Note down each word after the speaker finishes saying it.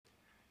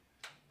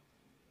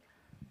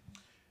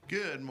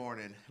Good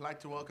morning. I'd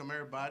like to welcome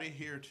everybody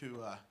here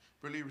to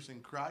Believers in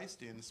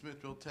Christ in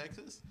Smithville,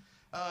 Texas.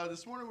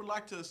 This morning we'd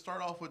like to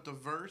start off with the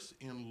verse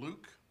in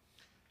Luke.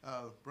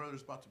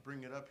 Brother's about to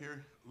bring it up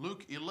here.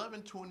 Luke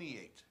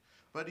 11:28.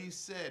 But he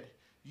said,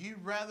 "Ye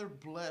rather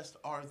blessed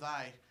are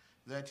thy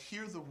that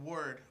hear the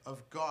word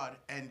of God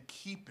and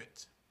keep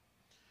it."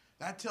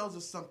 That tells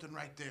us something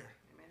right there.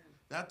 Amen.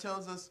 That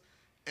tells us,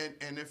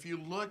 and if you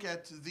look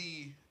at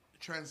the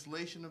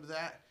translation of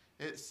that,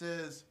 it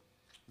says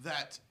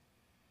that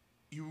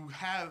you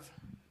have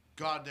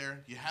God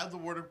there, you have the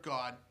word of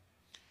God,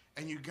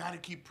 and you got to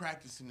keep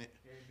practicing it.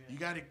 Amen. You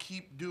got to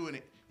keep doing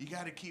it. You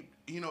got to keep,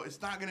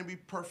 it's not going to be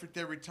perfect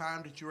every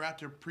time that you're out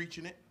there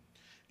preaching it.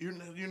 You're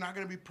not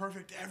going to be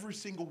perfect. Every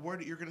single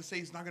word that you're going to say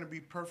is not going to be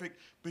perfect,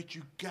 but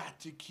you got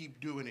to keep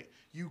doing it.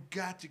 You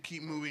got to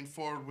keep moving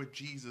forward with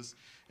Jesus.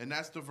 And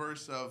that's the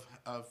verse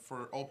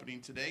for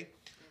opening today.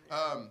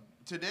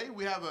 Today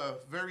we have a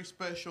very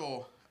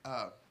special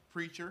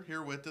preacher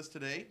here with us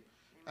today.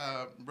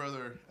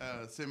 Brother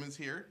Simmons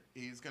here.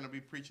 He's going to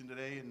be preaching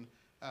today. And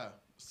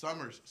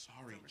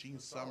Gene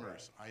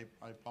Summers. I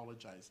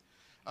apologize.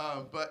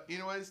 But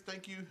anyways,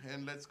 thank you.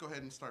 And let's go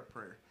ahead and start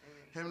prayer.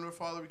 Heavenly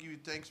Father, we give you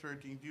thanks for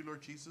everything. You,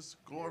 Lord Jesus,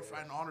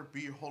 glorify and honor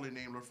be your holy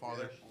name, Lord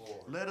Father. Yes,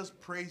 Lord. Let us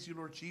praise you,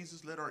 Lord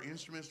Jesus. Let our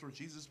instruments, Lord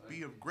Jesus,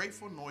 be of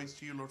grateful noise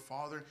to you, Lord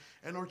Father.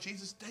 And Lord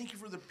Jesus, thank you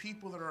for the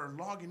people that are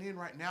logging in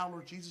right now,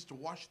 Lord Jesus, to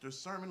watch their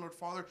sermon, Lord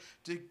Father,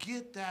 to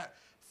get that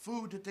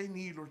food that they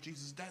need, Lord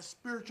Jesus, that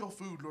spiritual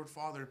food, Lord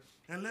Father.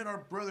 And let our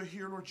brother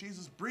here, Lord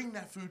Jesus, bring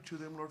that food to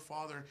them, Lord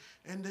Father,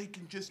 and they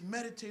can just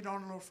meditate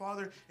on it, Lord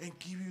Father, and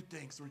give you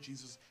thanks, Lord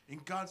Jesus. In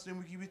God's name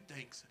we give you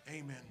thanks.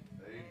 Amen.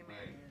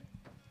 Amen.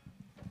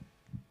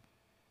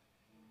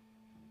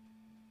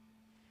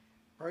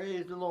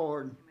 Praise the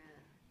Lord.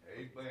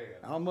 Amen.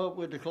 I'm up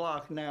with the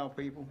clock now,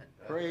 people.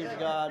 Praise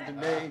God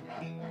today.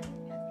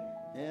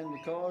 And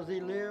because he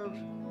lives,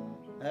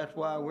 that's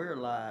why we're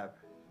alive.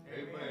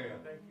 Amen.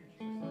 Thank you,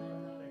 Jesus.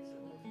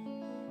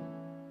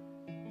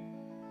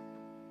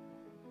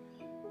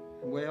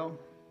 Well,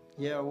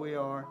 yeah, we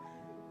are.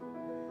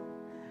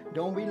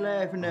 Don't be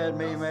laughing at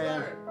me,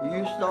 man.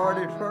 You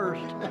started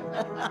first.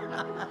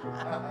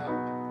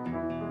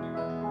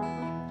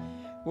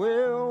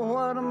 Well,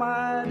 what a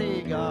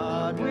mighty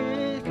God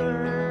we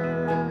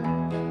serve.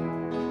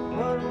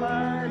 What a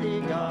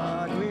mighty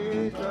God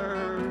we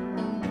serve.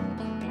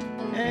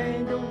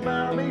 Angels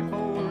bow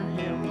before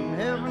him,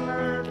 heaven and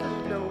earth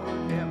adore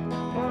him.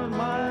 What a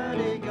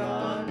mighty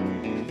God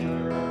we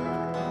serve.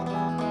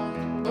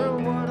 Well,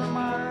 what a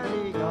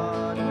mighty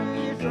God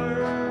we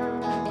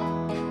serve.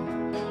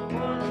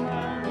 What a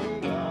mighty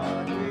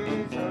God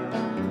we serve.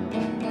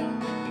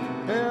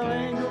 Well,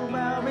 angels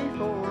bow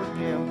before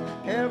him,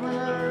 heaven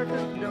and earth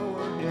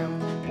adore him.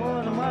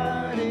 What a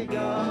mighty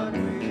God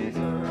we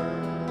serve.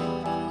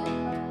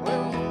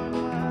 Well, what a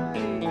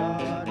mighty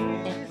God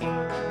we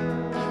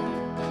serve.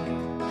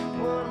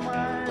 What a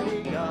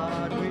mighty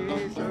God we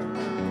serve.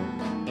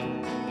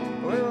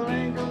 Well,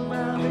 angels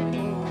bow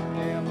before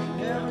him, heaven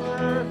and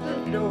earth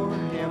adore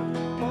him.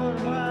 What a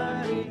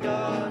mighty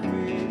God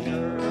we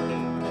serve.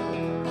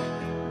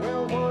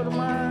 Well, what a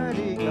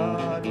mighty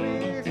God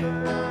we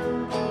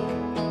serve.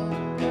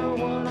 Well,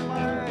 what a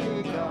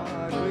mighty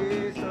God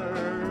we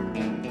serve.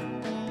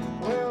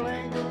 Well,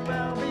 angels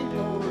bow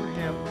before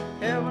him,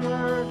 heaven and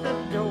earth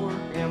adore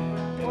him.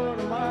 What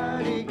a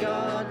mighty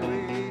God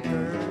we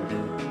serve.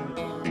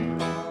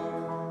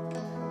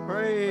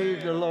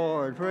 Praise the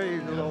Lord,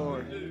 praise the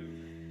Lord.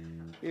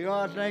 You know,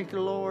 I thank the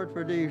Lord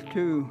for these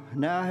two.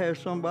 Now I have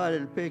somebody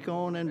to pick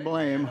on and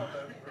blame.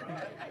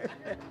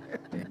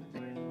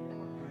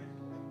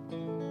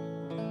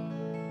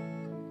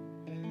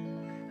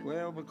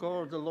 Well,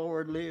 because the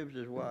Lord lives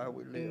is why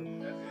we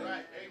live. That's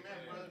right.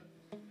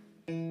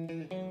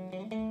 Amen, brother.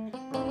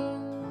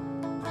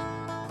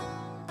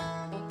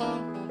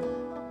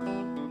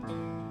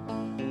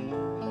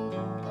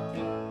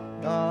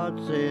 God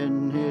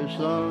sent his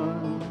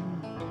Son.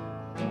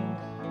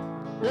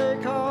 They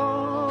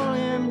call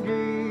him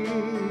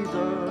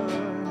Jesus.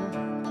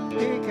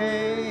 He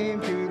came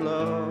to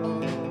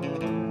love,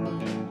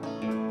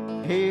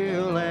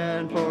 heal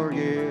and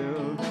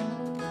forgive.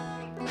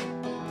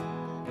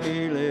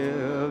 He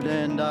lived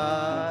and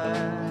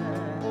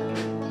died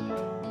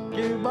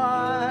to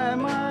buy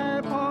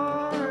my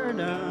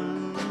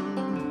pardon.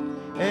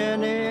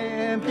 An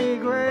empty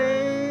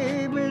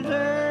grave is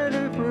there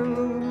to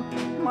prove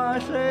my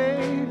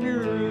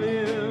Savior lived.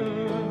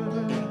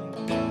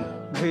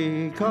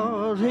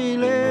 Because he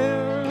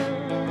lived,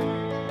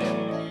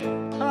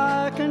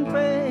 I can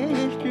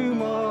face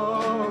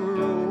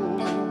tomorrow.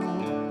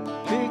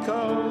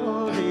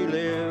 Because he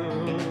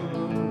lived,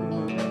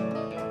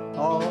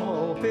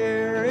 all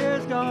fear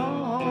is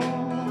gone.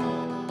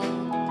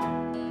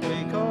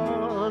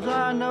 Because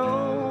I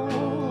know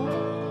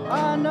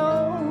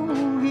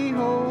he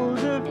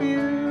holds a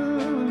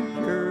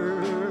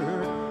future,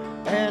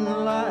 and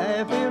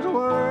life is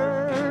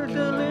worth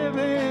the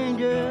living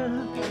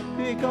just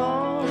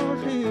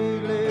because he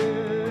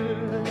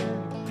lived.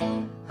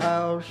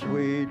 How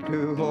sweet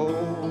to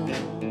hold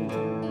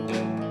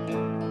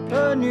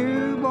a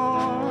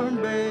newborn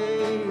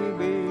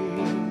baby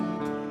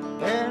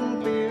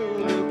and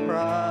filled with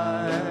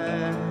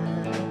pride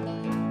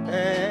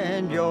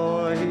and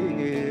joy he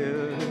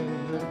gives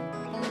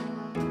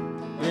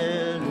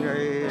is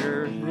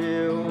greater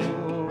still.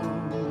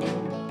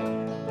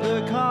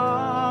 The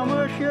calm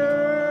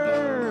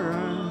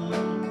assurance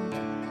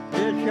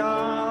this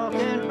child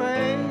can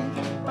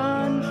face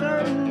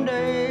uncertain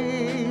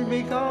days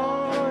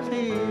because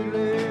he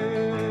lives.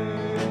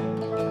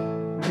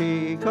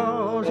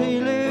 Because he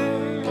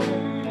lives,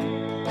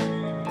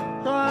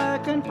 so I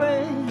can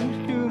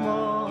face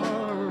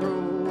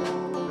tomorrow.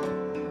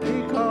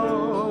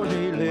 Because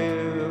he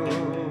lives,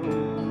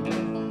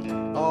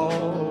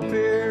 all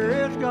fear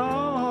is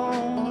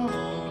gone.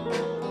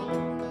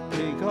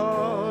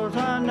 Because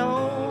I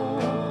know,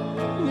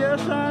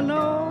 yes I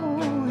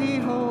know, he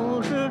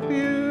holds the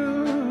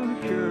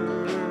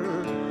future,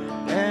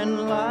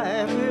 and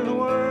life is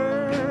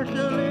worth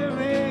the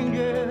living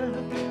just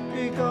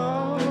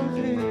because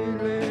he lives.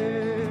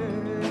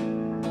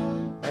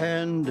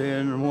 And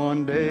then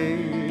one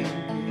day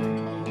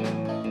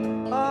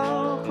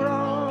I'll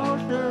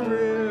cross the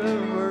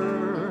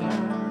river,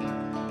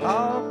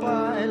 I'll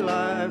fight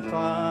life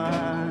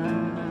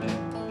fine,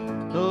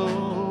 the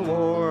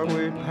war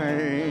with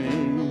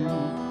pain,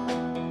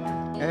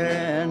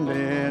 and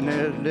then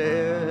as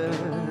death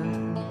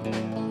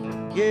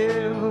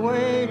give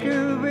way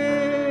to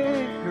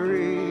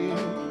victory,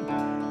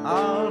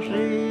 I'll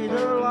see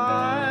the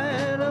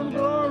light of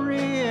glory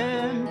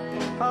and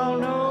I'll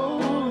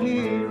know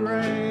he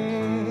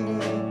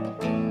reigns.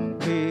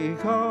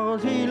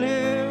 Because he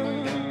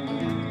lives,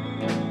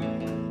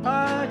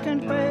 I can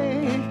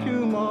face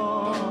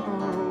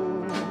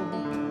tomorrow.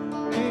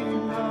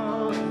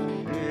 Because he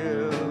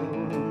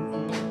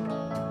lives,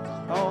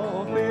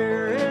 all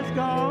fear is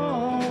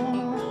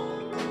gone.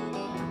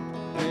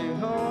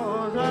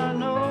 Because I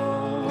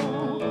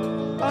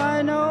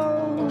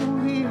know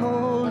he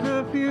holds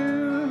the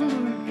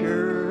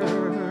future,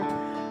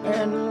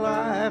 and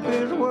life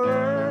is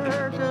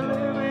worth the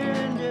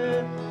living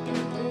just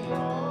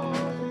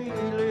because he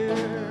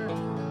lives.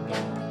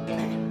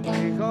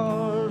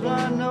 Because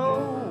I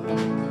know,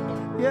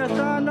 yes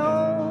I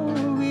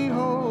know, he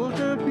holds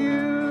the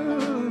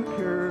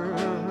future,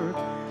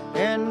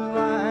 and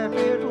life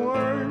is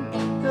worth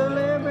the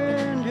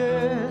living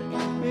just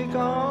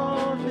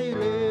because he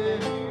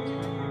lives.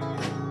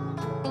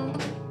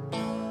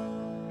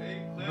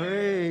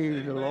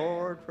 Praise the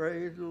Lord,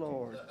 praise the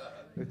Lord.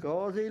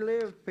 Because he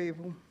lives,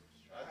 people.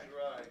 That's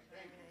right.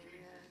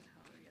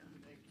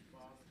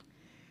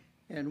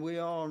 And we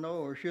all know,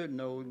 or should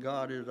know,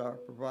 God is our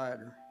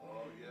provider.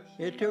 Oh, yes.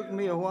 It took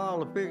me a while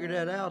to figure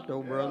that out,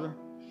 though, brother.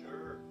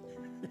 Sure.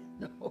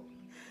 No,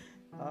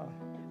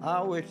 I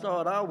always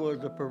thought I was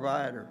the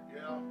provider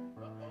Yeah.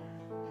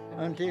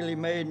 until he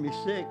made me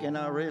sick, and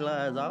I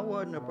realized I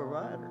wasn't a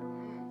provider.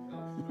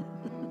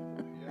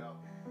 Yeah.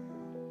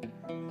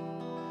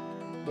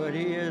 But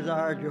he is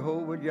our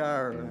Jehovah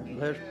Jireh.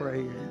 Let's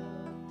praise him.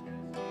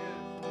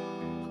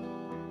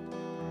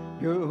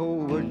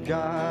 Jehovah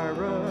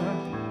Jireh,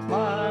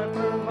 my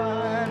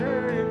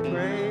provider, his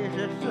grace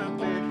is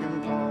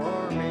sufficient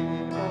for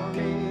me, for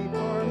me,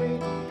 for me.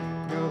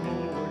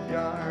 Jehovah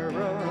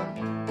Jireh,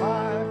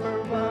 my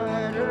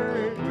provider,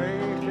 his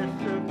grace is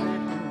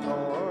sufficient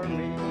for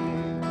me.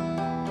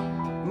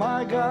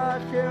 My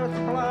God shall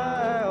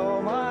supply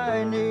all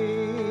my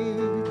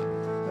needs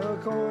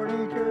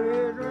according to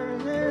his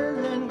riches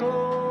in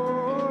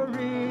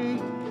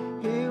glory.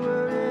 He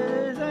will let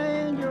his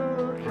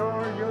angels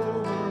charge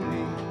over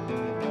me.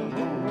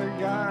 Jehovah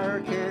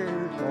Jireh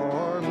cares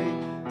for me,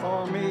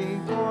 for me,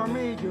 for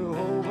me.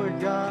 Jehovah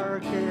Jireh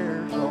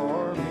cares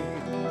for me.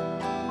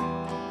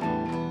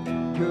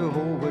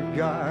 Jehovah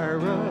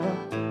Jireh,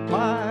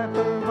 my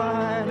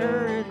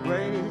provider, his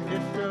grace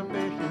is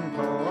sufficient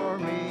for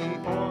me,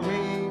 for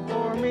me,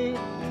 for me.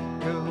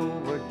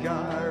 Jehovah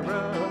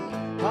Jireh,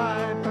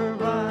 my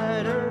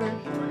provider,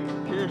 his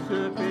grace is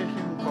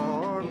sufficient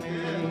for me.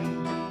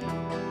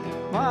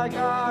 My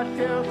God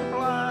shall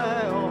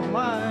supply all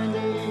my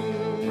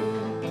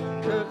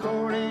needs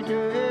according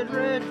to his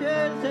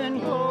riches and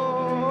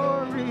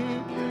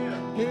glory.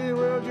 He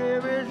will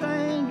give his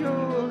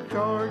angels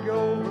charge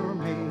over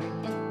me.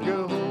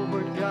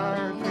 Jehovah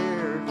Jireh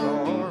cares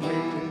for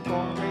me,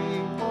 for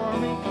me, for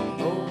me.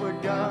 Jehovah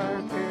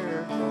Jireh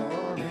cares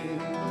for me.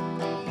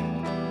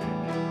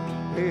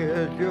 He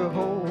is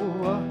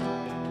Jehovah,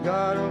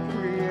 God of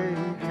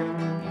creation.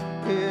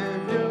 He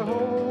is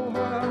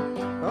Jehovah,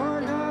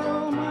 our God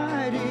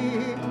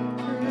Almighty.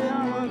 The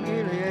Lamb of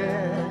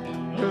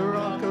Gilead, the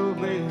Rock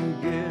of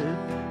Ages.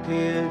 He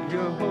is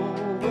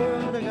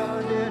Jehovah, the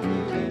God that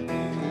healeth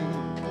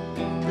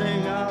thee.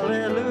 Sing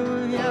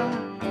hallelujah,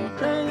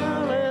 sing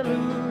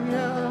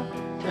hallelujah,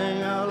 sing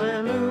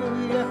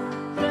hallelujah,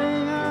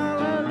 sing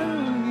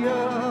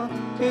hallelujah.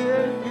 He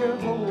is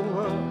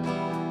Jehovah,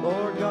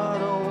 Lord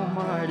God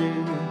Almighty.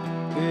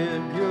 He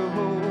is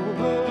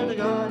Jehovah, the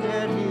God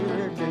that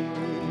healeth thee.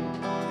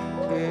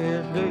 He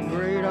is the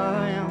great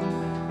I am,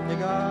 the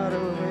God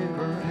of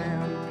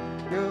Abraham.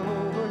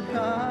 Jehovah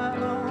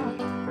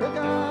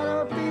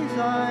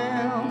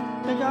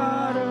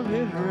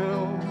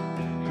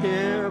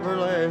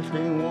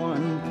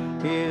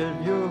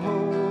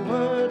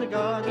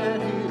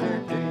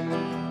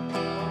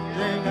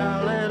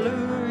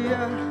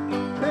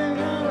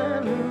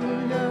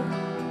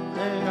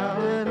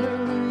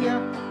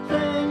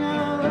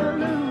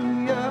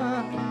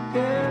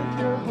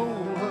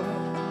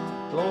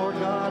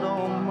God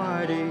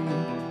Almighty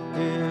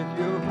is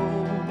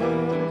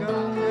Jehovah,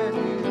 God that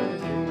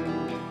healeth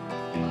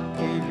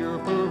thee. He's your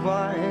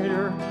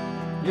provider,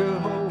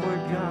 Jehovah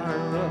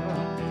Jireh,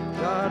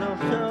 God of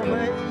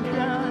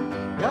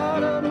salvation,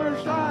 God of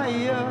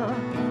Messiah.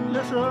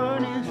 The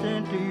Son is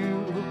sent to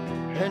you,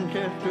 and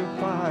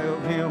testify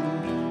of him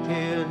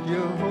is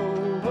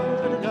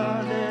Jehovah, the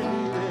God that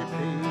healeth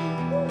thee.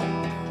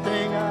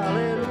 Sing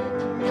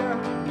hallelujah,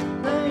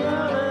 sing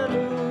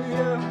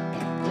hallelujah,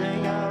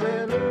 sing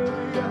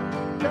hallelujah,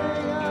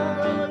 sing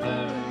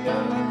hallelujah.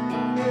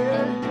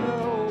 Is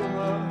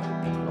Jehovah,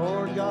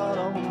 Lord God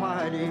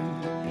Almighty,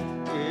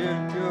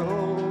 is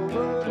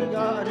Jehovah, the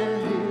God that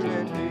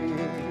healeth thee.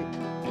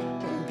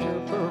 He's your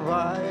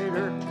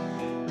provider,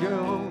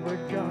 Jehovah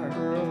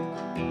Jireh,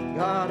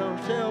 God of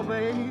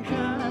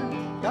salvation,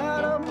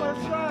 God of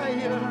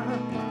Messiah.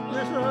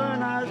 The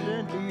Son I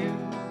sent to you,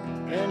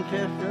 and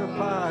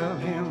testify of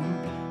him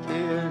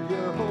is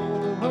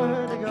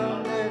Jehovah, the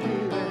God that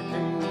healeth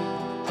thee.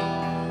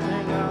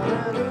 Sing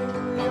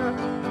hallelujah,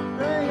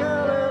 sing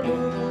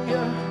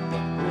hallelujah,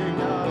 sing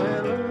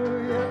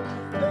hallelujah,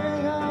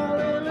 sing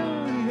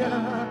hallelujah.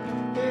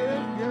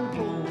 Is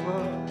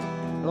Jehovah,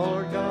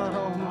 Lord God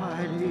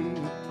Almighty,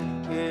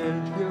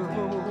 is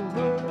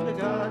Jehovah, the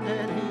God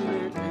that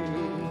healeth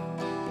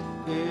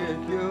thee. Is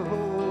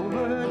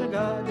Jehovah, the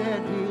God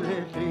that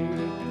healeth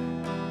thee.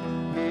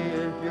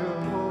 Is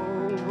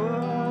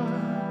Jehovah,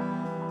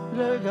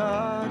 the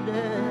God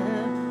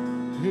that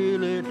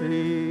healeth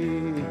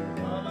thee.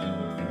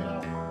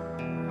 Hallelujah.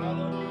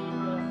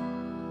 Hallelujah.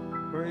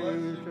 Praise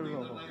Blessed the be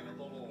Lord. the name of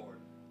the Lord.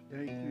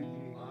 Thank you,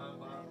 Jesus. My.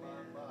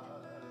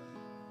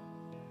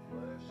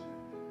 Bless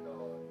you,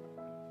 God.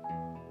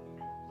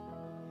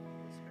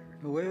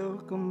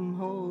 Welcome,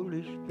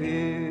 Holy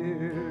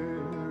Spirit.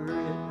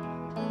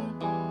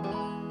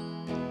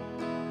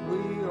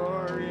 We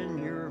are in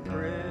your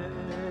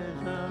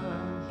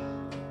presence.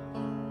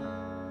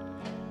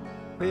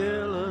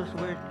 Fill us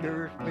with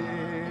your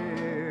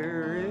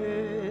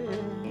spirit.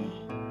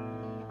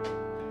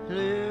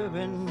 Live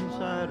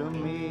inside of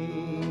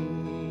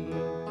me.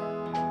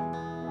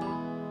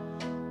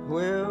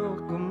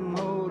 Welcome,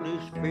 Holy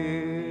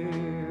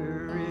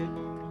Spirit.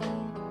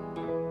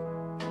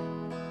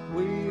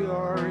 We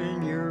are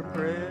in your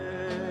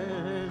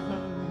presence.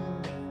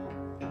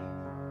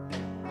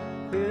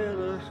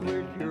 Fill us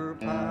with your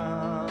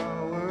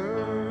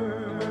power.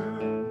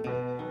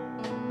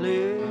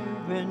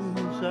 Live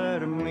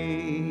inside of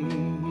me.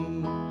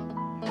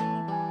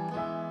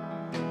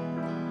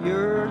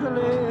 You're the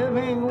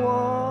living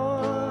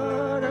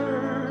water,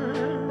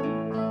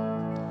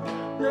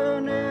 the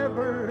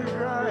never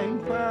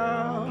drying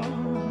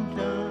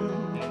fountain,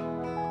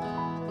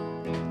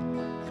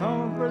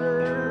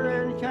 comforter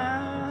and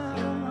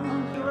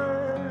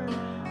counselor.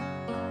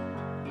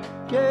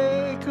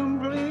 Take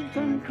complete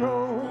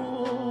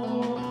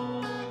control.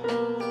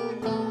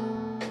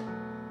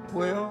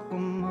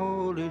 Welcome,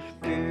 Holy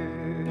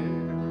Spirit.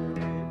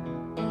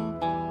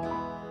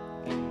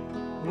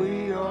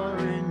 We are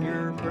in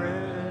your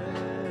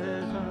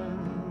presence.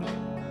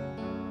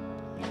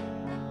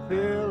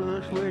 Fill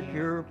us with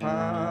your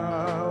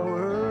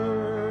power.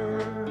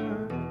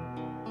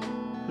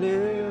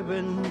 Live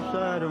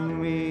inside of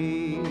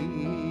me.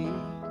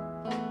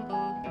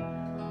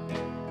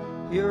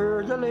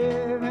 You're the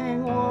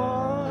living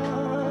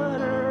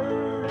water,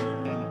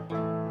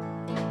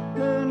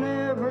 the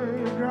never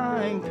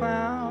drying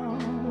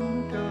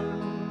fountain,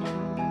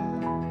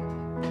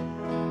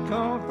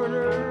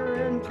 comforter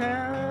and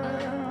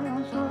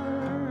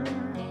counselor.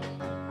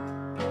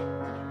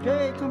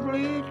 Take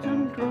complete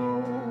control.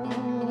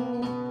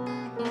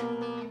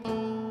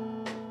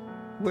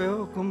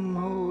 Welcome,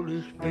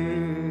 Holy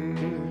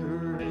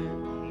Spirit.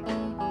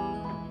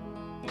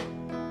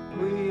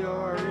 We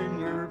are in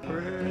your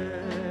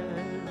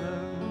presence.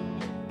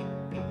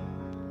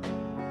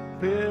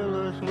 Fill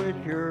us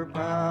with your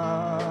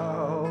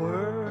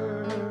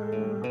power.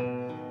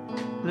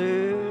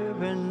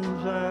 Live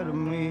inside of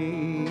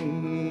me.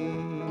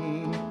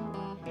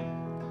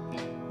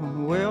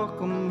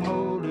 Welcome,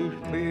 Holy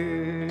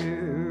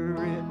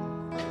Spirit.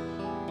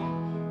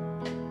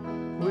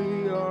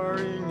 We are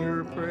in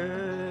your presence.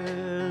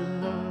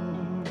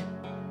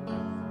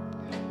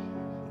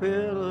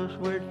 Fill us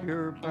with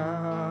your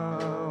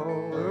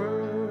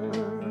power.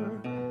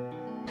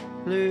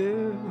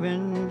 Live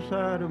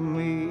inside of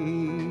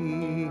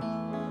me.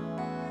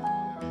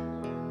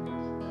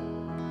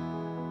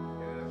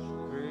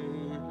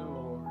 Praise the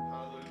Lord.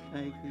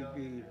 Thank you,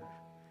 Jesus.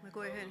 We'll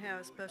go ahead and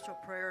have a special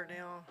prayer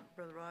now.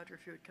 Brother Roger,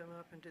 if you would come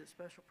up and do a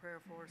special prayer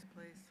for us,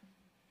 please.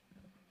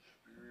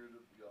 Spirit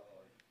of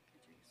God.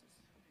 Thank you, Jesus.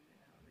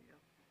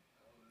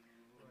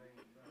 Amen.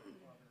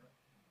 Hallelujah.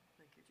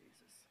 Thank you,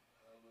 Jesus.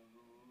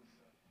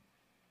 Hallelujah.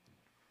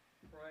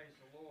 Praise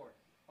the Lord.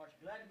 Aren't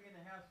you glad to be in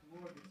the house of the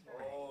Lord this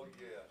morning? Oh,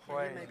 yes. Yeah, you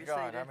may Praise be God.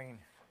 seated. I mean,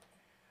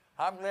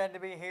 I'm glad to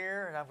be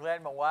here, and I'm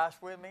glad my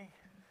wife's with me,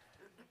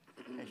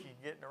 and she's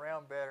getting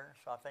around better.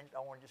 So I think I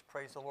want to just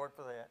praise the Lord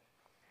for that.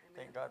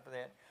 Thank God for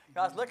that.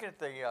 I was looking at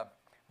the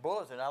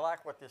bulletin, I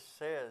like what this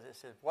says. It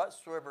says,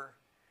 whatsoever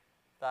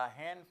thy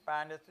hand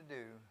findeth to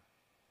do,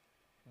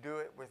 do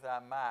it with thy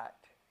might.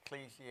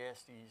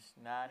 Ecclesiastes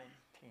 9 and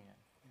 10.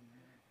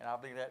 And I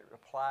believe that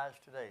applies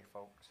today,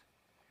 folks.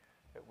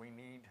 That we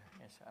need,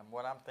 and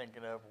what I'm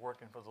thinking of,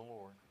 working for the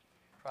Lord.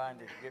 Trying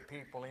to get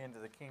people into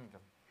the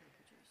kingdom.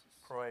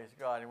 Praise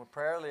God. And the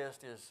prayer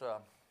list is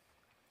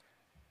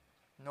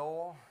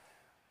Noel,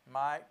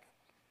 Mike,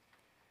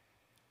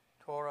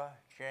 Tora,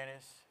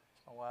 Janice,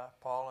 my wife,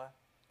 Paula,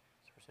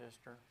 her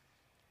sister,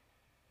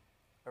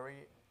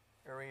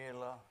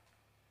 Ariella,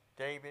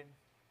 David,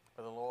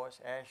 Brother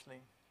Lois,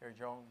 Ashley, Jerry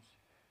Jones,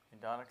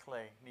 and Donna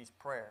Clay needs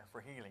prayer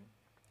for healing.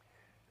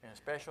 And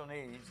special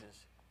needs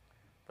is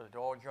Brother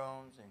Doyle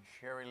Jones and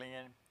Sherry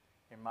Lynn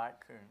and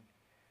Mike Coon.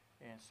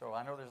 And so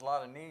I know there's a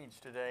lot of needs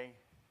today.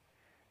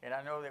 And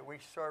I know that we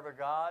serve a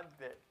God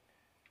that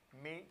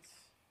meets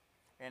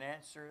and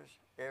answers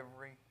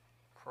every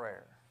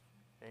prayer.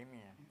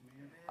 Amen.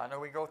 I know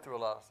we go through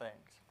a lot of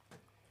things.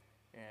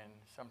 And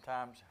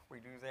sometimes we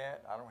do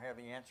that. I don't have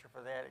the answer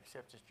for that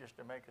except it's just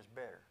to make us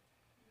better.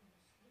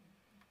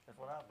 That's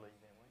what I believe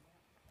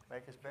in.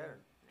 Make us better.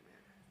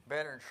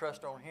 Better and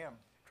trust on Him.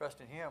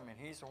 Trust in Him. And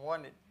He's the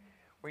one that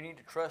we need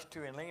to trust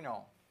to and lean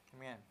on.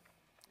 Amen.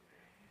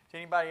 Does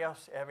anybody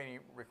else have any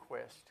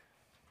requests?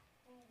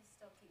 We need to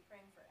still keep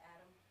praying for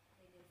Adam.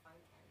 They did find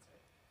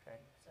cancer. Okay.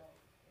 So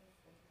we need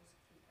to just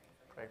keep praying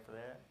for him. Pray for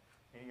that.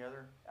 Any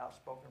other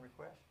outspoken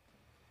requests?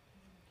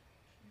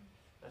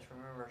 Let's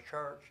remember our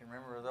church and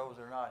remember those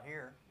that are not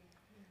here.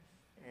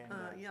 And,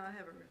 Yeah, I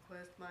have a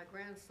request. My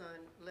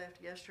grandson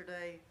left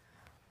yesterday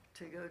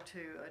to go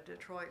to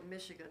Detroit,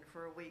 Michigan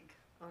for a week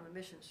on a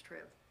missions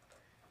trip.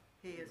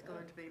 He is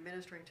going to be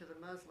ministering to the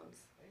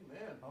Muslims.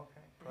 Amen.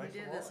 okay. He Praise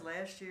did the this Lord.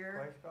 last year.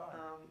 Praise God.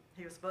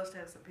 He was supposed to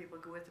have some people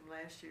go with him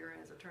last year,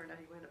 and as it turned out,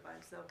 he went up by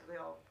himself because they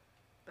all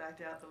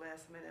backed out at the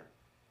last minute.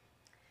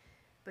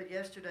 But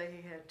yesterday,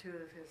 he had two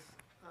of his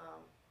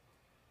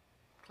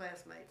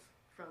classmates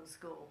from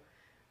school.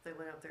 They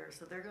went up there,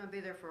 so they're going to be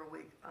there for a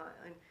week.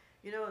 And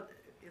you know,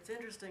 it's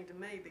interesting to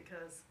me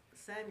because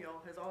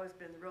Samuel has always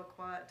been the real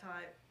quiet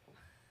type,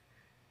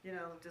 you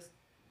know, just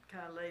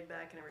kind of laid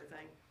back and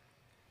everything.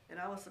 And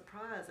I was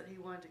surprised that he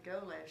wanted to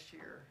go last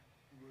year.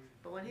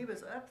 But when he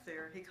was up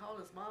there, he called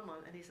his mama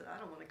and he said, I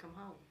don't want to come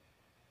home.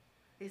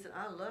 He said,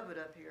 I love it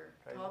up here,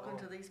 Praise the talking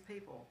Lord. to these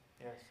people.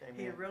 Yes,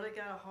 He amen. really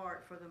got a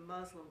heart for the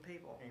Muslim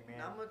people. Amen.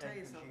 Now, I'm going to tell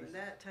Thank you you, something.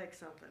 Jesus. That takes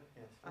something,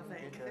 Yes, I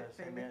think. it does.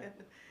 Amen.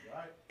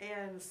 Right.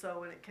 And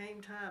so when it came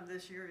time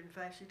this year, in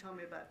fact, she told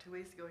me about 2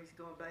 weeks ago, he's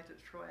going back to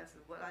Detroit. I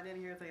said, what? I didn't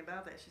hear anything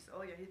about that. She said,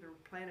 oh, yeah, he's been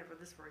planning for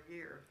this for a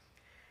year.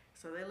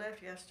 So they left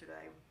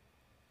yesterday.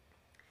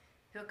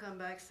 He'll come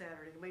back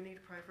Saturday. We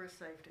need to pray for his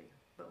safety.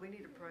 But we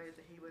need to pray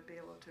that he would be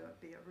able to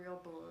be a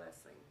real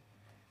blessing.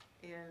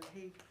 And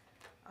he,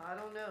 I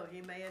don't know,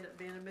 he may end up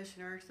being a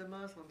missionary to the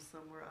Muslims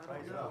somewhere. I Praise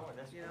don't the know. Lord.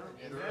 That's You know?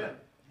 good. Amen.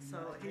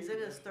 So he's in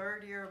his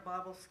third year of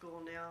Bible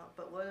school now,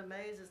 but what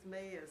amazes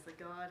me is that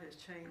God has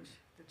changed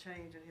the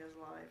change in his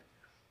life.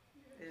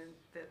 And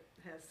that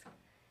has,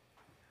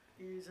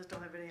 you just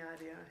don't have any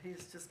idea.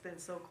 He's just been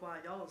so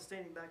quiet. Y'all was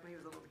standing back when he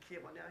was a little kid,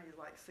 well now he's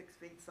like 6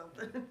 feet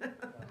something.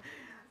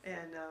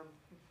 And,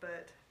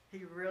 but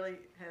he really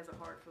has a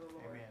heart for the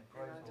Lord. Amen. And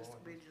Praise the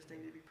Lord. we just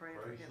need to be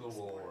praying for Praise him the this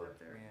morning Lord. up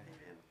there. Amen.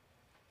 Amen.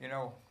 You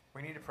know,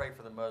 we need to pray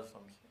for the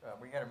Muslims.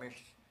 We had a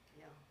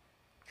Yeah.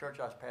 church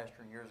I was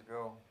pastoring years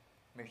ago,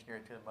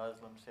 missionary to the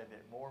Muslims, said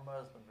that more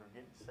Muslims are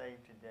getting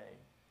saved today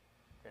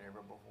than ever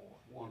before.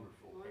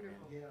 Wonderful.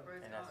 Wonderful. Yeah.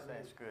 Praise And God.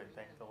 that's good.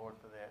 Thank the Lord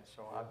for that.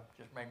 So Yeah.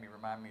 just made me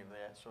remind me of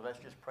that. So let's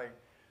just pray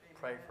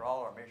Amen. for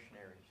all our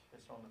missionaries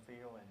that's on the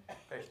field, and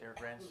especially our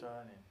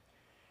grandson. And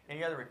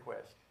any other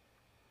requests?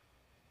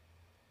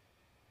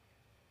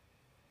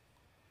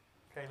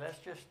 Okay, let's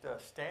just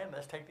stand.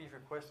 Let's take these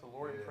requests to the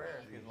Lord in Yes, prayer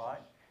if you'd Jesus.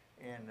 like.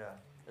 And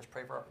let's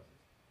pray for our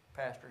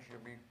pastors. You'll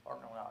be, or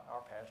no, not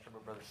our pastor,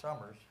 but Brother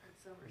Summers.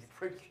 He's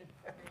preaching.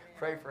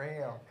 Pray for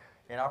him.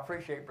 And I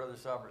appreciate Brother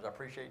Summers. I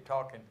appreciate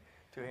talking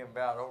to him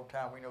about old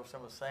time. We know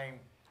some of the same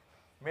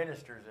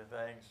ministers and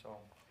things.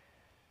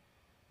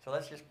 So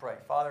let's just pray.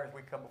 Father, as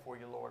we come before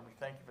you, Lord, we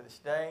thank you for this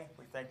day.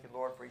 We thank you,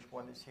 Lord, for each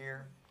one that's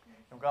here.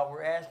 And God,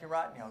 we're asking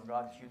right now,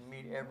 God, that you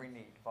meet every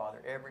need,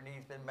 Father. Every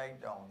need's been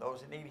made known.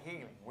 Those that need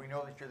healing, we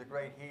know that you're the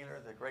great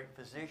healer, the great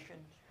physician.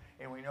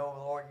 And we know,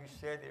 Lord, you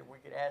said that if we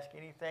could ask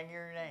anything in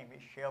your name, it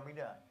shall be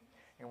done.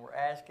 And we're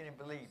asking and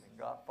believing,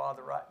 God,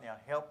 Father, right now,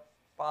 help,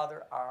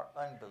 Father, our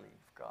unbelief,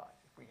 God.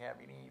 If we have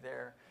any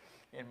there,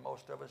 and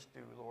most of us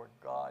do, Lord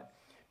God.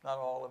 Not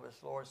all of us,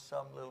 Lord,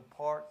 some little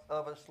part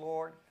of us,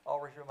 Lord.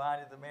 Always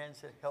reminded the man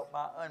said, help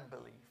my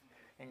unbelief.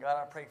 And God,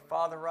 I pray,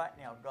 Father, right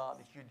now, God,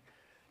 that you'd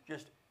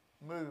just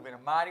move in a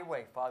mighty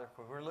way, Father,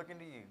 because we're looking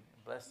to you.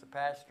 Bless the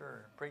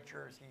pastor and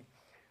preacher as he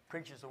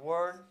preaches the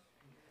word.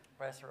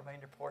 Bless the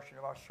remainder portion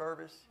of our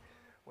service.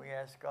 We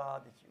ask,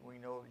 God, that we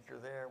know that you're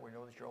there. We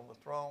know that you're on the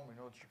throne. We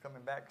know that you're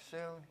coming back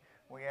soon.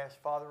 We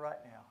ask, Father, right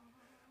now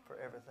for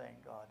everything,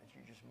 God, that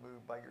you just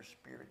move by your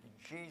Spirit. In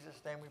Jesus'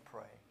 name we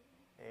pray.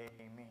 Amen.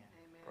 Amen.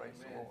 Praise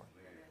the Amen.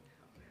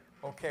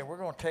 Lord. Okay, we're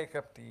going to take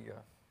up the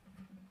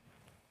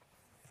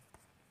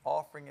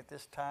offering at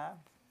this time.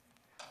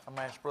 I'm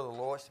going to ask Brother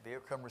Lois if he'll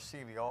come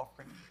receive the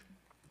offering.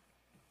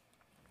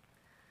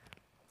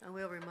 I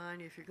will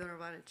remind you, if you're going to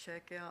write a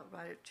check out,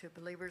 write it to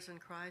Believers in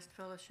Christ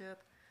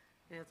Fellowship,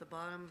 and at the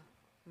bottom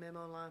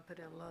memo line, put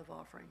in love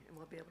offering, and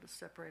we'll be able to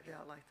separate it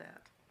out like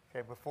that.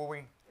 Okay, before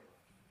we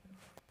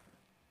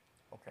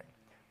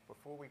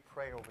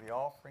pray over the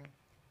offering,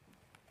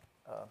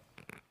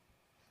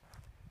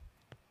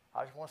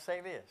 I just want to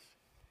say this.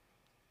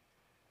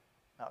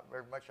 Not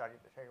very much I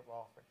get to take up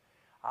offering.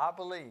 I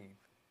believe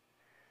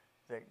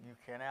that you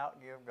can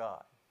outgive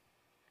God.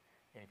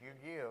 And if you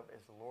give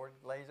as the Lord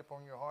lays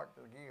upon your heart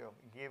to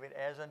give it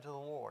as unto the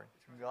Lord,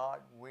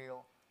 God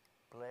will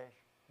bless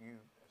you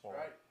for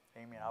it.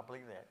 Amen. I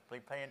believe that.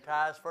 Believe paying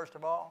tithes first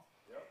of all,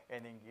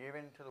 and then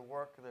giving to the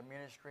work of the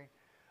ministry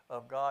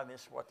of God. And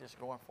this is what this is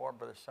going for.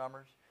 Brother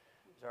Summers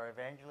is our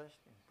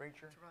evangelist and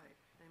preacher. That's right.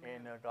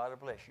 Amen. And God will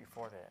bless you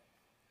for that.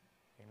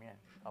 Amen.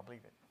 I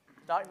believe it.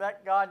 It's not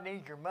that God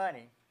needs your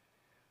money,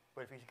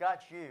 but if He's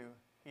got you,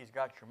 He's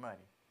got your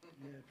money.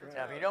 That's right.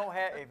 Now, if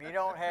He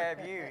don't have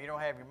you, you don't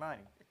have your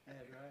money.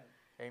 That's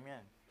right. Amen.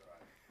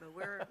 But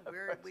we're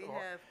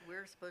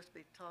supposed to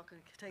be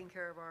taking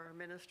care of our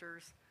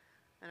ministers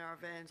and our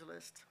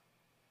evangelists.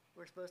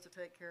 We're supposed to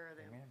take care of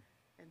them. Amen.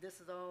 And this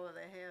is all that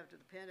they have to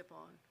depend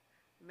upon.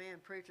 The man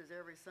preaches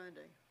every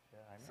Sunday Yeah,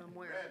 amen.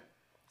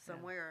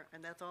 somewhere,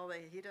 and that's all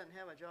he doesn't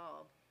have a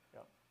job.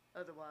 Yep.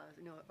 Otherwise,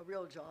 a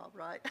real job,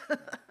 right? Right.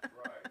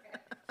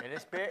 And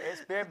it's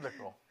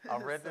biblical.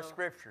 I've read the So,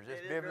 scriptures.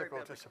 It's it is very biblical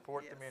to biblical,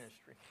 support yes. the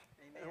ministry.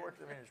 Amen. The work of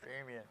the ministry.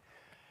 Amen.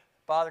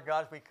 Father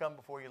God, as we come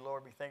before you,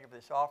 Lord, we thank you for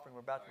this offering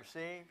we're about to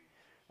receive.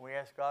 We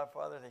ask God,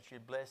 Father, that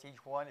you'd bless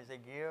each one as they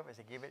give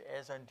it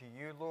as unto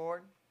you,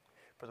 Lord,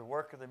 for the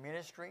work of the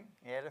ministry,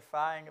 the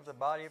edifying of the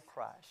body of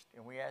Christ.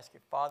 And we ask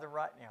it, Father,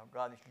 right now,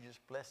 God, that you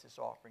just bless this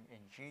offering. In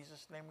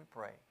Jesus' name we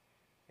pray.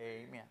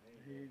 Amen.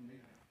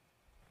 Amen.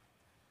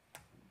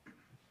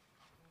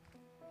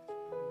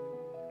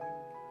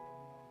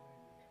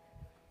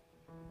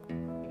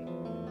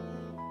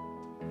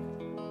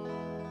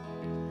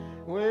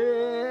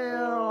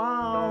 Well,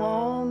 I'm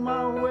on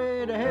my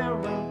way to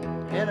heaven,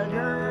 and a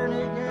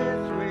journey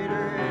gets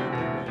sweeter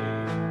every day.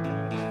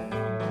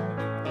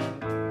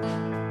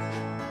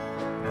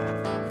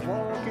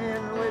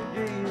 Walking with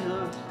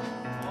Jesus,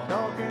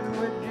 talking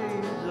with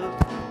Jesus,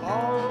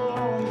 all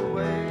along the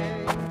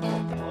way.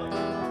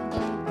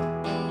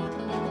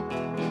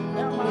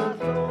 Now my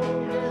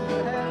soul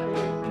gets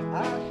happy,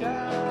 I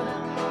shout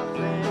and I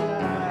sing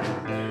night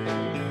and day.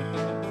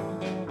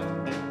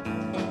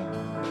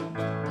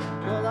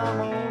 'Cause I'm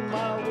on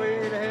my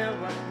way to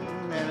heaven,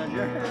 and a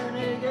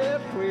journey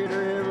gets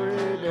sweeter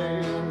every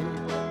day.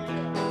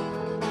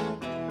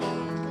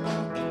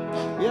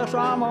 Yes,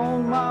 I'm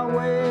on my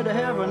way to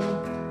heaven,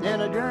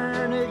 and a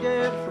journey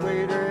gets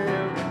sweeter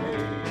every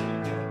day.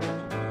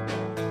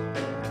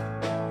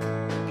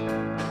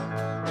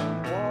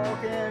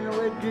 Walking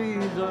with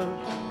Jesus,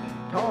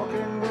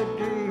 talking with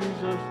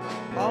Jesus,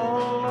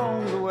 all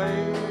along the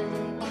way.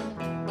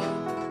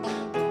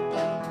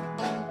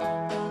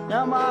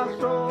 Now my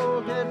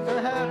soul gets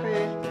so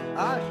happy,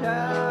 I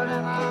shout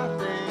and I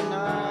sing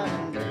night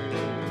and day.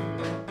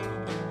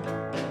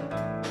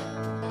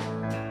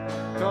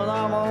 'Cause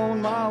I'm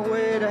on my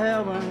way to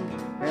heaven,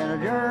 and a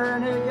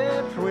journey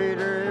gets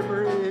sweeter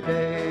every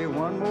day.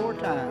 One more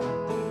time.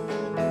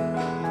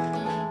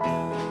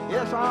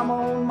 Yes, I'm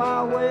on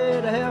my way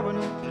to heaven,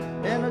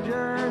 and the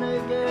journey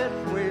gets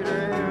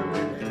sweeter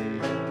every day.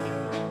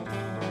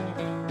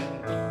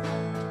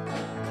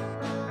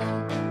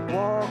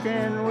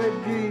 Walking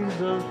with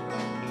Jesus,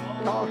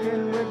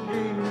 talking with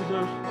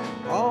Jesus,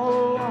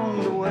 all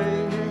along the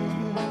way.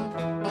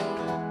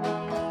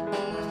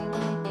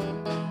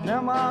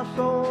 Now my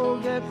soul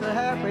gets so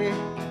happy,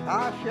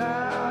 I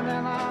shout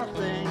and I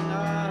sing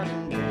night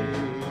and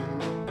day.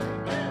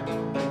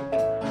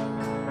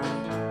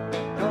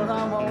 'Cause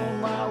I'm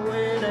on my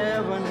way to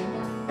heaven,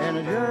 and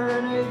the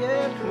journey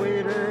gets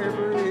sweeter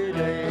every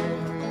day.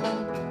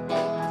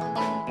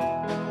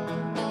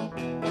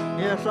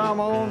 Yes, I'm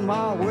on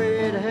my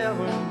way to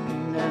heaven,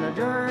 and the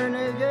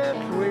journey gets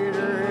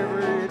sweeter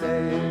every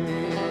day.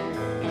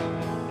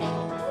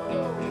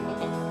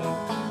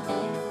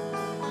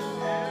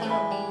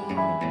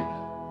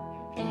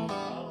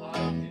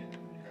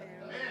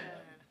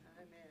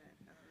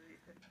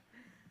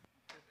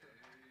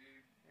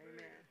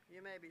 Amen.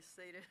 You may be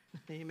seated.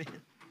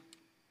 Amen.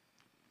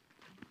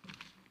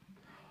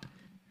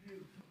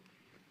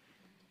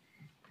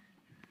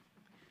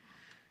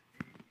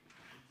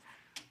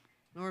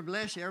 Lord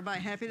bless you.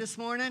 Everybody happy this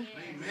morning?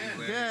 Amen.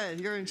 Good.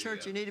 You're in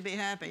church. You need to be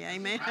happy.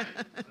 Amen.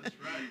 That's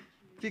right.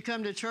 If you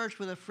come to church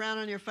with a frown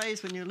on your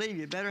face when you leave,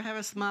 you better have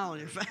a smile on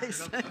your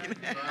face. That's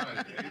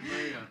right.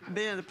 Amen.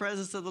 Be in the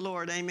presence of the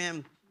Lord.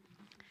 Amen.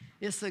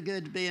 It's so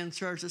good to be in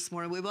church this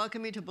morning. We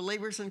welcome you to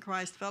Believers in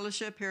Christ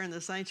Fellowship here in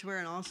the sanctuary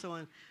and also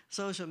on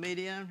social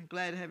media.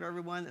 Glad to have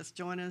everyone that's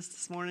joining us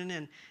this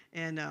morning.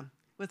 And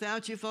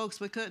without you folks,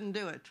 we couldn't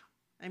do it.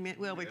 I mean,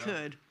 well, we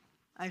could.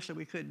 Actually,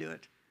 we could do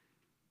it.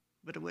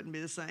 but it wouldn't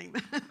be the same.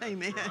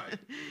 Amen. right.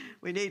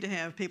 We need to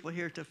have people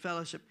here to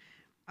fellowship.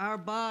 Our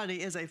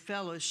body is a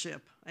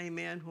fellowship.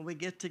 Amen. When we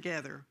get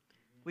together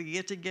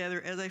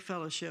as a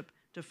fellowship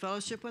to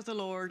fellowship with the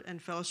Lord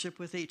and fellowship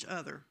with each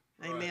other.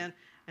 Amen. Right.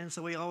 And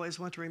so we always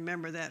want to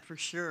remember that for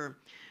sure.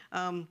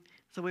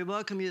 So we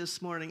welcome you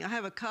this morning. I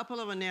have a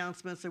couple of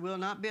announcements. There will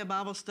not be a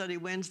Bible study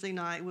Wednesday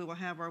night. We will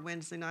have our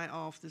Wednesday night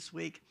off this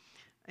week.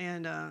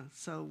 And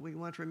so we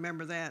want to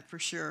remember that for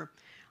sure.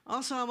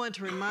 Also, I want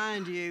to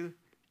remind you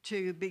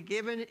to be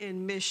given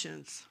in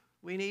missions.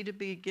 We need to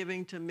be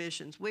giving to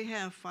missions. We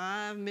have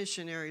 5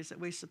 missionaries that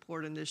we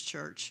support in this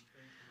church.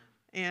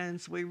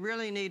 And so we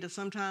really need to,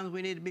 sometimes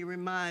we need to be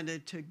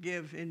reminded to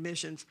give in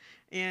missions.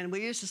 And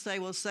we used to say,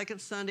 well, second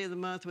Sunday of the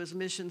month was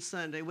Mission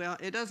Sunday. Well,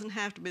 it doesn't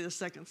have to be the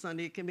second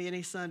Sunday. It can be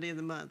any Sunday of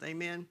the month.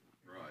 Amen?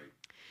 Right.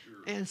 Sure.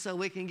 And so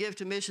we can give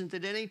to missions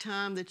at any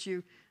time that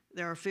you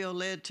feel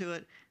led to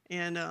it.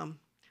 And I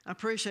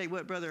appreciate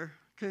what Brother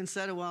Kuhn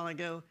said a while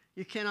ago.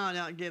 You cannot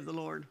outgive the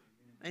Lord.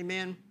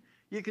 Amen?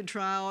 You can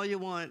try all you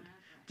want.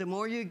 The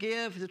more you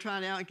give to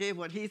try to outgive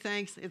what he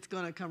thinks, it's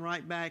going to come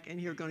right back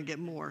and you're going to get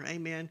more.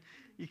 Amen?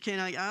 You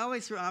cannot.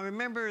 I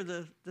remember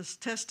this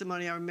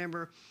testimony I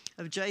remember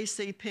of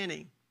J.C.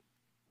 Penney.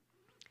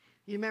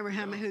 You remember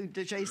who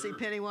J.C.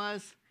 Penney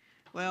was?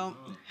 Well,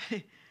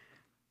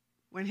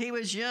 when he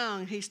was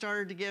young, he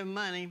started to give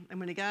money. And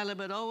when he got a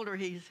little bit older,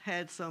 he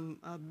had some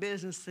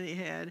business that he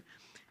had.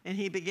 And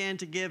he began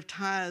to give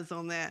tithes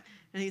on that.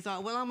 And he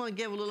thought, well, I'm going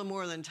to give a little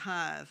more than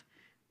tithe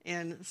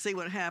and see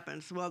what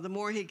happens. Well, the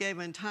more he gave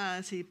in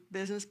tithes,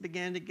 business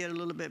began to get a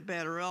little bit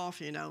better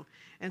off, you know.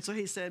 And so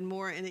he said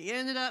more, and he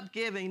ended up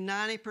giving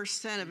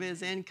 90% of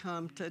his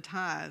income to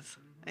tithes.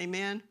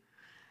 Amen?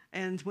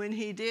 And when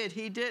he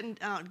didn't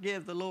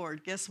outgive the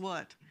Lord. Guess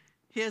what?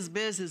 His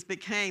business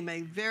became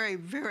a very,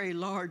 very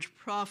large,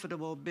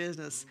 profitable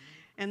business.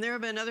 And there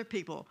have been other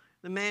people.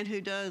 The man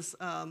who does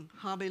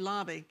Hobby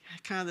Lobby,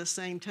 kind of the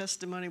same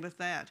testimony with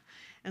that.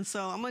 And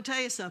so I'm going to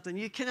tell you something.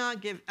 You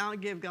cannot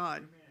outgive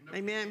God.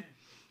 Amen.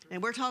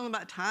 And we're talking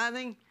about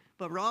tithing,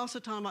 but we're also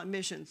talking about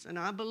missions. And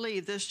I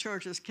believe this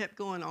church has kept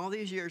going all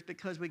these years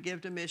because we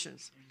give to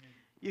missions. Amen.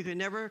 You can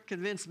never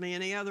convince me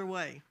any other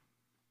way.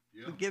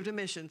 Yeah. We give to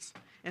missions,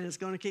 and it's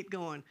going to keep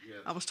going. Yes.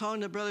 I was talking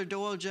to Brother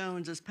Doyle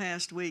Jones this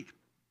past week.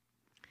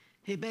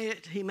 He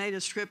made a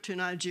trip to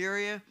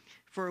Nigeria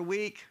for a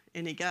week,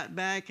 and he got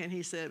back, and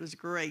he said it was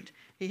great.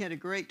 He had a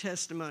great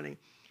testimony.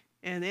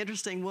 And the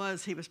interesting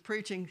was he was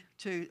preaching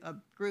to a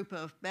group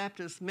of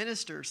Baptist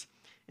ministers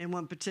in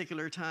one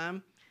particular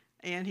time,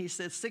 and he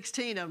said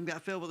 16 of them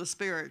got filled with the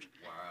Spirit.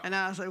 Wow. And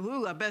I was like,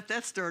 ooh, I bet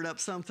that stirred up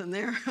something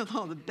there,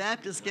 all the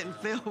Baptists getting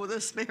filled with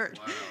the Spirit.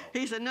 Wow.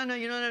 He said, no,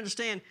 you don't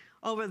understand.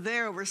 Over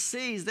there,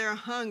 overseas, they're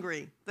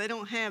hungry. They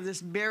don't have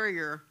this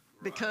barrier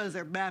because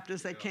they're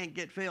Baptists, they can't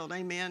get filled.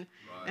 Amen?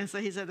 Right. And so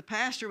he said the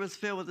pastor was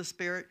filled with the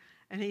Spirit,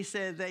 and he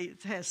said they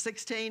had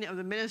 16 of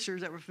the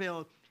ministers that were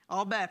filled,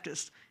 all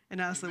Baptists.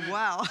 And I said,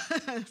 wow.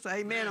 So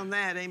amen on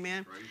that,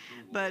 amen.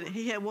 But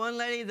he had one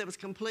lady that was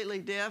completely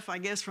deaf, I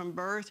guess from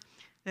birth.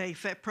 They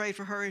prayed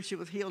for her and she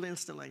was healed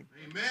instantly.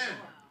 Amen.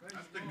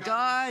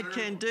 God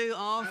can do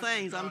all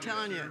things, I'm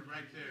telling you.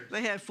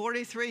 They had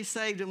 43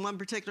 saved in one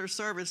particular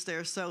service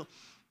there. So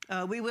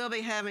we will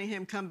be having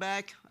him come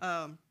back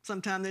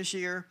sometime this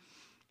year.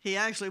 He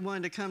actually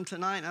wanted to come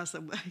tonight, and I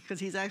said, because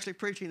he's actually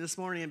preaching this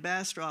morning in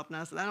Bastrop, and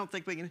I said, I don't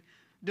think we can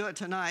do it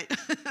tonight,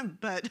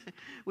 but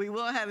we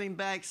will have him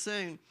back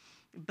soon.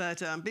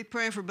 But be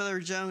praying for Brother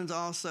Jones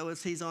also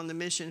as he's on the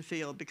mission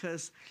field,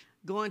 because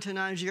going to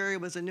Nigeria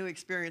was a new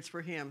experience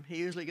for him. He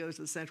usually goes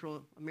to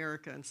Central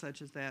America and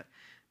such as that.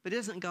 But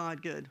isn't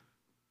God good?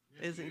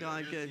 Yes, isn't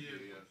God good? Yes.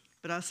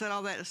 But I said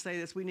all that to say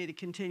this. We need to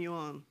continue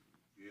on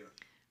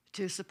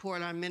to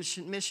support our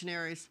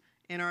missionaries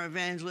and our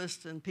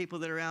evangelists and people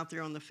that are out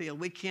there on the field.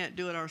 We can't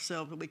do it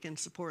ourselves, but we can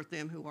support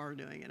them who are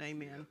doing it.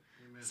 Amen.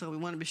 Amen. So we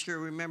want to be sure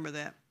to remember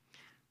that.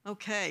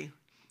 Okay.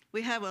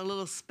 We have a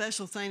little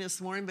special thing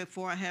this morning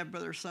before I have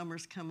Brother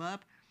Summers come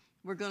up.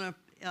 We're going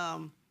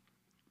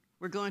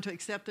to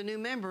accept a new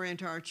member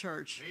into our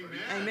church.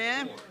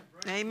 Amen.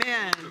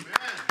 Amen. Amen.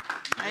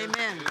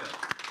 Amen.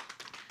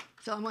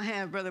 So I'm going to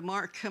have Brother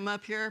Mark come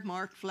up here,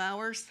 Mark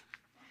Flowers.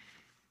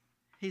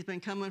 He's been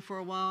coming for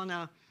a while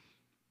now.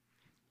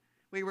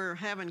 We were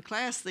having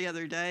class the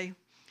other day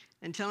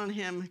and telling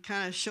him,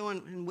 kind of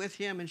showing with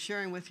him and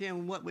sharing with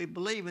him what we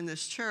believe in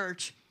this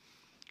church,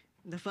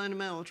 the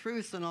fundamental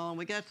truths and all. And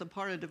we got to the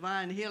part of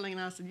divine healing,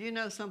 and I said, you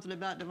know something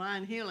about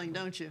divine healing,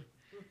 don't you?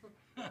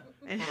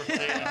 And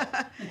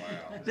wow.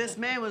 This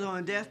man was on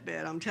a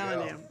deathbed, I'm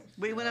telling you.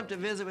 We went up to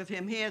visit with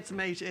him. He had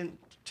some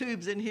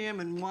tubes in him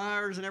and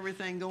wires and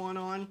everything going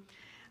on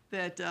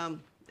that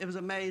it was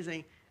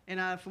amazing.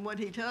 And from what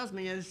he tells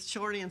me is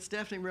Shorty and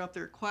Stephanie were up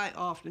there quite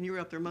often. You were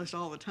up there most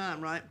all the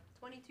time, right?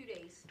 22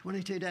 days.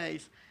 22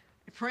 days.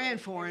 Praying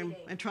for him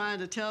and trying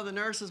to tell the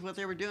nurses what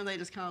they were doing. They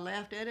just kind of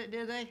laughed at it,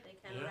 did they? They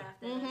kind of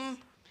laughed at us.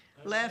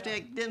 Laughed at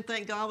it, didn't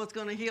think God was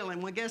going to heal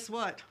him. Well, guess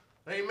what?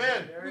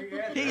 Amen.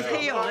 He's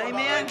healed.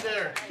 Amen.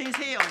 He's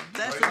healed.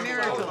 That's a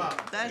miracle.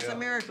 That's a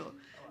miracle.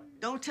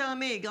 Don't tell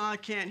me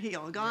God can't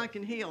heal. God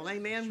can heal.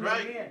 Amen.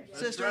 That's right. That's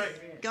Sister,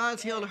 right.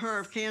 God's healed her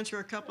of cancer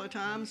a couple of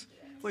times.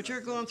 What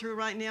you're going through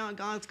right now,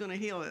 God's going to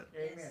heal it.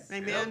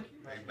 Amen.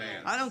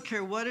 Amen. I don't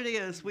care what it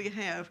is we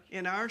have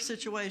in our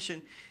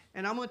situation.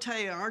 And I'm going to tell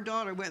you, our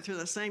daughter went through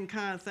the same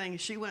kind of thing.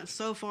 She went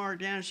so far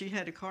down, she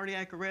had a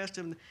cardiac arrest,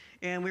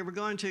 and we were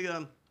going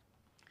to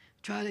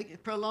try to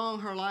prolong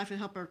her life and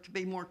help her to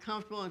be more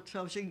comfortable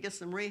until she could get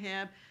some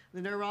rehab.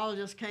 The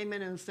neurologist came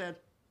in and said,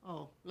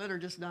 oh, let her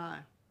just die.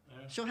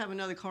 Yeah. She'll have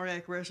another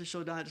cardiac arrest and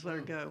she'll die, just let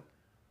her go.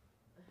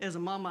 As a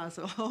mama, I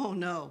said, oh,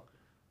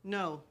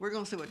 no, we're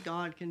going to see what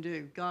God can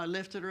do. God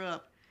lifted her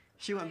up.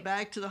 She went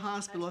back to the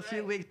hospital a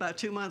few weeks, about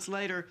 2 months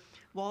later,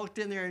 walked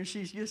in there, and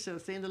she's used to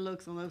seeing the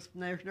looks on those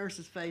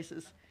nurses'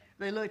 faces.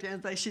 They looked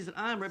at her and she said,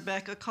 I'm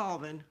Rebecca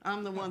Colvin.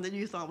 I'm the one that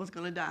you thought was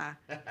going to die.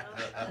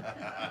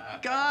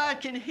 God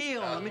can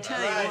heal. Let me tell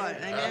you what.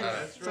 Amen.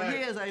 So he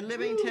is a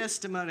living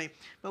testimony.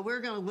 But we're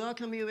going to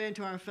welcome you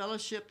into our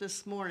fellowship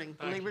this morning,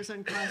 Believers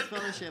in Christ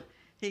Fellowship.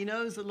 He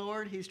knows the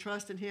Lord. He's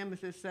trusted him as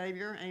his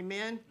Savior.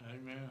 Amen.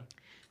 Amen.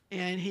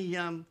 And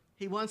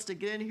he wants to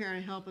get in here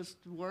and help us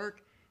to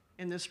work.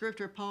 In the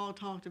scripture Paul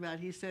talked about,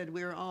 he said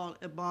we're all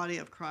a body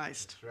of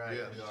Christ. That's right.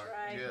 Yes. We are.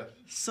 Right. Yes.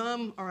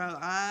 Some are the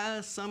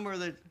eyes, some are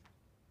the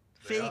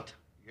feet.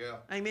 Yeah.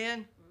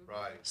 Amen.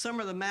 Right. Some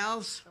are the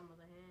mouths. Some of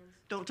the hands.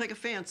 Don't take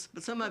offense,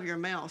 but some of your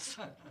mouths.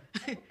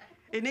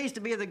 It needs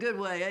to be the good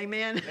way.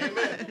 Amen.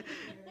 Amen.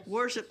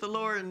 Worship the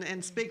Lord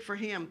and speak for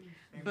him.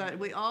 But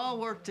we all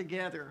work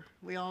together.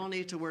 We all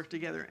need to work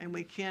together, and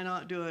we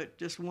cannot do it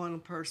just one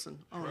person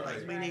only.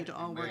 Right. We need to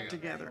all work Amen.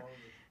 together.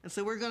 And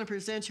so we're going to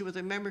present you with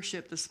a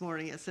membership this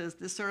morning. It says,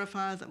 this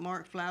certifies that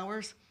Mark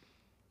Flowers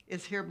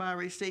is hereby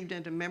received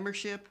into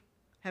membership,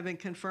 having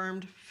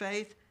confirmed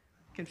faith,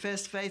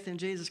 confessed faith in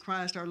Jesus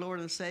Christ, our Lord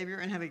and Savior,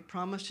 and having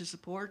promised to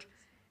support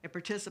and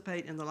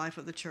participate in the life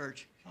of the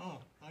church. Oh,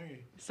 thank you.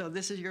 So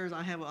this is yours.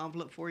 I have an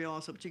envelope for you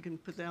also, but you can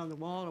put that on the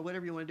wall or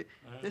whatever you want to do.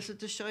 This is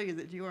to show you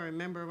that you are a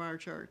member of our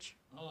church.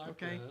 I like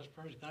Okay. that. That's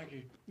pretty. Thank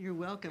you. You're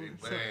welcome.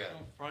 Amen.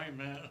 I'll frame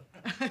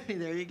that.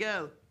 There you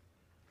go.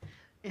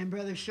 And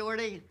Brother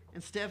Shorty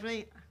and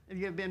Stephanie,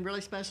 you have been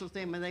really special to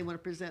them, and they want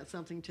to present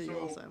something to you So-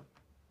 also.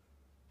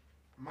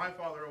 My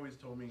father always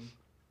told me,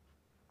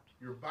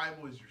 your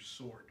Bible is your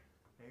sword.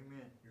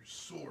 Amen. Your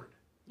sword.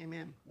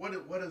 Amen. What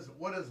does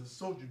a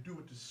soldier do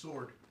with the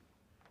sword?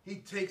 He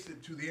takes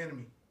it to the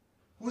enemy.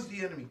 Who's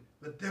the enemy?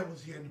 The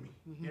devil's the enemy.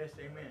 Yes,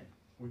 amen.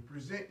 We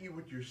present you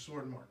with your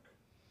sword, Mark,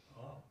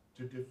 Oh,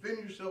 to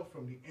defend yourself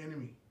from the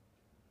enemy.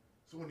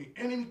 So when the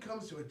enemy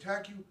comes to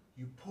attack you,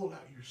 you pull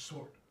out your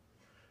sword.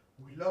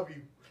 We love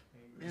you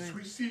because Amen.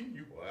 we've seen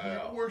you in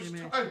Wow. your worst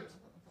Amen. times.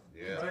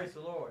 Yeah. Praise the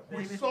Lord.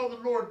 We saw the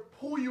Lord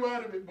pull you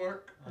out of it,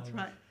 Mark. That's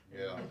right.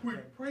 Yeah. And we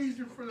praise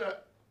you for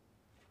that.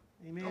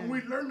 Amen. And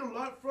we learned a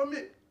lot from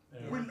it.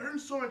 Yeah. We learned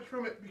so much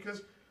from it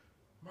because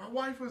my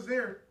wife was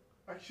there,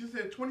 like she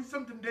said,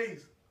 20-something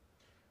days.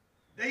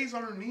 Days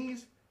on her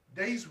knees,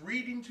 days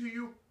reading to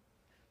you,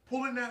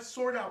 pulling that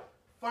sword out,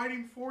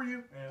 fighting for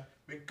you. yeah.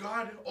 But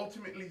God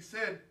ultimately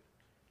said,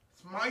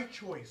 it's my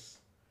choice.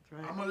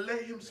 That's right. I'm going to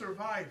let him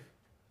survive.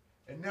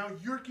 And now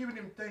you're giving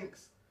him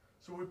thanks.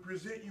 So we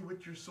present you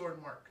with your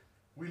sword, Mark.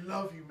 We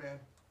love you, man.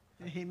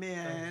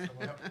 Amen.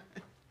 God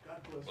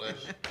bless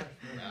Bless you.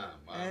 you.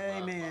 My,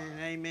 Amen.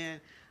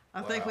 Amen.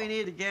 I think we Wow.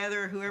 need to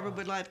gather. Whoever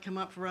would like to come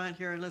up front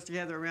here and let's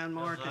gather around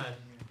Mark and That's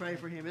right. pray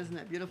for him. Isn't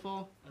that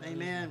beautiful?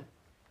 Amen.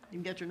 You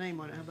can get your name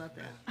on it. How about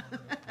that?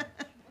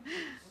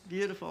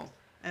 Beautiful.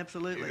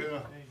 Absolutely.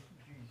 Yeah.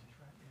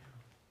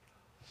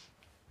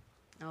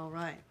 All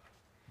right.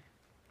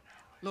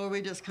 Lord,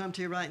 we just come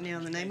to you right now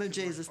in the name of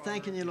Jesus,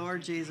 thanking you,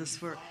 Lord Jesus,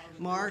 for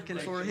Mark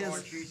and for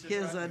his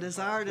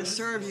desire to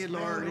serve you,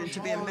 Lord, and to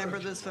be a member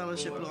of this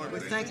fellowship, Lord. We're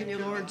thanking you,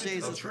 Lord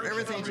Jesus, for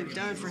everything you've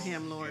done for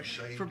him, Lord,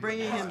 for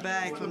bringing him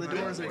back from the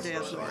doors of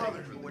death,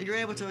 Lord. You're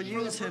able to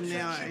use him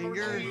now in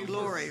your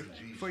glory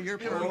for your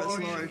purpose,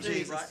 Lord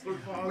Jesus.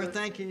 We're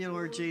thanking you,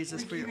 Lord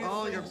Jesus, for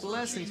all your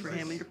blessings for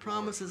him and your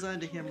promises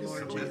unto him,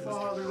 Lord Jesus.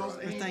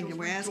 We're thanking you.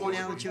 We're asking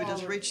now that you would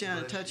just reach down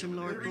and touch him,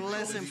 Lord.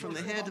 Bless him from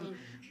the head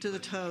to the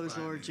toes,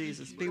 Lord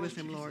Jesus. Be with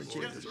him, Lord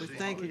Jesus. We're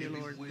thanking you,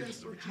 Lord.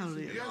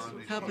 Hallelujah.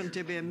 Help him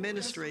to be a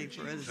ministry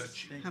for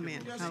us.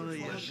 Amen.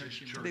 Hallelujah.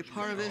 To be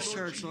part of this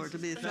church, Lord, to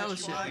be a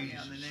fellowship.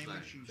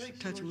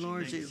 Touch him,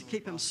 Lord Jesus.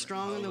 Keep him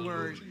strong in the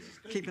word.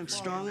 Keep him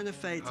strong in the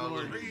faith,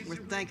 Lord. We're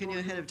thanking you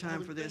ahead of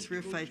time for this, for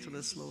your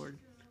faithfulness, Lord.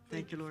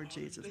 Thank you, Lord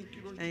Jesus.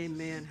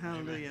 Amen.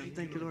 Hallelujah.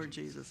 Thank you, Lord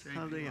Jesus.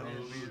 Hallelujah.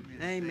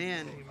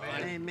 Amen.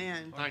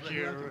 Amen. Thank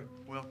you.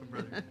 Welcome,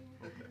 brother.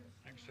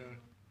 Thanks,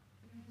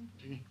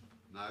 Gene.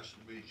 Nice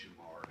to meet you,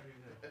 Mark.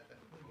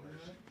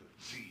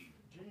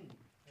 Gene.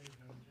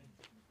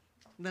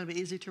 That'll be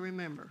easy to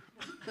remember.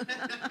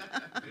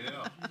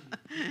 Yeah.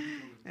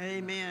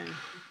 Amen.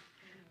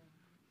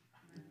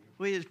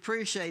 We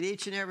appreciate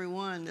each and every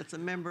one that's a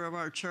member of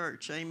our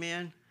church.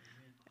 Amen.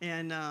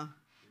 And let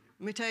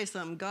me tell you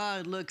something.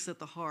 God looks at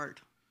the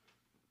heart,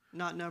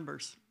 not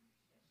numbers.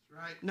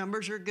 That's right.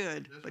 Numbers are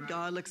good, That's but right.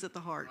 God looks at the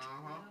heart.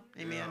 Uh-huh.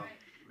 Amen.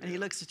 Yeah. And he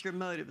looks at your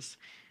motives.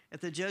 At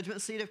the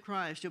judgment seat of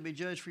Christ, you'll be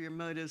judged for your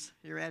motives,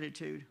 your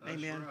attitude. That's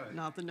Amen. right.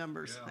 Not the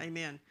numbers. Yeah.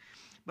 Amen.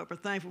 But we're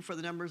thankful for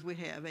the numbers we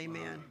have.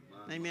 Amen.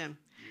 Amen.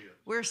 Yes.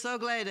 We're so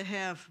glad to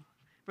have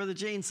Brother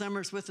Gene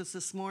Summers with us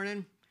this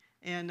morning,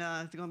 and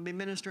they're going to be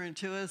ministering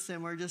to us,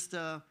 and we're just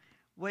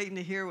waiting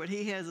to hear what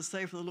he has to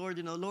say for the Lord.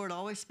 You know, the Lord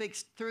always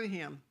speaks through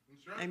him.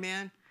 That's right.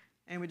 Amen.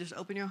 And we just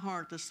open your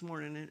heart this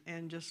morning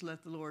and just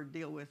let the Lord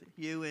deal with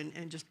you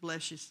and just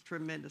bless you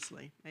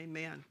tremendously.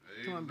 Amen.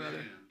 Come on, brother.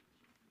 Amen.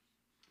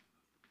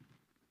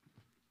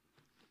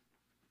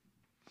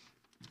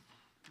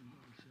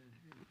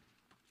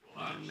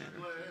 Well, I'm so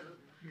glad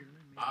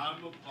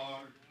I'm a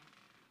part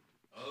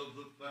of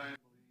the family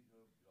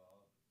of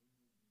God.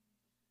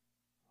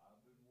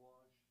 I've been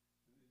washed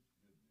in His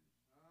goodness.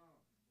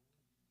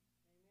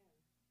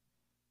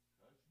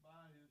 Touched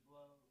by His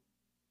love.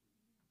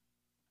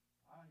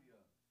 I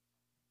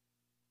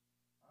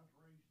was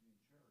raised in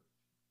church,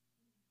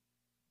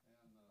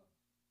 and Mark,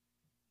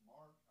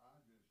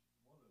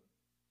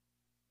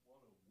 what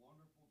a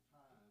wonderful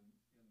time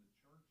in the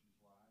church's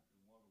life,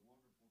 and what a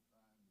wonderful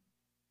time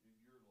in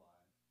your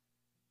life.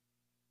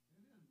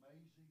 Isn't it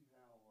amazing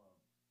how the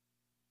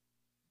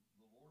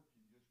Lord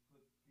can just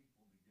put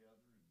people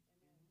together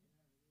and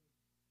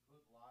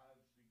put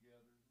lives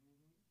together?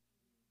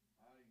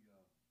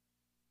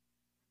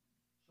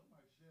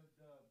 Somebody said,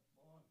 boy,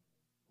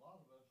 a lot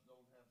of us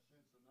don't have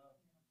sense enough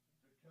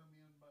to come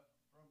in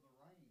from the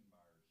rain by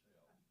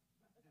ourselves.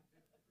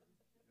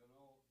 You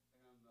know,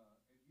 and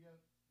yet,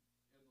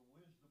 in the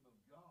wisdom of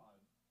God,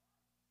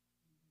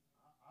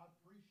 I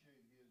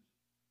appreciate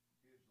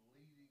His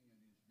leading and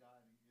His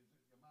guiding.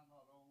 Am I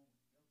not on?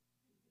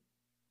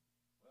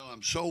 Well,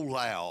 I'm so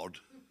loud.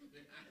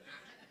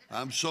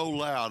 I'm so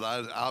loud.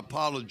 I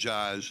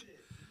apologize.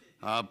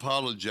 I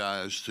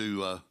apologize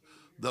to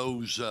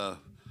those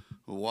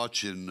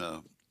watching.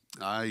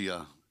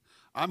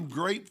 I'm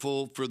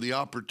grateful for the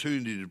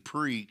opportunity to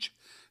preach,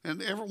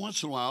 and every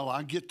once in a while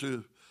I get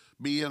to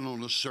be in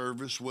on a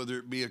service, whether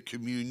it be a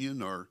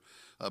communion or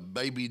a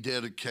baby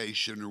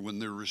dedication or when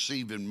they're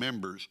receiving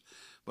members.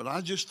 But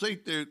I just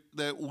think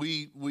that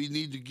we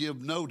need to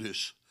give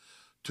notice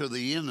to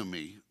the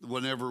enemy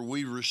whenever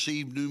we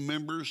receive new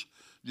members.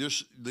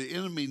 Just the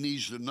enemy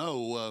needs to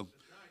know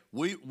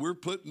we're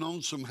putting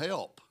on some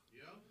help.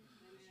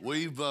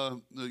 We've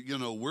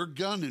we're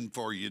gunning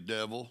for you,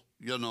 devil.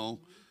 You know,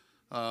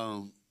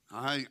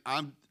 I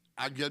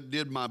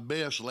did my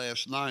best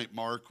last night,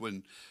 Mark,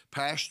 when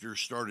Pastor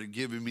started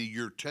giving me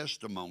your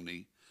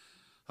testimony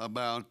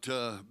about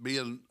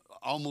being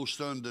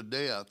almost unto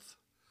death.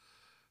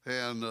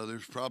 And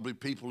there's probably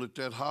people at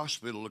that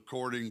hospital,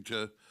 according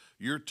to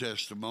your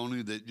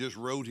testimony, that just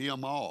wrote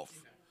him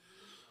off.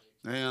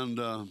 And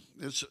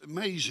it's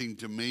amazing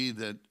to me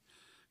that,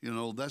 you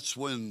know, that's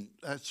when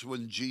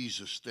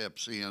Jesus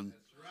steps in.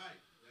 That's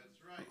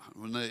right.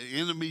 When the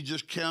enemy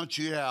just counts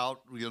you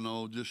out, you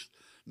know, just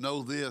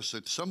know this,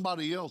 that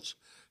somebody else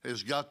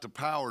has got the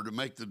power to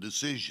make the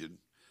decision.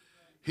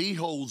 He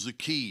holds the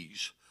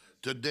keys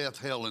to death,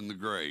 hell, and the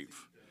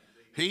grave.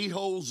 He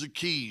holds the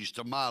keys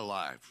to my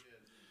life.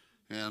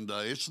 And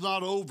it's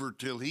not over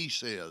till He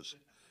says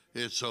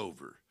it's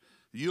over.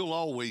 You'll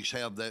always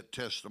have that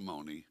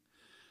testimony.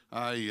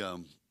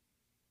 Mona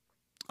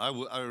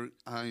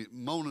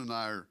and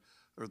I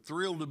are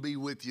thrilled to be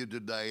with you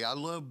today. I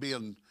love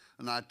being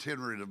an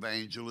itinerant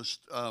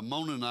evangelist.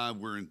 Mona and I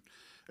were in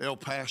El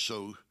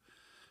Paso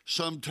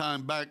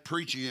sometime back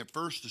preaching at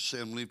First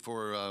Assembly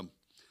for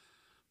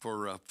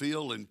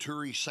Phil and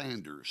Turi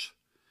Sanders.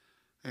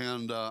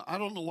 And I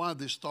don't know why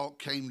this thought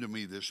came to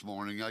me this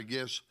morning. I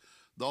guess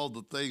all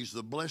the things,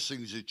 the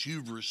blessings that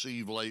you've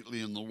received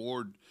lately in the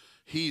Lord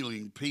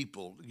healing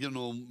people. You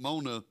know,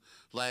 Mona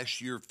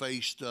last year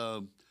faced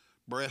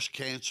breast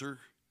cancer,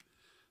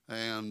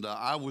 and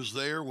I was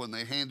there when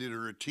they handed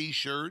her a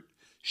T-shirt.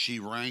 She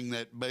rang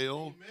that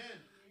bell. Amen.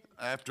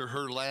 After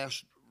her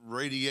last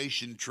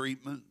radiation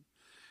treatment.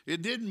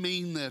 It didn't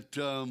mean that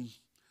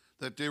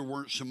that there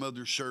weren't some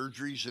other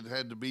surgeries that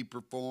had to be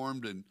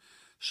performed and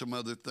some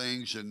other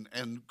things. And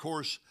of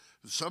course,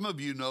 some of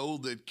you know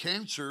that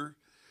cancer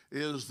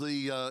is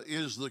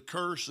the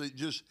curse that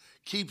just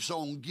keeps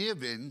on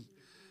giving.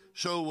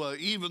 So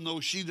even though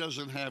she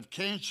doesn't have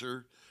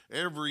cancer,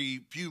 every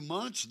few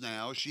months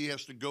now she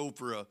has to go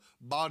for a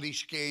body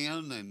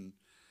scan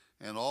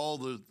and all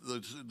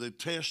the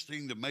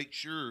testing to make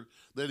sure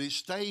that it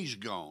stays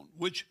gone,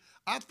 which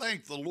I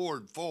thank the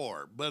Lord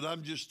for. But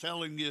I'm just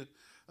telling you,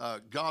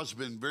 God's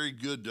been very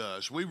good to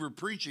us. We were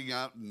preaching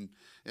out in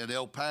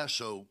El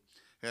Paso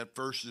at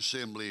First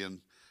Assembly,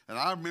 and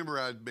I remember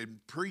I'd been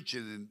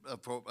preaching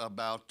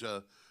about,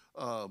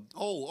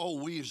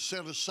 we had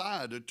set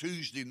aside a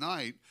Tuesday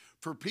night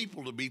for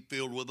people to be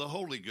filled with the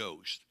Holy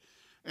Ghost.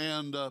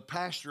 And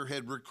Pastor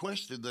had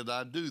requested that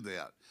I do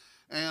that.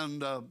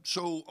 And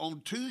so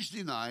on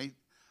Tuesday night,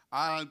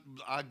 I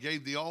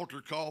gave the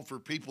altar call for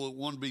people that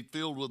want to be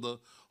filled with the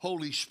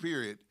Holy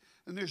Spirit.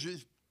 And there's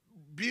this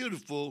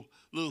beautiful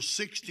little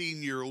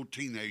 16-year-old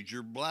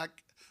teenager, black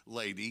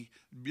lady,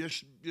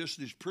 just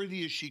as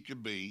pretty as she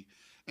could be.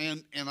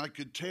 and I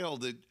could tell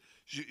that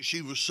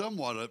she was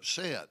somewhat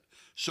upset.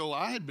 So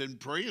I had been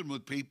praying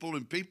with people,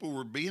 and people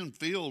were being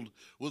filled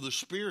with the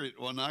Spirit.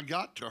 When I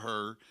got to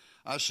her,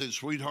 I said,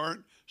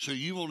 "Sweetheart, so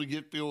you want to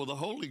get filled with the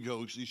Holy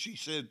Ghost?" And she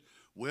said,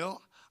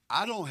 "Well,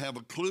 I don't have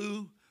a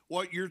clue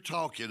what you're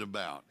talking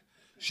about."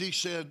 She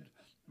said,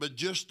 but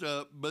just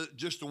a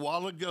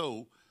while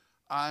ago,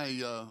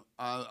 I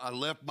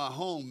left my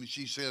home." And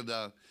she said,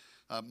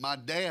 "My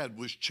dad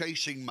was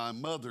chasing my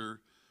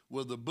mother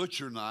with a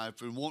butcher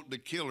knife and wanting to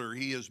kill her.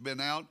 He has been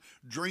out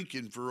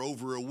drinking for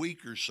over a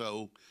week or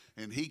so,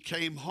 and he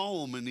came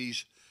home, and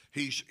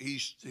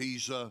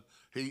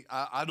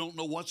I don't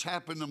know what's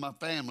happened to my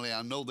family.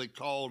 I know they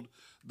called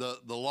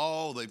the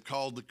law, they've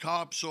called the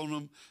cops on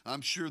them.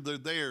 I'm sure they're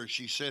there."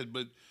 She said,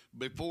 "But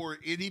before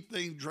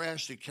anything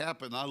drastic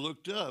happened, I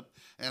looked up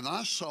and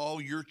I saw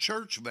your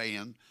church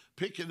van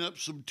picking up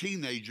some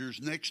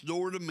teenagers next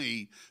door to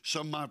me,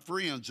 some of my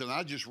friends, and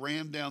I just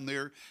ran down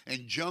there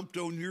and jumped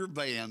on your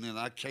van, and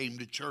I came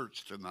to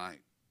church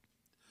tonight."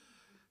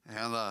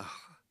 And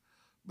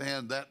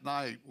man, that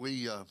night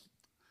we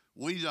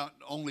not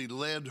only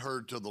led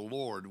her to the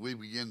Lord, we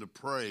began to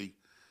pray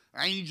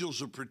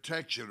angels of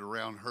protection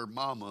around her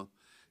mama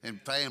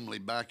and family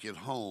back at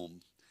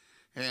home.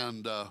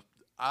 And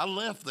I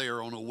left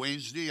there on a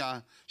Wednesday.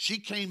 She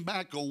came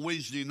back on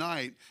Wednesday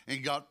night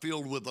and got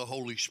filled with the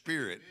Holy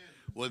Spirit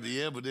with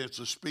the evidence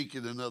of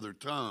speaking in other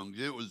tongues.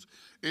 It was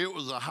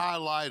a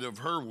highlight of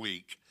her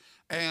week.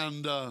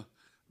 And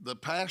the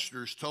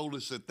pastors told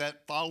us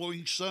that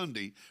following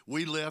Sunday,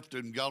 we left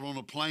and got on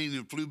a plane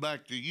and flew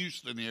back to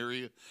Houston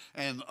area.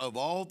 And of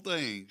all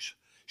things,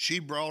 she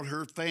brought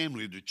her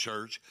family to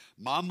church.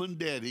 Mom and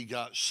Daddy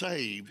got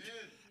saved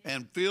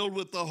and filled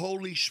with the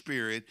Holy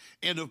Spirit.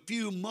 In a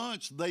few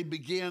months, they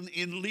began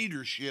in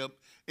leadership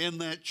in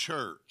that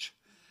church.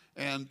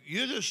 And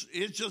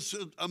it's just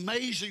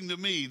amazing to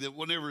me that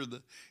whenever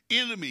the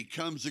enemy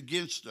comes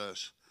against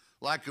us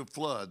like a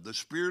flood, the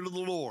Spirit of the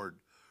Lord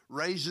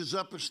raises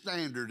up a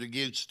standard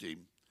against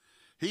him.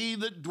 "He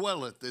that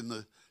dwelleth in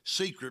the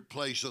secret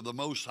place of the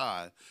Most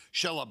High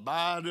shall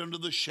abide under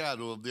the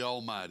shadow of the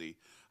Almighty.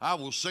 I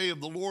will say of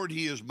the Lord,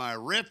 He is my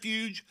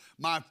refuge,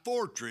 my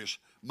fortress,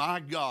 my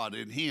God,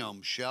 in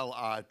Him shall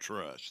I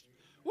trust."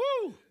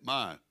 Woo,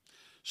 my.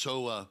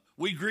 So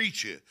we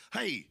greet you.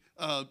 Hey,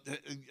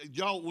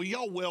 will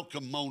y'all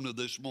welcome Mona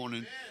this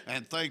morning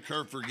and thank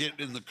her for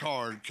getting in the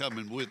car and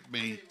coming with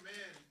me?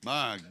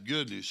 My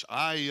goodness,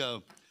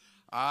 I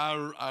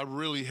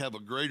really have a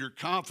greater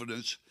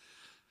confidence.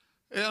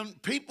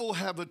 And people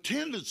have a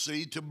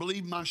tendency to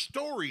believe my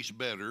story's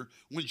better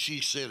when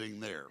she's sitting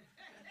there.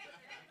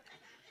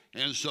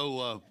 And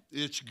so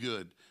it's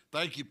good.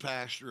 Thank you,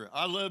 Pastor.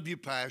 I love you,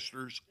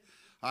 pastors.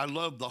 I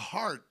love the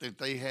heart that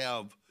they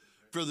have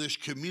for this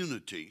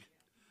community.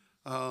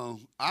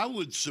 I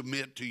would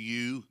submit to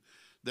you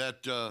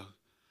that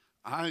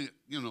I'm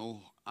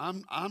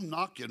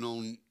knocking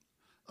on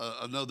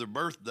another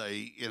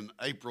birthday on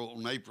April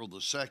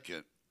the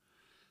 2nd.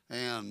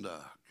 And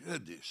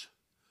goodness,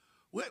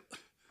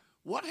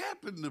 what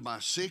happened to my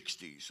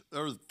 60s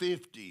or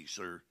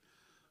 50s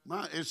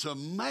it's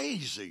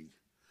amazing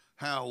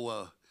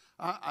how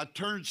I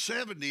turned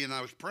 70 and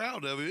I was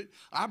proud of it.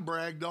 I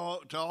bragged to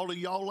all of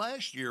y'all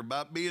last year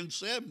about being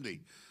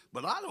 70,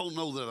 but I don't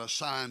know that I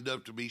signed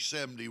up to be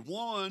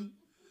 71.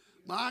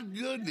 My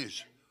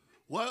goodness,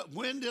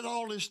 when did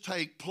all this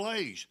take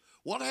place?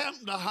 What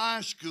happened to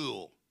high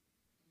school?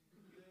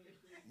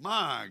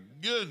 My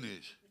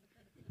goodness.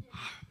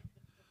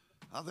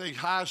 I think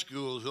high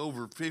school is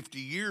over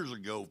 50 years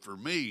ago for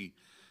me.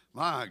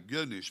 My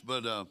goodness.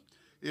 But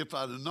if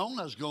I'd have known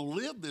I was going to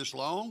live this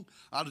long,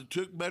 I'd have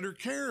took better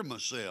care of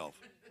myself.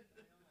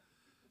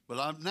 But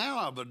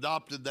I've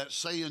adopted that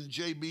saying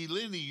J.B.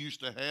 Linney used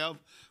to have.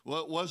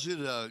 What was it?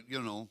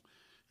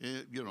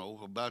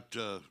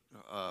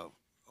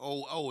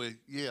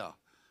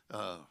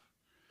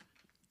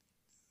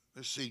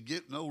 Let's see.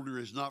 Getting older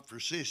is not for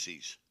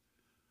sissies.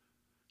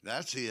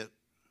 That's it.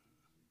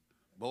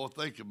 Boy,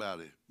 think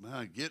about it.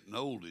 Man, getting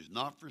old is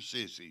not for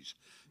sissies.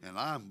 And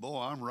I'm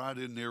right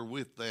in there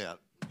with that.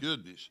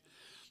 Goodness.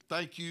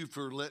 Thank you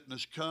for letting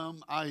us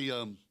come. Let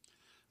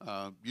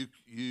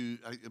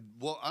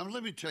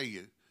me tell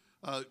you,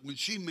 when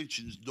she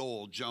mentions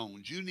Doyle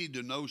Jones, you need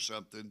to know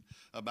something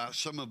about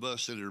some of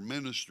us that are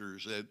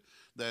ministers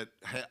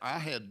I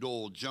had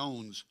Doyle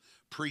Jones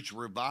preach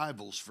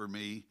revivals for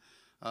me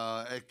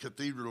at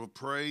Cathedral of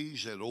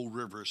Praise, at Old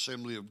River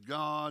Assembly of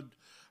God.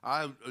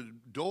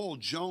 Doyle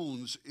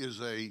Jones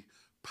is a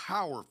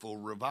powerful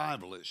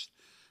revivalist.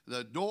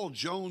 Doyle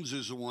Jones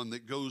is the one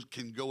that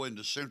can go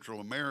into Central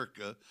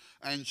America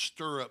and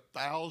stir up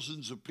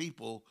thousands of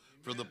people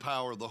for the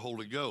power of the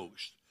Holy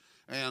Ghost.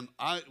 And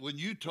when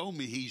you told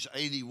me he's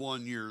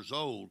 81 years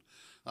old,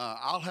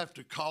 I'll have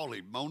to call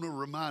him. Mona,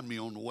 remind me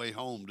on the way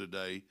home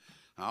today.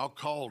 I'll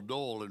call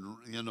Doyle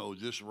and,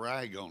 just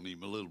rag on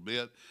him a little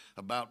bit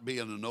about being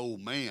an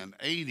old man.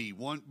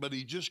 81, but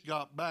he just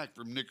got back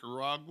from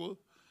Nicaragua.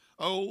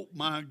 Oh,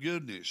 my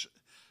goodness.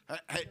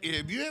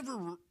 Have you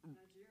ever...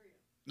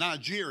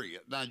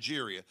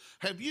 Nigeria.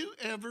 Have you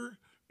ever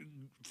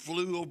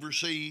flew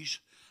overseas?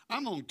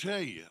 I'm going to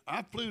tell you,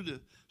 I flew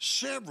to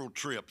several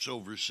trips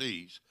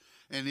overseas.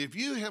 And if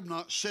you have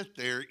not sat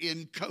there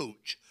in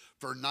coach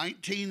for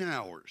 19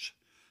 hours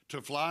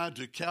to fly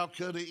to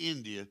Calcutta,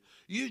 India,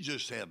 you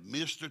just have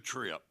missed a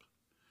trip.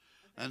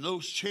 And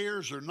those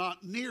chairs are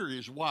not near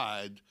as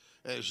wide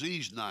as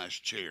these nice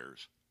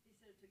chairs. He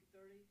said it took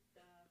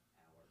 35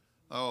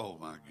 hours. Oh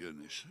my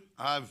goodness.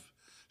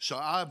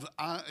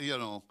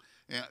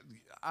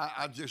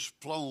 I've just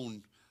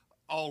flown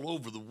all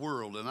over the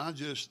world, and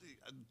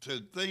to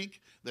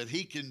think that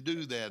he can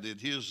do that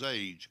at his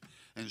age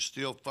and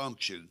still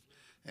function,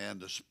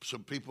 and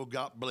some people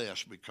got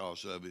blessed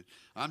because of it.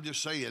 I'm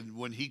just saying,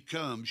 when he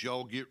comes,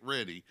 y'all get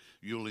ready.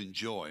 You'll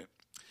enjoy it.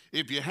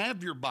 If you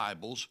have your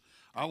Bibles,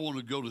 I want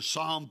to go to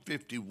Psalm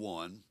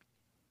 51.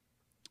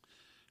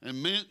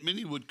 And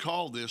many would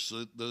call this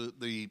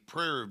the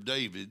prayer of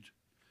David.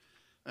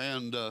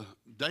 And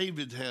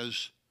David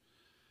has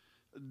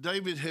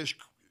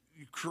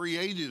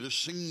created a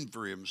scene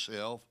for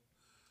himself.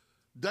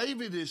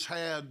 David has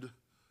had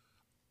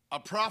a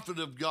prophet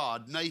of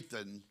God,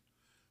 Nathan,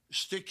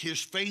 stick his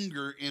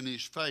finger in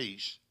his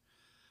face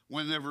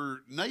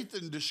whenever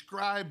Nathan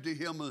described to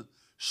him a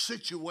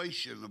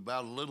situation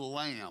about a little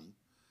lamb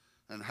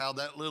and how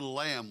that little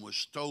lamb was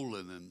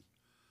stolen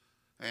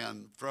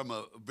and from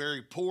a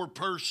very poor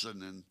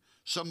person and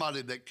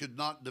somebody that could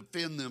not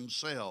defend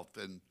themselves.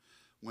 And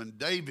when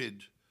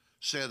David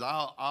said,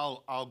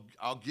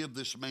 I'll give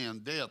this man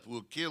death,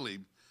 we'll kill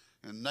him,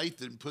 and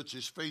Nathan puts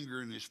his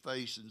finger in his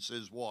face and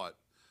says, what?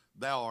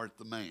 Thou art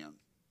the man.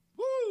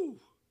 Woo!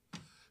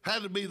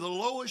 Had to be the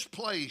lowest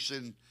place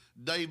in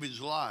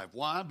David's life.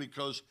 Why?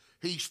 Because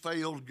he's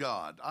failed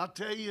God. I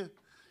tell you,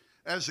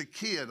 as a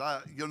kid,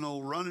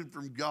 running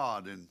from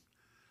God, and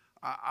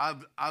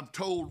I've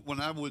told when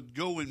I would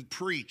go and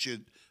preach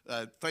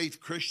at Faith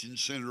Christian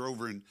Center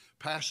over in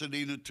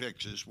Pasadena,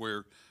 Texas,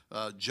 where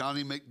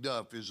Johnny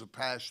McDuff is a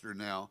pastor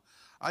now.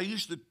 I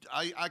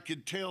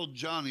could tell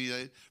Johnny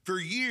for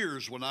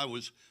years when I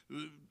was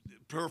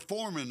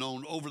performing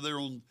over there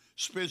on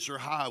Spencer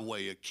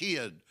Highway, a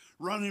kid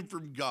running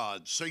from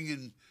God,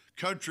 singing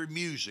country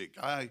music.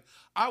 I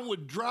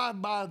would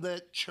drive by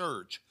that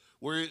church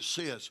where it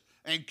says,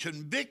 and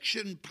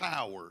conviction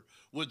power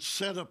would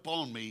set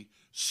upon me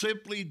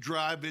simply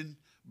driving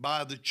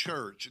by the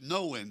church,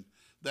 knowing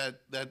that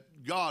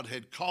God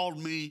had called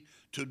me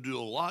to do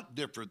a lot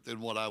different than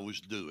what I was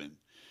doing.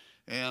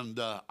 And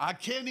I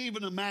can't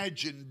even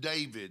imagine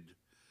David,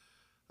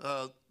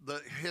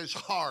 his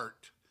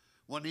heart,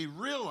 when he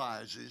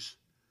realizes,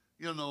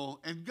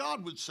 and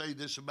God would say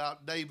this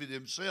about David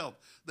himself,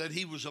 that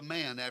he was a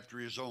man after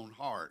his own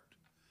heart.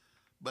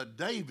 But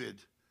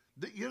David,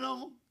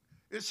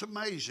 it's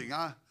amazing.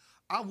 I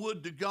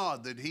would to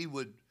God that he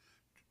would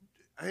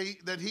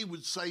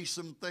say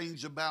some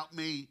things about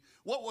me.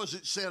 What was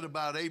it said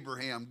about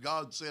Abraham?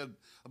 God said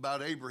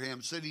about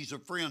Abraham, said he's a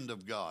friend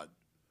of God.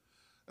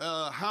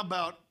 How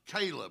about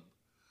Caleb,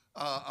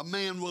 a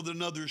man with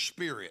another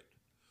spirit?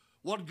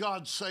 What did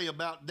God say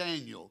about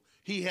Daniel?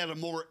 He had a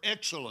more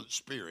excellent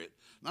spirit.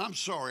 Now, I'm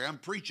sorry, I'm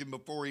preaching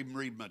before I even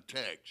read my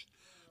text.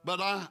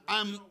 But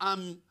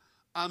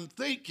I'm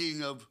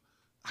thinking of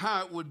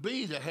how it would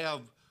be to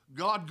have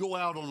God go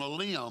out on a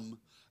limb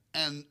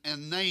and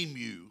name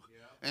you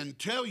and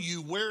tell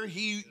you where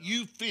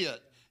you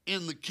fit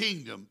in the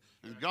kingdom.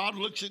 And God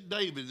looks at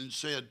David and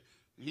said,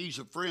 he's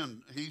a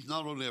friend. He's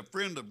not only a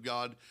friend of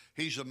God,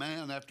 he's a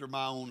man after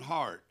my own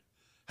heart.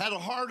 Had a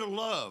heart of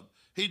love.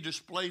 He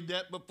displayed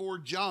that before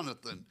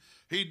Jonathan.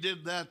 He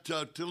did that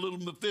to little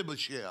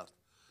Mephibosheth.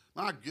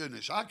 My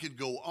goodness, I could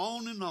go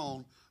on and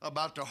on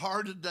about the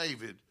heart of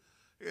David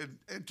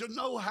and to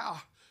know how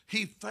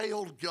he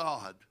failed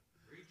God.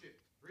 Preach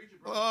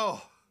it, brother.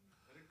 Oh,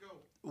 Let it go.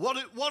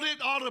 what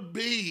it ought to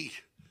be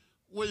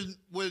when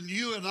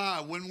you and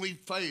I, when we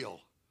fail.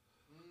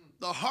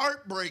 The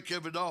heartbreak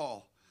of it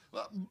all.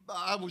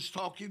 I was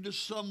talking to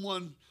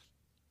someone,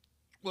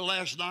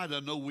 last night, I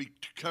know we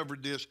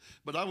covered this,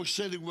 but I was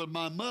sitting with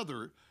my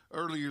mother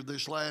earlier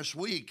this last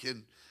week,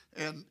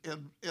 and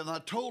I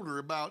told her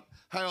about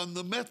how in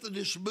the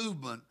Methodist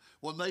movement,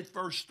 when they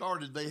first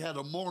started, they had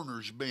a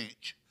mourner's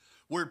bench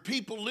where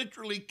people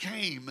literally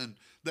came and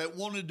that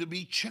wanted to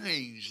be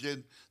changed,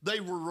 and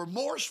they were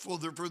remorseful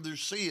for their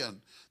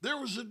sin. There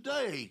was a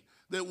day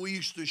that we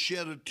used to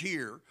shed a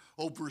tear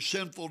over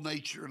sinful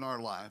nature in our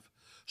life.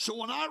 So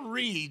when I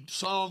read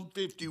Psalm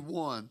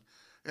 51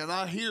 and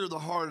I hear the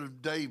heart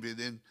of David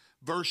in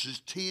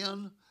verses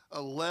 10,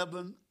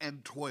 11,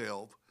 and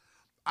 12,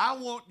 I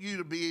want you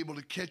to be able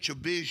to catch a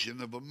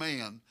vision of a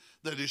man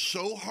that is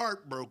so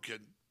heartbroken.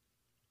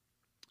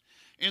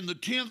 In the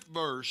 10th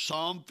verse,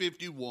 Psalm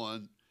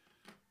 51,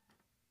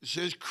 it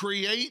says,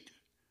 create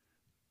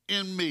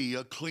in me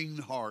a clean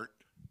heart,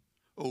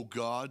 O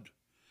God,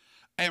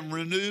 and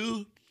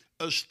renew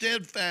a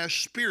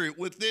steadfast spirit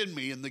within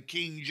me. In the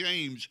King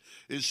James,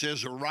 it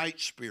says a right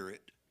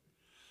spirit.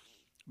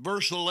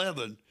 Verse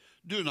 11,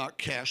 do not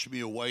cast me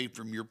away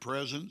from your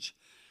presence,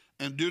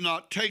 and do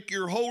not take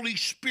your Holy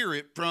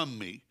Spirit from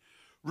me.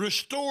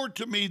 Restore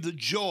to me the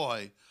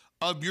joy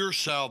of your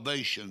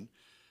salvation,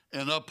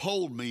 and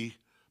uphold me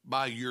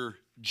by your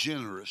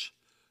generous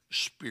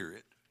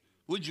spirit.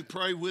 Would you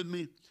pray with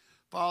me?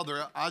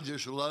 Father, I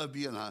just love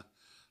you, and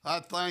I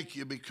thank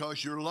you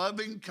because your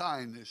loving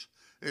kindness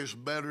is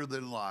better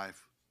than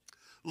life.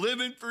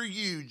 Living for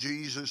you,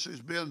 Jesus, has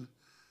been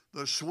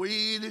the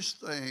sweetest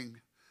thing.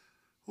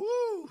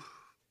 Woo!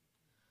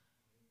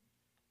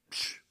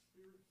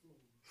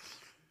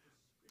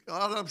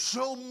 God, I'm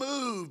so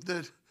moved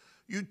that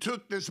you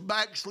took this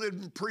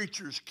backslidden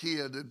preacher's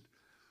kid and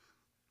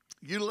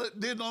you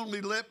didn't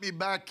only let me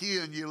back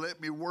in, you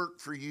let me work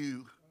for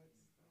you.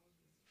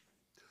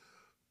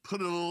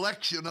 Put an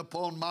election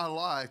upon my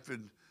life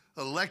and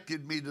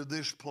elected me to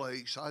this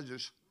place.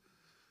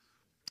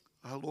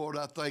 Lord,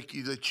 I thank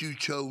you that you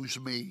chose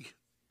me.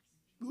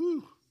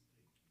 Woo.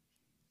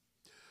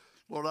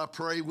 Lord, I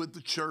pray with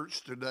the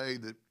church today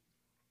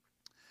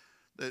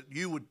that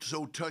you would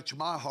so touch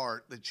my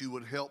heart that you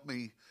would help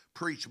me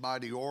preach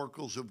mighty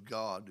oracles of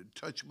God and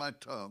touch my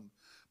tongue.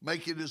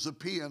 Make it as the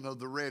pen of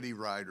the ready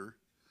writer.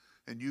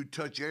 And you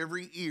touch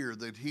every ear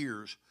that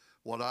hears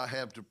what I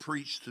have to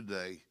preach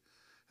today.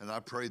 And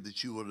I pray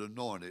that you would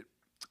anoint it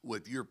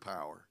with your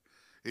power.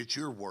 It's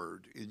your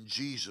word in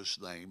Jesus'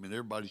 name. And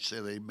everybody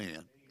said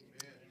amen.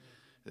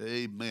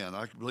 Amen.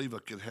 I believe I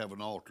could have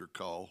an altar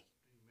call.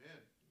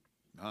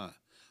 Amen.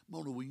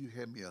 Mona, will you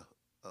hand me a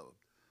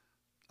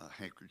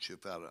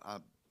handkerchief out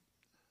of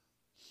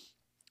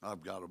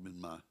I've got them in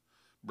my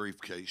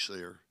briefcase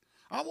there.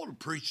 I want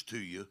to preach to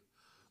you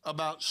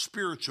about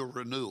spiritual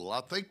renewal.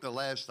 I think the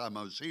last time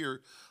I was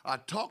here, I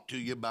talked to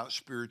you about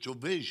spiritual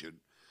vision.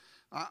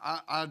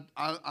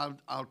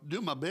 I'll do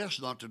my best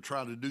not to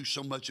try to do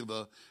so much of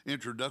a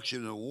introduction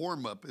and a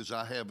warm-up as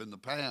I have in the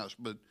past,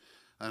 and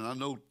I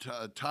know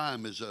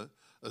time is a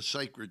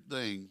sacred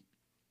thing.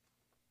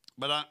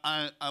 But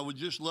I would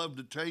just love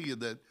to tell you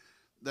that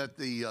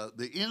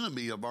the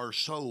enemy of our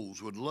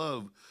souls would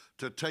love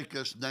to take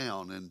us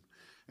down. And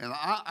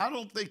I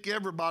don't think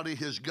everybody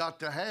has got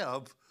to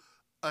have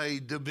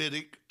a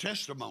Davidic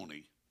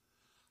testimony.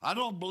 I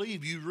don't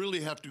believe you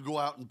really have to go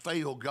out and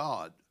fail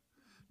God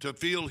to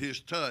feel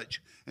his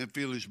touch and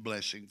feel his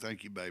blessing.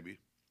 Thank you, baby.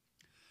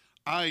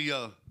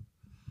 When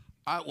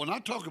I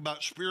talk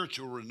about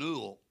spiritual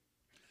renewal,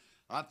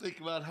 I think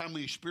about how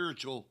many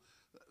spiritual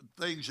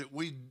things that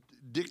we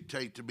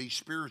dictate to be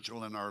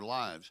spiritual in our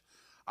lives.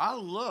 I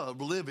love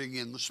living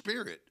in the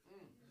Spirit.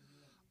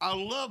 I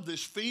love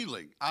this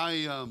feeling.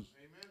 I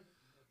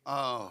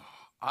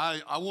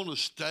want to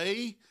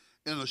stay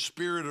in a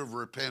spirit of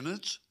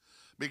repentance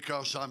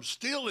because I'm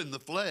still in the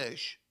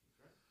flesh.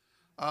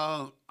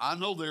 I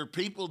know there are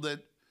people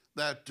that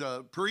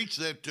preach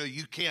that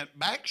you can't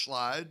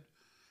backslide,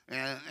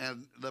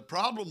 and the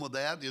problem with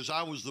that is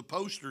I was the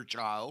poster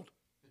child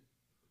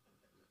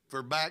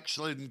for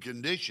backslidden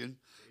condition.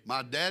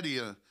 My daddy,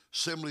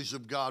 Assemblies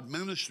of God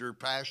minister,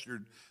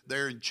 pastored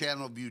there in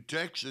Channelview,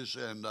 Texas,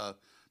 and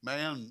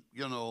man,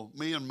 you know,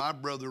 me and my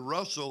brother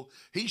Russell,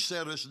 he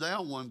sat us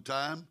down one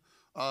time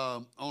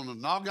on a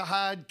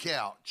Naugahyde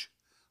couch.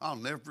 I'll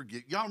never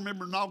forget. Y'all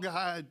remember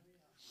Naugahyde?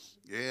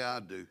 Yeah, I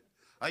do.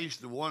 I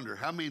used to wonder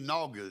how many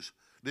Naugas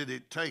did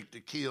it take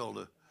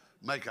to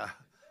make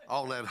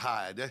all that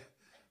hide.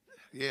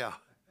 Yeah,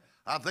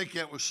 I think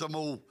that was some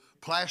old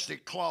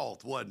plastic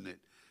cloth, wasn't it?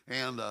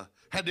 And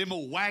had them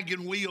old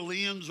wagon wheel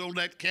ends on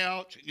that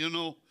couch, you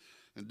know.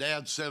 And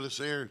Dad set us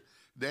there.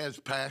 Dad's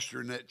pastor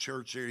in that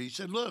church there. He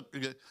said, look,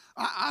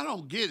 I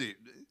don't get it.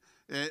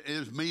 It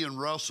was me and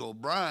Russell.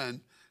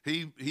 Brian,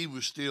 he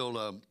was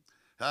still,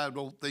 I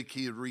don't think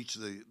he had reached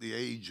the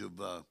age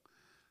of,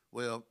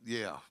 well,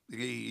 yeah,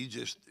 he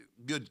just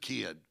good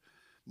kid.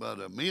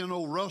 But me and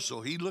old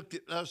Russell, he looked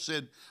at us and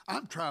said,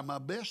 I'm trying my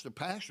best to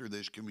pastor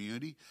this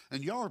community,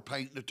 and y'all are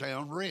painting the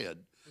town red.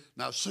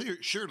 Now,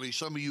 surely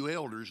some of you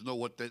elders know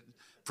what that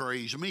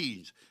phrase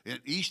means. In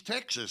East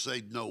Texas,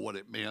 they'd know what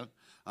it meant,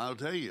 I'll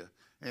tell you.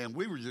 And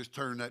we were just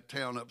turning that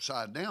town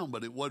upside down,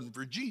 but it wasn't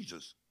for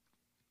Jesus.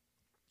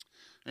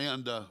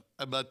 And the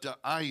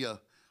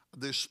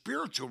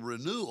spiritual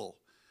renewal,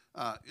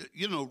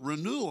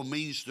 renewal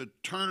means to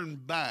turn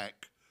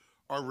back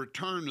or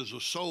return as a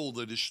soul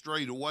that is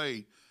strayed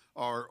away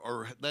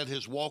or that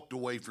has walked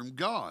away from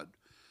God.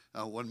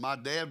 When my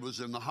dad was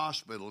in the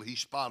hospital, he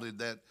spotted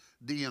that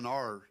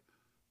DNR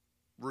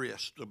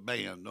wrist, a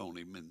band on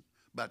him, and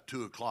about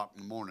 2 o'clock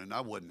in the morning.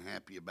 I wasn't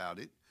happy about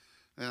it.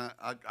 And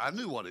I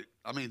knew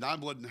I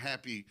wasn't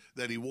happy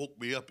that he woke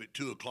me up at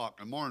 2 o'clock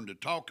in the morning to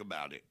talk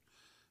about it.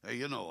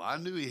 You know, I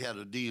knew he had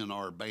a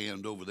DNR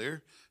band over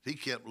there. He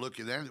kept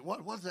looking at it.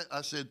 What's that?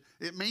 I said,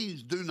 it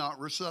means do not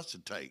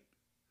resuscitate.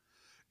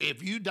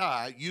 If you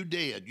die, you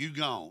dead, you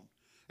gone.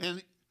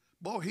 And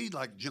boy, he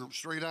like jumped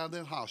straight out of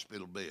that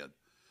hospital bed.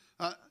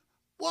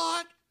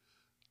 What?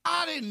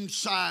 I didn't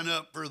sign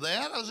up for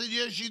that. I said,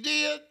 yes, you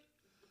did.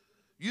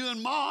 You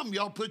and Mom,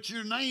 y'all put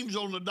your names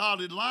on the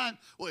dotted line.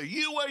 Well,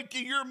 you wait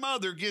till your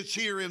mother gets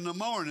here in the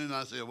morning.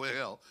 I said,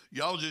 well,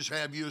 y'all just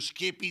have you a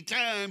skippy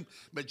time,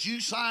 but you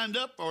signed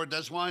up for it.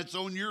 That's why it's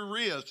on your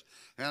wrist.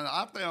 And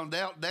I found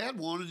out Dad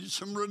wanted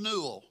some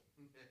renewal.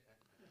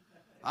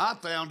 I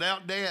found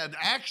out Dad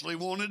actually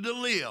wanted to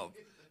live.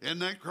 Isn't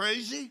that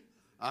crazy?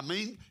 I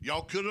mean,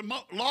 y'all could have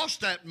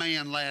lost that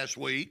man last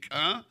week,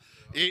 huh?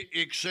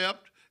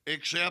 Except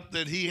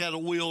that he had a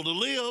will to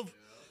live,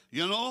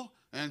 you know,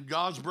 and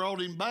God's brought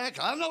him back.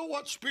 I know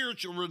what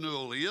spiritual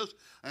renewal is,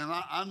 and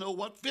I know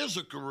what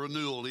physical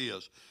renewal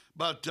is.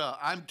 But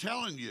I'm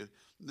telling you,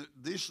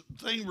 this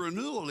thing,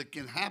 renewal, it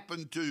can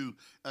happen to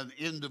an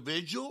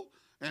individual,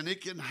 and it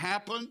can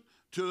happen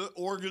to an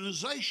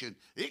organization.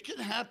 It can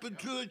happen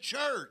to a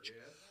church.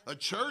 A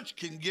church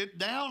can get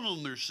down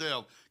on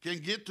themselves, can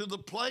get to the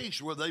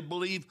place where they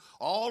believe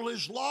all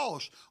is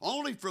lost,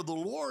 only for the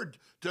Lord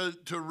to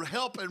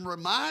help and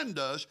remind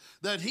us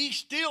that he's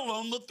still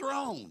on the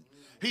throne.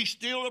 He's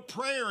still a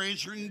prayer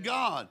answering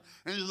God.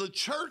 And the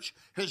church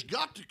has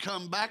got to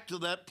come back to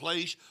that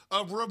place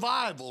of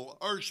revival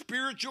or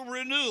spiritual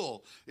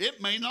renewal.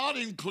 It may not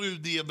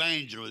include the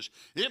evangelist.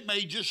 It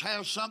may just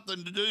have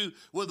something to do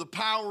with the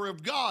power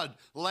of God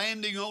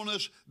landing on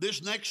us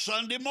this next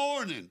Sunday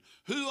morning.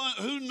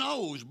 Who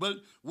knows? But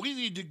we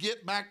need to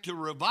get back to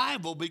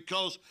revival,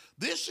 because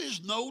this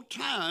is no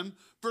time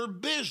for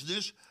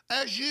business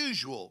as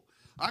usual.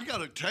 I got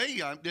to tell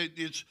you,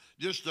 it's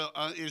just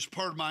it's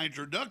part of my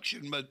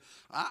introduction, but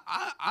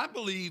I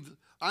believe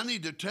I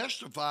need to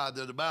testify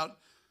that about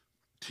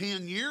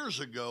 10 years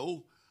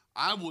ago,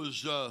 I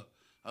was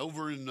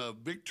over in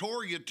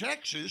Victoria,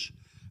 Texas,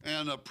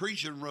 and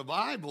preaching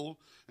revival.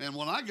 And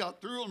when I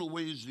got through on a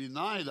Wednesday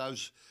night, I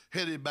was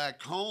headed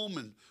back home,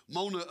 and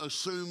Mona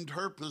assumed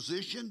her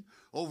position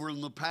over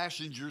on the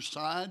passenger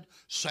side,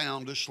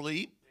 sound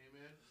asleep.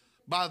 Amen.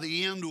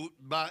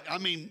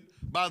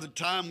 By the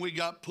time we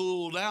got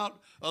pulled out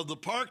of the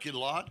parking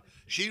lot,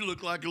 she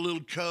looked like a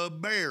little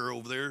cub bear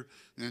over there,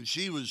 and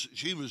she was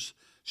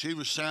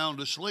sound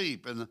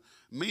asleep. And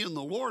me and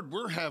the Lord,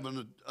 we're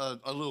having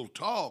a little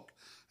talk.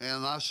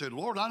 And I said,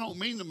 Lord, I don't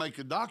mean to make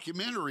a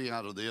documentary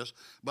out of this,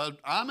 but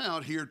I'm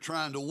out here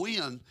trying to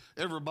win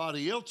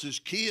everybody else's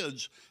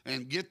kids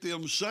and get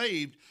them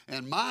saved,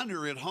 and mine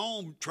are at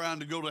home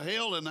trying to go to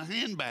hell in a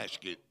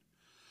handbasket.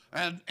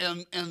 And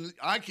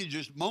I can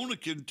just, Mona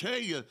can tell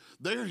you,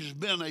 there has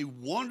been a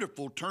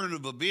wonderful turn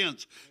of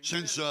events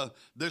since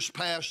this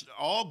past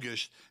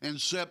August and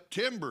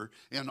September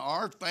in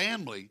our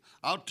family.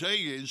 I'll tell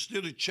you,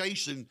 instead of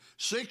chasing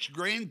 6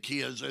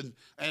 grandkids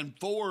and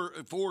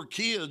four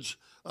kids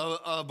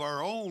of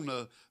our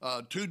own,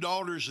 2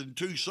 daughters and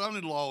 2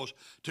 son-in-laws,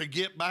 to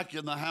get back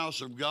in the house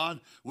of God,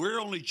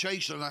 we're only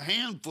chasing a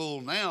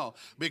handful now,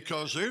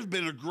 because there's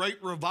been a great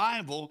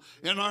revival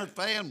in our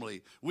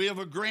family. We have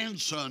a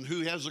grandson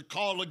who has a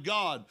call of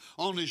God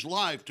on his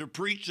life to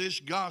preach this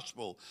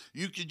gospel.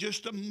 You can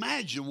just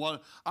imagine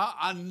what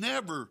I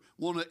never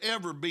want to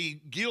ever be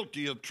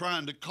guilty of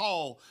trying to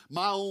call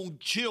my own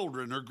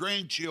children or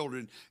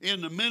grandchildren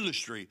in the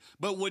ministry.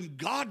 But when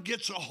God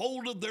gets a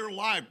hold of their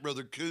life,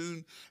 Brother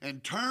Coon,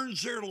 and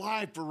turns their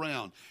life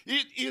around,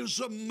 it is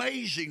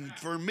amazing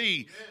for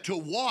me to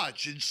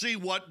watch and see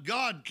what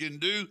God can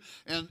do.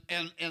 And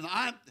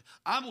I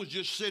was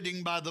just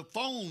sitting by the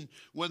phone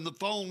when the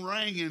phone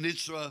rang, and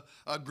it's a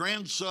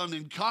grandson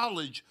in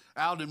college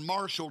out in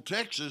Marshall,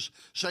 Texas,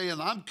 saying,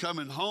 I'm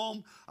coming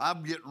home.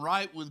 I'm getting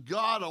right with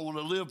God. I want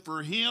to live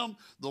for him.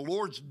 The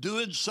Lord's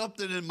doing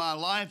something in my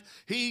life.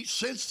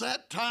 Since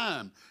that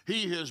time,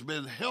 he has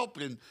been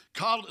helping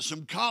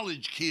some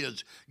college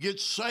kids get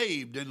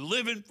saved and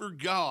living for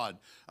God.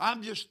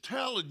 I'm just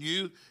telling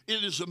you,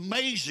 it is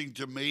amazing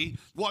to me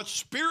what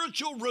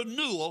spiritual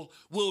renewal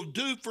will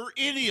do for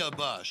any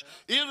of us.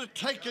 It'll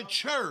take a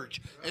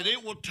church, and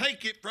it will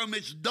take it from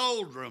its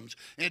doldrums,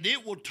 and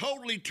it will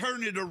totally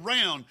turn it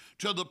around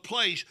to the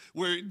place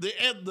where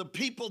the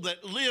people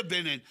that live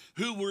in it,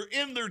 who were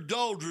in their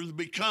doldrums,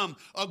 become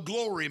a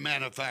glory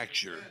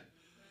manufacturer.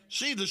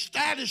 See, the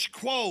status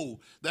quo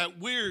that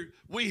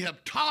we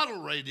have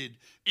tolerated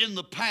in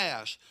the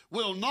past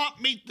will not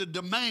meet the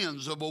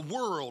demands of a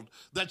world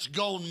that's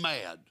gone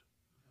mad.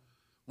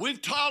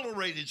 We've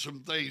tolerated some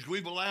things.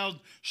 We've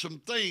allowed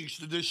some things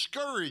to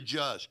discourage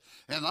us.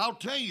 And I'll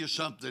tell you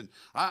something.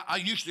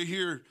 I used to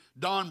hear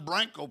Don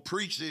Branco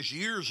preach this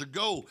years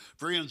ago.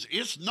 Friends,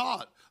 it's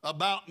not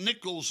about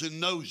nickels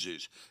and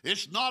noses.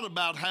 It's not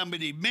about how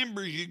many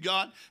members you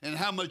got and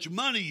how much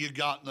money you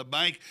got in the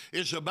bank.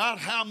 It's about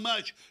how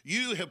much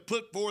you have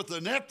put forth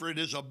an effort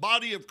as a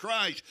body of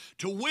Christ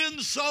to win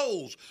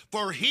souls.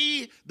 For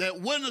he that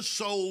winneth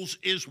souls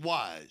is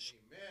wise.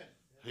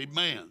 Amen.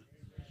 Amen.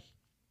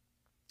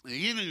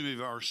 The enemy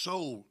of our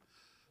soul,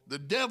 the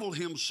devil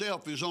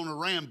himself, is on a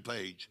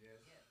rampage.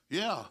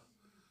 Yeah.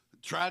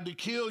 Tried to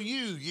kill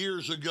you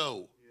years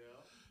ago.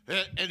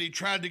 And he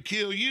tried to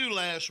kill you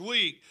last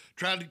week.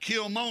 Tried to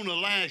kill Mona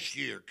last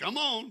year. Come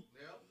on.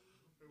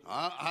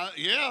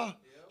 Yeah.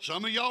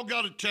 Some of y'all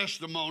got a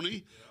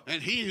testimony,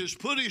 and he has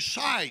put his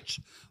sights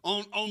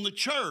on the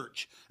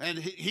church, and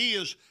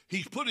he's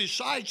put his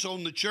sights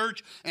on the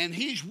church, and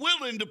he's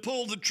willing to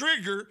pull the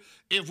trigger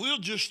if we'll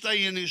just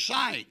stay in his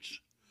sights.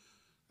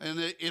 And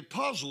it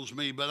puzzles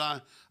me, but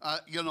I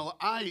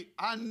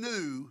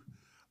knew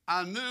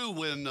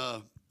when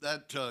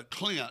that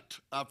Clint,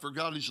 I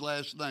forgot his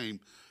last name,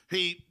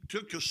 he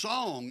took a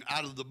song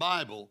out of the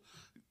Bible,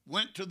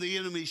 went to the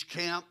enemy's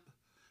camp,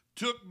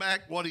 took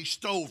back what he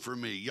stole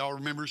from me. Y'all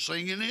remember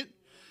singing it?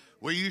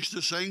 We used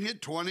to sing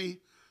it 20,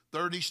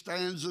 30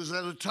 stanzas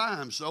at a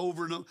time, so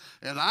over and over.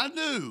 And I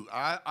knew,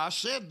 I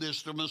said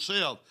this to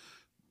myself,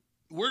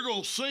 we're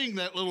going to sing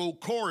that little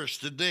chorus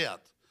to death.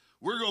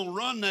 We're going to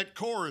run that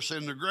chorus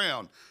in the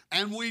ground.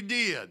 And we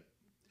did.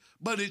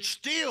 But it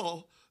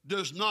still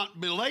does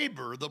not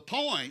belabor the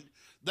point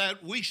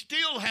that we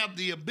still have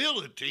the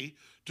ability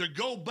to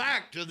go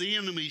back to the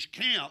enemy's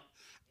camp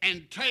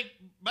and take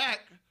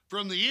back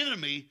from the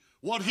enemy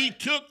what he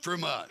took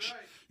from us.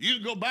 You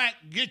can go back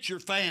and get your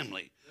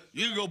family.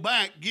 You can go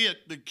back and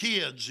get the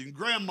kids and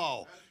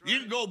grandma. You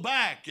can go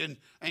back and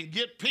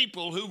get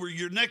people who were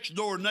your next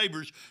door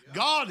neighbors.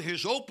 God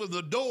has opened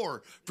the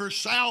door for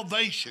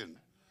salvation.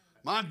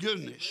 My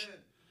goodness.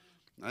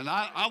 And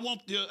I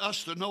want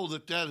us to know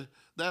that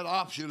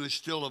option is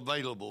still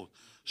available.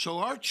 So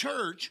our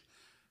church,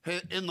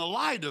 in the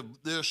light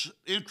of this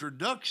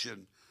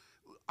introduction,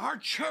 our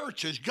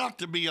church has got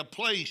to be a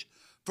place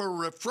for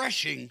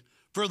refreshing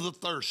for the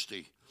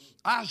thirsty.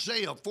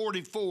 Isaiah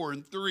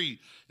 44:3,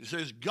 it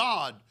says,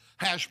 God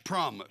has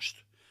promised,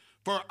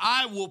 for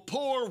I will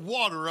pour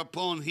water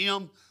upon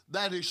him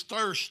that is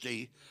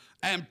thirsty,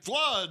 and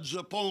floods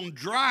upon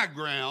dry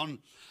ground.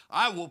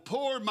 I will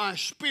pour my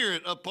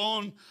spirit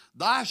upon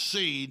thy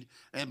seed,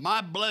 and my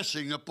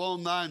blessing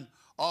upon thine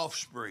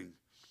offspring.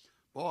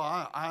 Boy,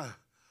 I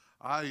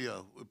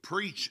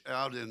preach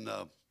out in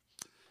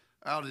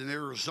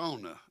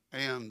Arizona,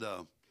 and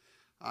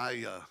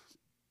I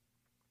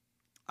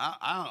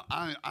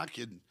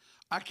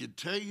could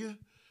tell you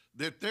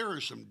that there are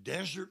some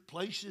desert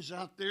places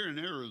out there in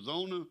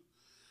Arizona.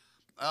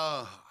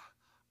 I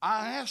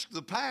asked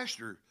the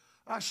pastor,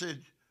 I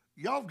said,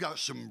 y'all got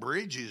some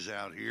bridges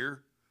out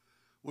here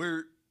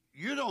where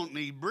you don't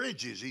need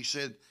bridges. He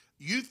said,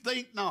 you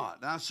think not?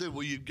 And I said,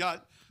 well, you've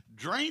got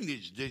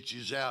drainage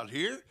ditches out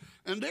here,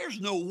 and there's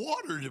no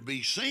water to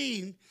be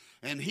seen.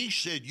 And he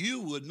said, you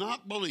would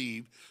not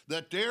believe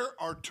that there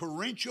are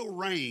torrential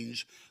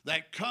rains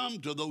that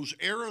come to those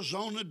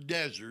Arizona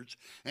deserts.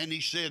 And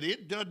he said,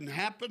 it doesn't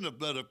happen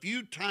but a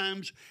few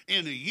times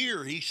in a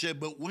year. He said,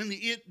 but when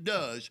it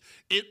does,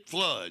 it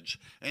floods.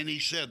 And he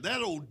said,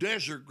 that old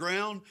desert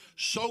ground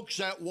soaks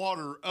that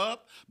water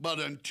up, but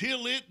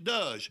until it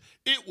does,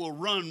 it will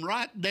run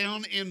right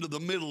down into the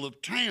middle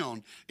of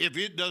town if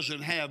it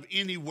doesn't have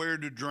anywhere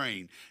to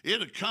drain.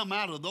 It'll come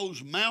out of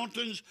those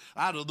mountains,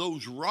 out of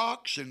those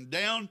rocks, and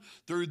down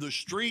through the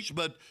streets.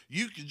 But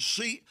you can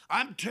see,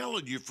 I'm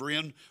telling you,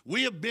 friend,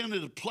 we have been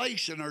at a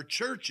place in our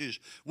churches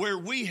where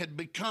we had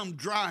become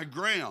dry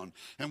ground.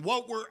 And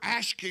what we're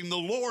asking the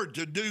Lord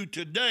to do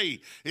today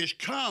is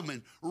come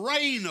and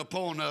rain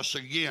upon us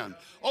again.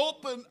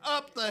 Open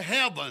up the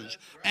heavens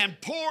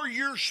and pour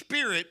your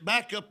spirit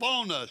back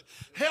upon us.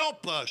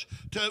 Help us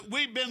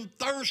we've been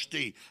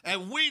thirsty,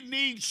 and we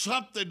need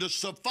something to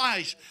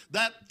suffice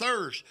that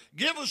thirst.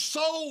 Give us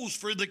souls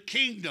for the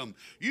kingdom.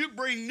 You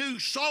bring new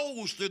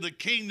souls to the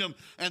kingdom,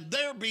 and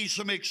there be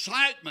some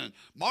excitement.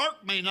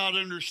 Mark may not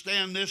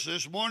understand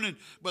this morning,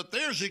 but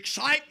there's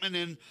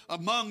excitement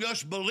among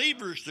us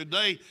believers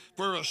today,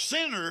 for a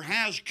sinner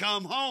has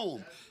come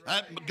home.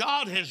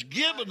 God has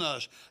given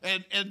us,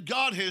 and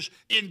God has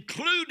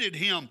included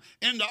him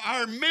into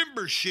our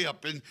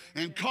membership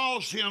and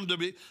caused him to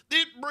be.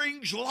 It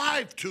brings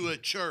life to a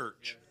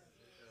church.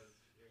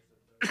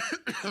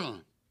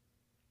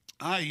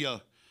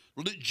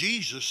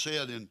 Jesus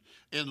said in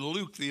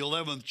Luke the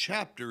 11th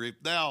chapter, if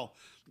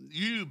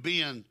you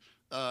being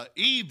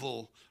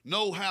evil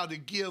know how to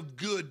give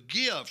good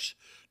gifts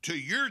to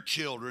your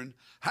children,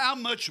 how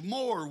much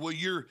more will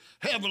your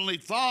heavenly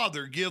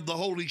Father give the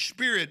Holy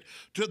Spirit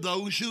to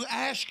those who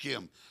ask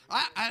him?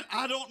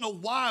 I don't know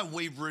why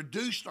we've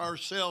reduced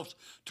ourselves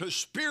to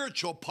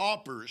spiritual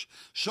paupers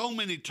so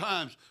many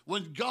times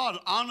when God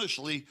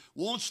honestly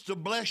wants to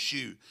bless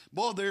you.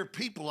 Boy, there are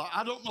people,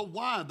 I don't know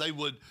why they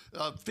would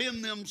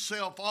fend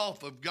themselves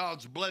off of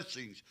God's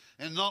blessings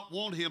and not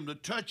want him to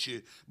touch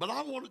you. But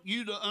I want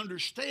you to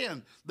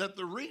understand that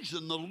the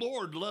reason the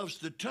Lord loves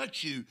to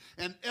touch you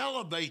and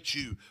elevate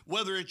you,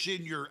 whether it's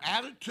in your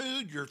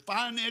attitude, your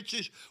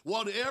finances,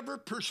 whatever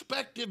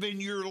perspective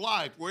in your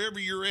life, wherever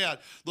you're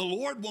at, the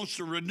Lord wants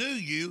to renew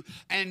you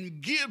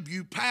and give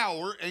you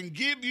power and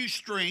give you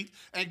strength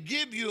and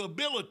give you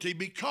ability,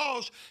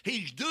 because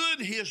he's doing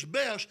his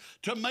best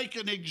to make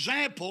an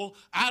example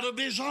out of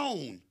his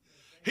own.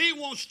 He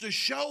wants to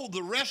show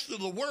the rest of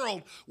the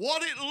world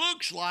what it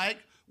looks like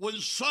when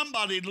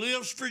somebody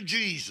lives for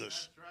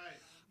Jesus. That's right.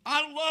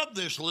 I love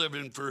this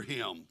living for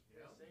him.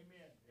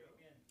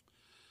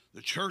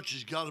 The church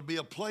has got to be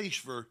a place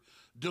for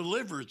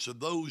deliverance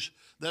of those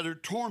that are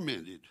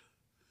tormented.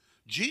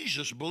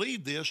 Jesus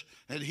believed this,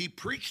 and he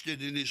preached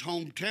it in his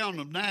hometown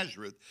of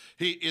Nazareth.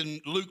 In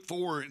Luke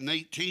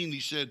 4:18, he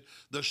said,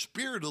 "The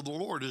Spirit of the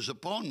Lord is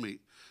upon me,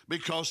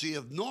 because he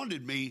hath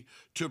anointed me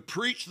to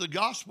preach the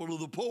gospel to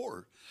the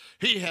poor.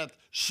 He hath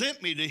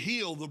sent me to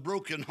heal the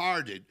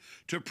brokenhearted,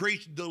 to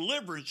preach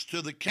deliverance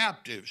to the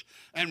captives,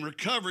 and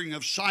recovering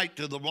of sight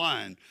to the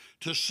blind,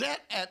 to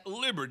set at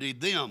liberty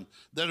them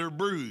that are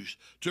bruised,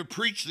 to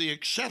preach the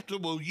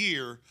acceptable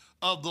year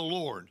of the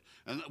Lord."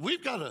 And we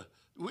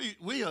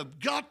have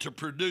got to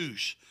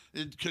produce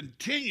and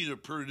continue to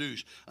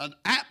produce an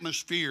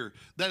atmosphere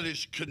that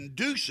is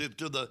conducive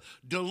to the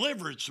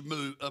deliverance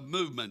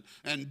movement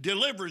and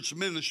deliverance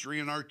ministry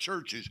in our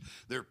churches.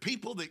 There are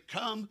people that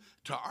come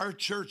to our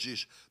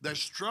churches that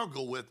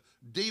struggle with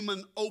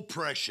demon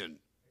oppression.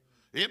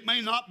 It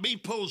may not be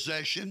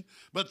possession,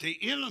 but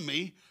the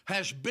enemy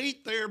has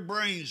beat their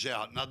brains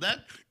out. Now,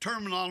 that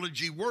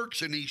terminology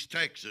works in East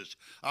Texas.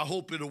 I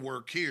hope it'll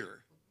work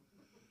here.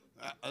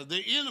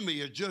 The enemy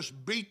has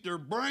just beat their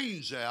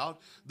brains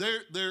out.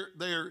 They're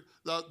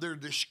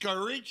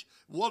discouraged.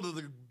 One of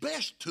the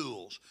best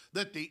tools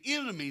that the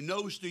enemy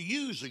knows to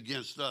use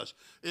against us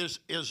is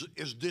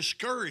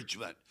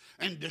discouragement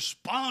and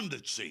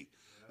despondency.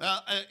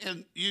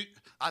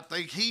 I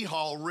think Hee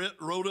Haw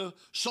wrote a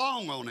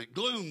song on it: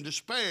 gloom,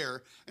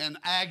 despair, and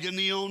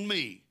agony on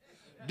me.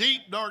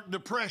 Deep, dark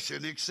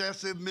depression,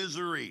 excessive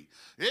misery.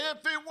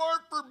 If it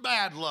weren't for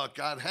bad luck,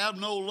 I'd have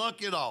no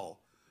luck at all.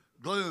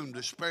 Gloom,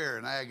 despair,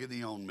 and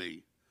agony on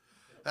me.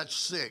 That's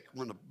sick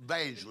when the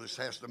evangelist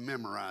has to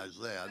memorize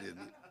that, isn't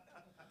it?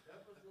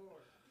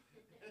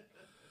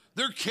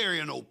 They're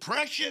carrying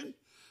oppression,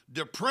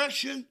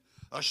 depression,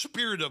 a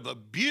spirit of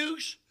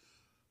abuse.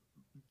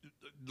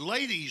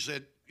 Ladies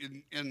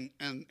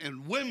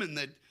and women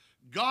that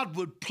God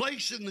would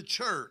place in the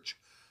church,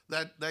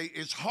 that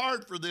it's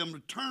hard for them to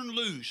turn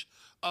loose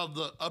of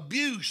the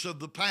abuse of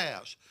the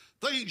past.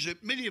 Things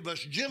that many of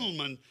us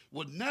gentlemen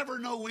would never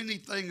know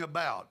anything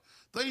about.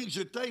 Things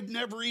that they've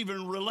never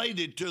even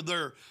related to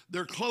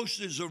their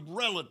closest of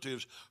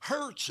relatives,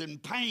 hurts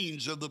and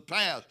pains of the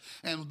past.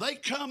 And they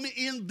come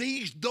in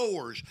these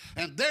doors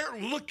and they're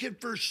looking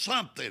for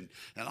something.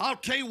 And I'll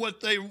tell you what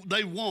they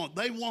want.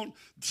 They want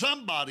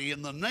somebody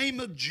in the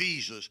name of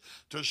Jesus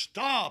to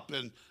stop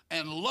and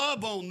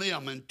love on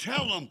them and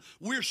tell them,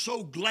 we're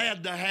so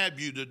glad to have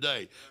you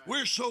today.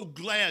 We're so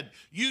glad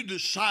you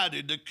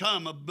decided to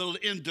come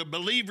into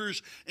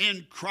believers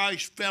in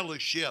Christ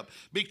fellowship,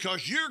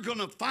 because you're going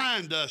to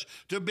find us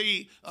to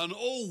be an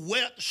old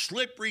wet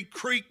slippery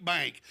creek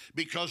bank,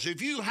 because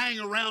if you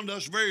hang around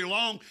us very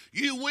long,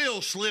 you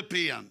will slip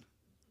in.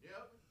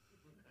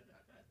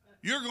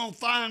 You're going to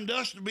find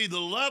us to be the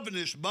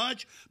lovingest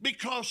bunch,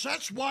 because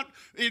that's what,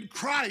 in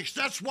Christ,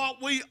 that's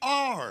what we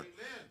are.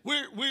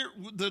 We're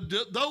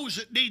those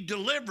that need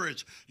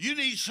deliverance. You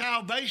need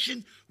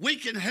salvation, we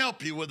can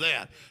help you with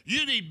that.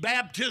 You need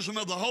baptism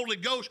of the Holy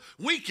Ghost,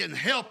 we can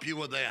help you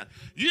with that.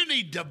 You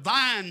need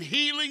divine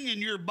healing in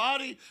your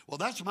body. Well,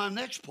 that's my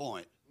next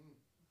point.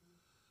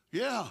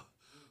 Yeah.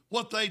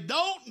 What they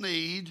don't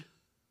need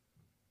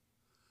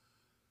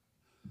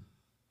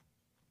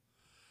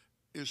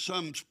is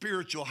some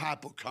spiritual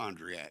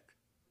hypochondriac.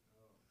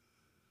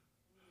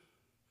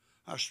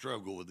 I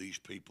struggle with these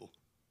people.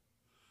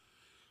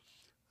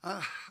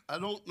 I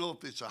don't know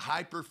if it's a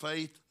hyper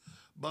faith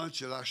bunch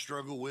that I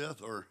struggle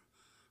with, or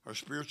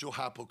spiritual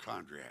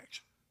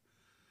hypochondriacs.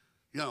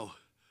 You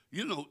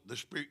know the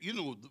spirit. You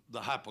know the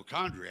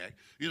hypochondriac.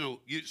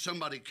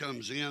 Somebody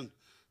comes in,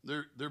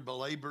 they're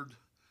belabored.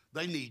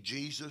 They need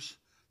Jesus.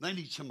 They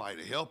need somebody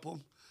to help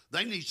them.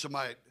 They need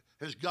somebody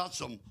that has got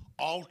some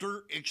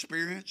altar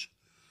experience,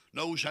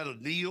 knows how to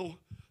kneel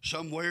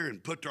somewhere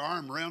and put their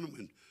arm around them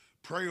and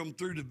pray them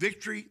through to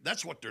victory.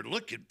 That's what they're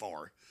looking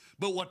for.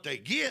 But what they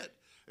get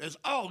is,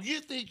 oh,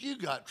 you think you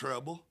got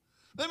trouble?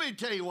 Let me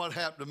tell you what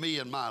happened to me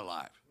in my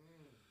life.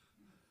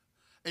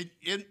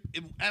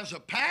 As a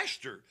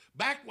pastor,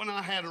 back when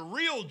I had a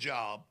real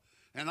job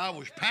and I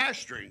was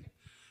pastoring,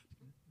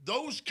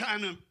 those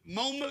kind of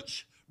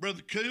moments,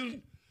 Brother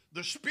Coon,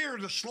 the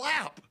spirit of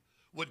slap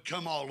would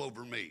come all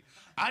over me.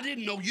 I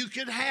didn't know you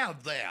could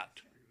have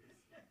that.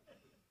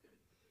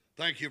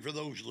 Thank you for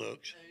those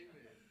looks.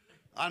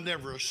 I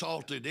never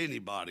assaulted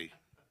anybody.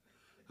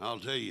 I'll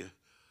tell you,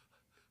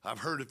 I've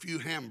heard a few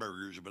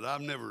hamburgers, but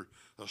I've never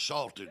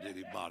assaulted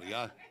anybody.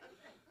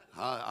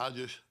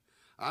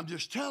 I'm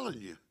just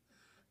telling you,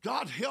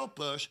 God help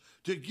us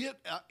to get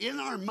in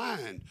our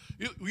mind.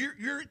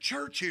 You're at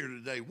church here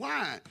today.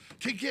 Why?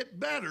 To get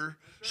better,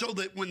 so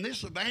that when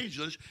this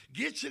evangelist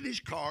gets in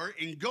his car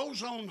and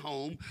goes on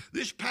home,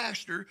 this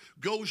pastor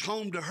goes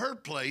home to her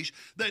place,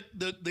 that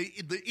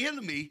the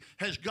enemy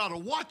has got to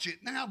watch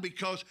it now,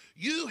 because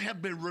you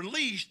have been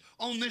released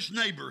on this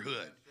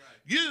neighborhood.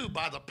 You,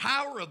 by the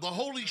power of the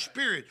Holy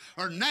Spirit,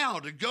 are now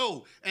to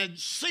go and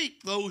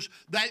seek those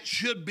that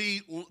should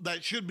be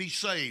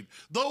saved.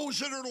 Those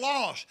that are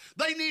lost,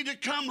 they need to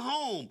come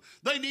home.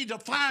 They need to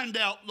find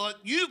out what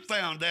you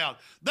found out,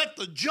 that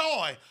the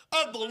joy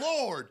of the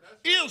Lord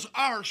is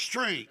our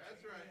strength.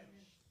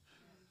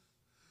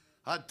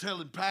 I was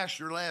telling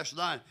Pastor last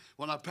night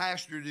when I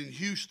pastored in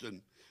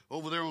Houston,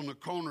 over there on the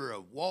corner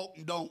of Walk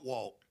and Don't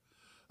Walk.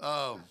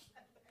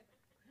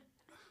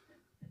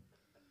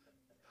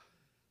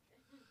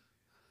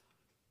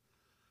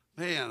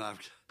 Man,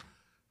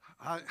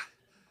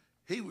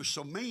 he was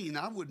so mean,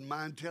 I wouldn't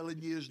mind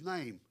telling you his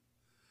name.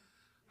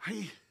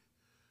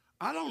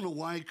 I don't know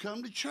why he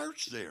come to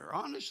church there,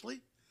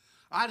 honestly.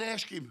 I'd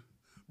ask him,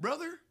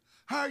 brother,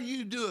 how are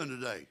you doing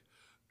today?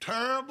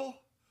 Terrible,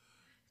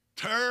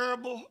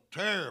 terrible,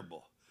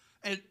 terrible.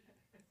 And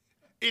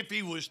if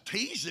he was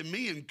teasing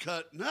me and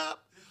cutting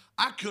up,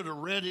 I could have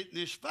read it in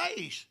his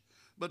face.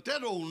 But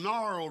that old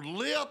gnarled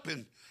lip,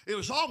 and it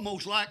was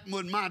almost like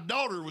when my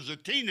daughter was a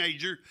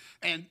teenager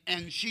and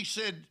she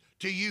said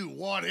to you,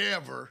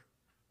 whatever.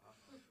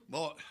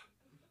 Boy,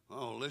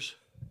 oh, listen,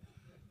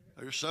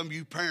 there's some of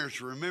you parents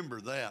who remember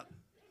that.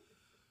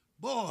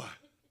 Boy,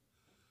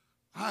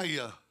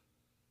 I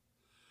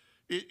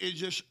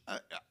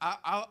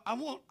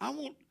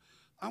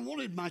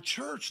wanted my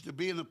church to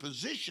be in a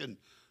position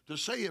to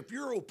say, if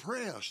you're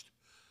oppressed,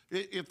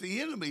 if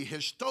the enemy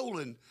has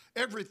stolen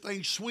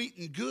everything sweet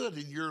and good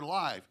in your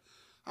life,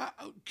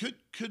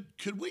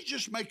 could we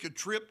just make a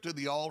trip to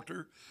the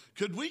altar?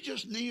 Could we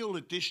just kneel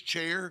at this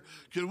chair?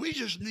 Could we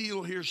just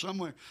kneel here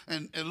somewhere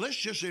and let's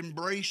just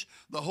embrace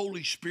the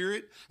Holy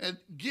Spirit and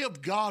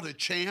give God a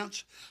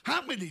chance?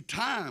 How many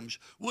times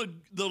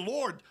would the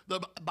Lord, the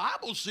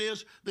Bible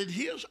says that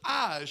his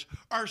eyes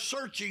are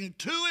searching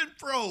to and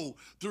fro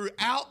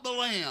throughout the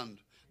land.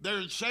 There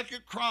in 2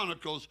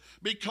 Chronicles,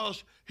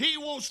 because he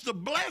wants to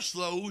bless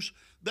those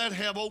that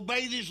have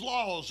obeyed his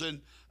laws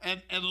and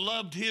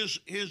loved his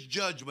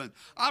judgment.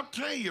 I'll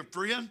tell you,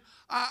 friend,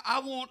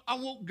 I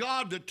want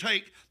God to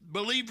take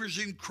believers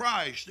in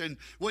Christ, and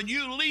when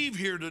you leave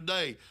here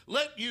today,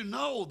 let you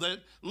know that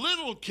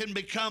little can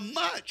become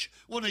much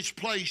when it's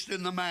placed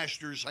in the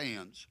Master's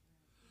hands.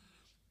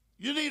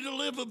 You need to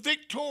live a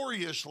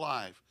victorious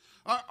life.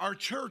 Our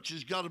church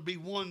has got to be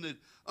one that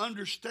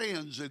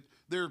understands that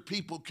there are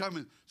people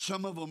coming.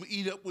 Some of them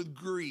eat up with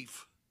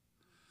grief.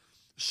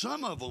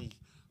 Some of them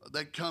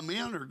that come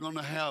in are going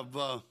to have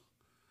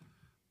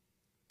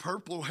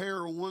purple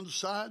hair on one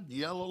side,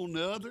 yellow on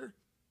the other.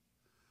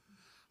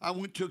 I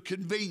went to a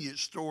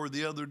convenience store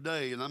the other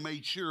day, and I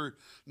made sure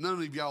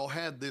none of y'all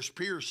had this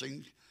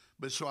piercing,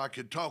 but so I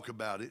could talk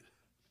about it.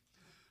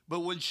 But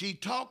when she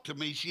talked to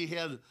me, she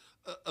had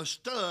a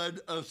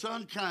stud of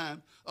some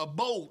kind, a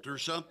bolt or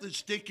something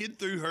sticking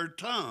through her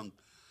tongue.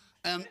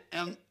 And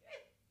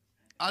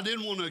I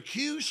didn't want to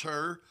accuse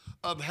her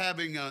of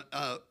having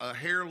a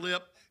hair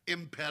lip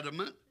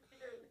impediment.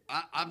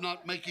 I'm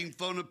not making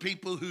fun of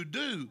people who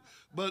do,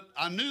 but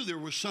I knew there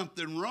was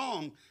something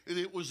wrong, and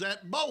it was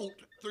that bolt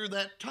through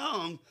that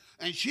tongue,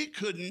 and she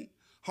couldn't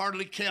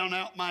hardly count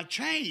out my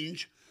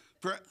change.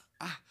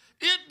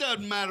 It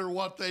doesn't matter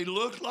what they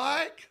look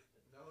like.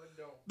 No, it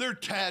don't. They're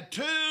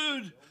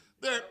tattooed.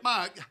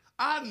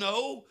 I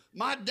know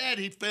my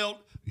daddy felt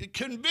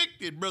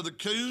convicted, Brother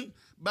Coon,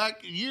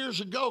 back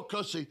years ago,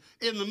 because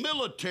in the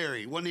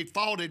military, when he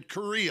fought in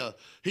Korea,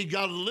 he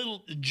got a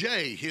little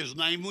J. His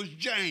name was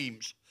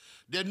James.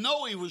 Didn't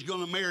know he was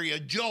going to marry a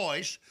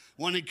Joyce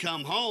when he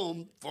come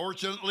home,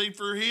 fortunately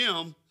for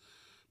him.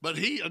 But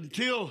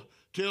until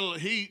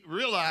he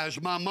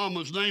realized my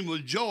mama's name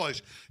was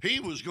Joyce, he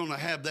was going to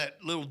have that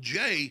little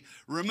J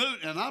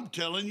removed. And I'm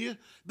telling you,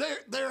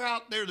 they're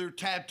out there, they're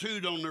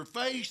tattooed on their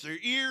face, their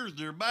ears,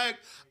 their back.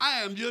 I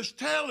am just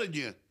telling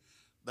you,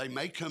 they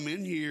may come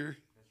in here.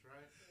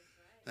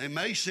 They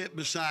may sit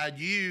beside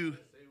you.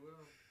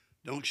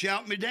 Don't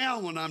shout me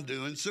down when I'm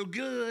doing so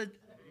good.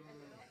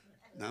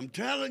 I'm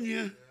telling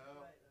you.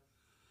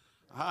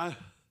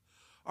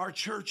 Our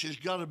church has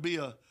got to be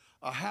a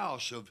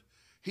house of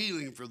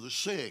healing for the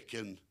sick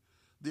and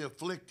the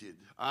afflicted.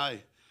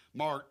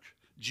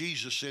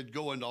 Jesus said,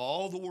 go into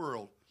all the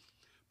world,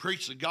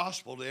 preach the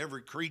gospel to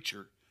every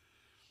creature.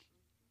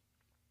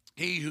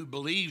 He who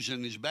believes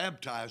and is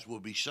baptized will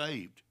be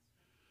saved,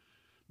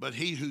 but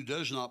he who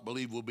does not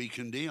believe will be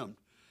condemned.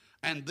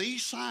 And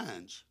these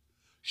signs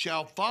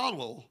shall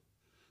follow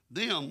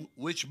them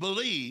which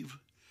believe.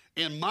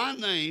 In my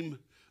name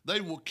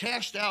they will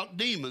cast out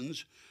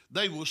demons,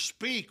 they will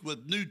speak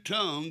with new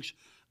tongues,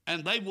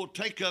 and they will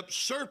take up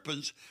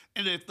serpents,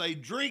 and if they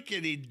drink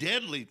any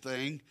deadly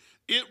thing,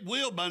 it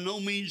will by no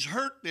means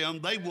hurt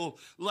them. They will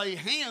lay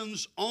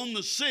hands on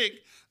the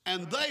sick,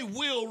 and they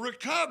will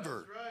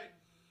recover. That's right.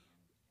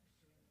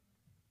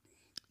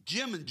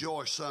 Jim and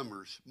Joy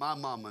Summers, my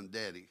mom and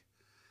daddy.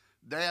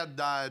 Dad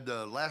died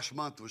last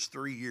month, was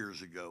 3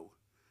 years ago.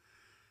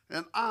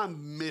 And I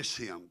miss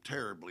him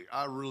terribly.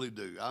 I really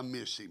do. I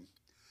miss him.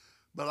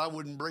 But I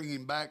wouldn't bring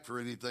him back for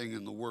anything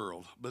in the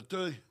world. But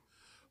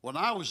when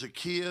I was a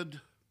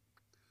kid,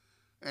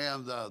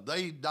 And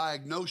they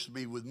diagnosed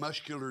me with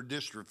muscular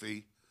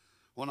dystrophy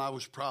when I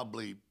was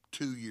probably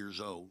 2 years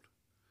old.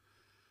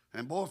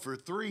 And boy, for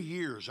 3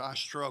 years I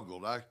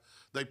struggled.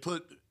 They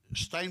put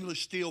stainless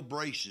steel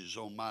braces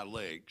on my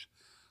legs.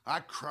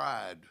 I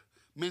cried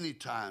many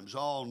times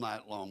all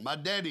night long. My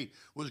daddy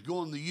was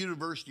going to the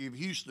University of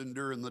Houston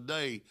during the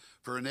day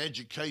for an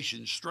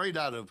education straight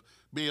out of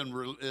being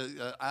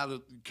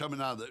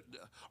coming out of the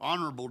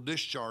honorable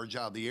discharge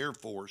out of the Air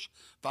Force,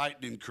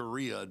 fighting in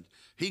Korea. And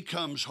he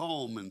comes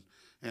home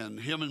and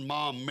him and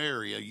Mom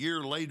marry. A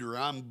year later,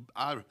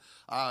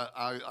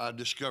 I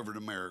discovered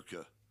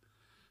America,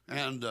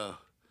 and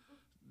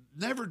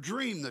never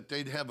dreamed that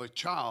they'd have a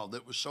child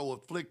that was so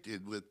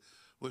afflicted with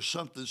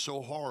something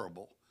so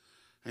horrible,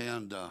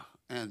 and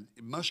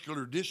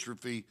muscular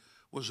dystrophy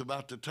was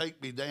about to take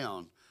me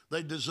down.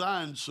 They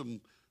designed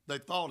some. They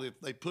thought if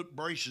they put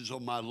braces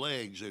on my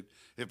legs, that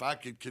if I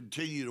could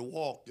continue to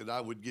walk, that I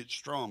would get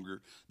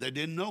stronger. They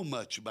didn't know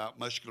much about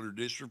muscular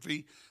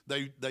dystrophy.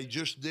 They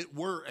just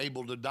were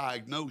able to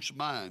diagnose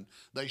mine.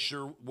 They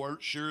sure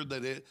weren't sure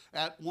that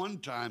at one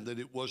time that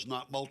it was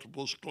not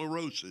multiple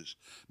sclerosis,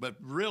 but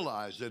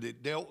realized that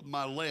it dealt with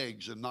my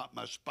legs and not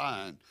my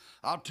spine.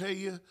 I'll tell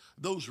you,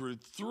 those were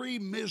 3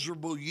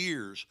 miserable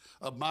years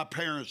of my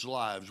parents'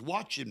 lives,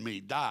 watching me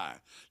die,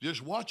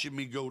 just watching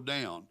me go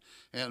down.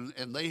 And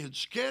they had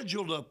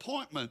scheduled an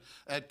appointment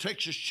at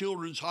Texas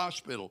Children's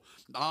Hospital.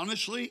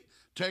 Honestly,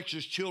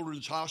 Texas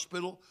Children's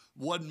Hospital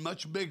wasn't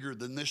much bigger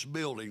than this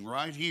building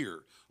right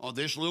here, on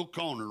this little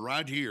corner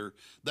right here.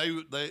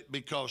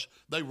 Because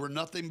they were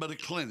nothing but a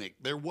clinic.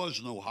 There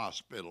was no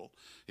hospital.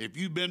 If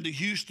you've been to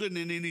Houston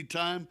at any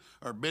time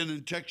or been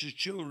in Texas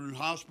Children's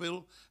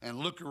Hospital and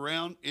look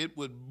around, it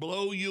would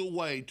blow you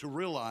away to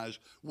realize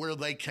where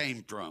they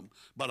came from.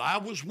 But I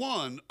was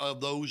one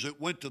of those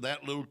that went to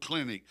that little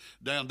clinic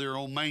down there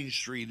on Main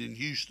Street in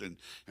Houston.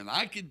 And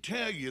I can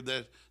tell you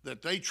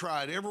that they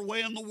tried every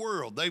way in the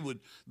world. They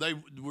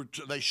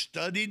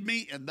studied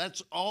me, and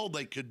that's all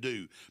they could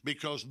do,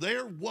 because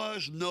there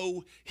was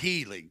no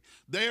healing.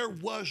 There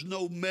was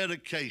no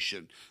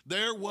medication.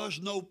 There was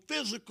no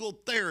physical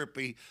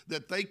therapy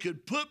that they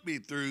could put me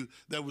through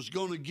that was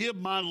going to give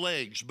my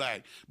legs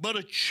back. But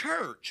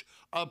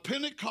a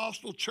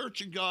Pentecostal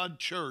Church of God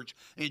church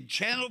in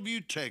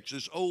Channelview,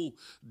 Texas, old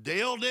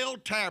Dale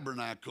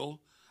Tabernacle,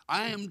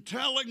 I am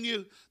telling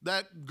you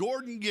that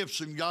Gordon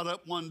Gibson got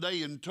up one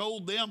day and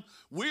told them,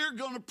 we're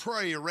going to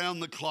pray around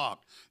the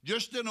clock.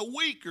 Just in a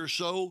week or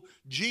so,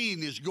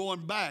 Gene is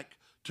going back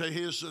to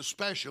his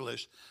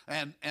specialist,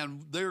 and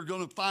they're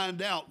going to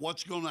find out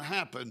what's going to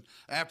happen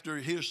after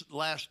his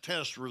last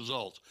test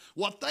results.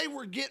 What they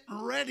were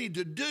getting ready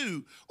to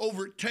do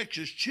over at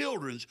Texas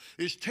Children's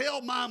is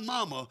tell my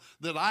mama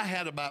that I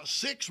had about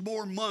 6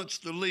 more months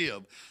to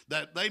live,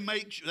 that they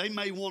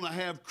may want to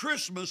have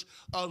Christmas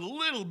a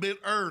little bit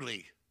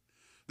early.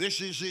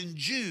 This is in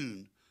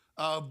June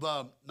of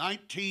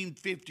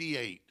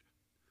 1958.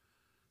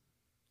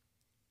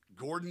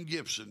 Gordon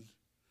Gibson,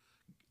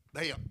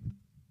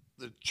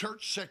 the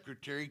church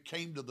secretary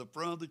came to the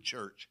front of the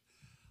church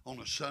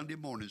on a Sunday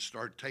morning,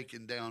 started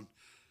taking down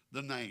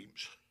the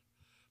names.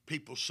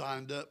 People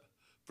signed up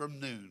from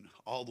noon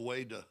all the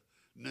way to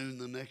noon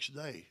the next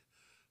day.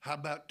 How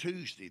about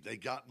Tuesday? They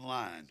got in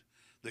line.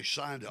 They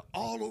signed up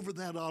all over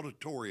that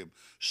auditorium.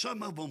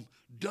 Some of them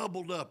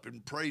doubled up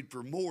and prayed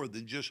for more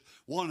than just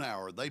 1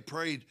 hour. They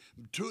prayed,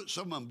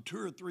 some of them 2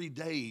 or 3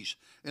 days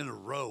in a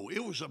row.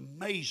 It was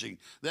amazing,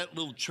 that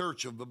little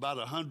church of about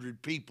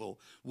 100 people,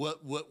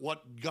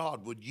 what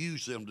God would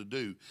use them to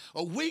do.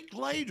 A week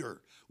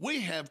later,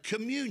 we have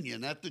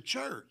communion at the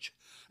church.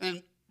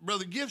 And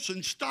Brother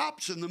Gibson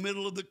stops in the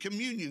middle of the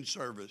communion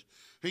service.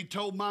 He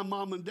told my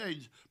mom and dad,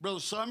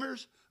 Brother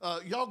Summers,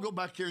 y'all go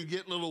back here and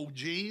get little old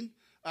Gene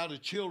out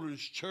of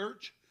Children's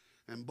Church.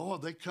 And boy,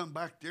 they come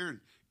back there and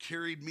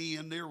carried me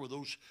in there with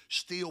those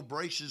steel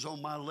braces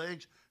on my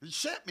legs and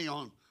set me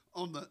on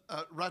the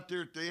right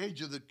there at the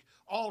edge of the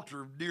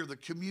altar near the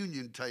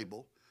communion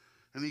table.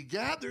 And he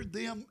gathered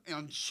them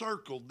and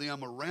circled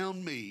them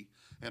around me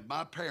and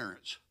my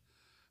parents.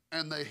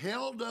 And they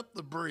held up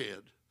the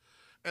bread.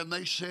 And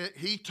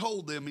he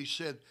told them, he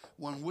said,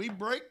 when we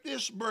break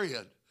this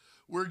bread,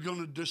 we're going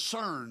to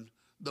discern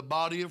the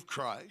body of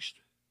Christ.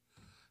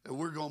 And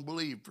we're going to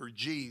believe for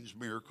Gene's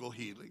miracle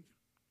healing.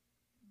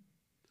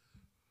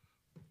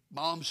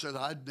 Mom said,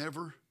 I'd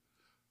never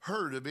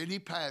heard of any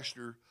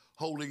pastor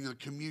holding a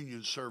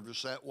communion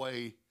service that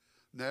way.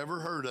 Never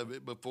heard of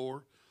it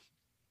before.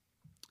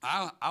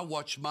 I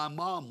watched my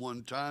mom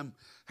one time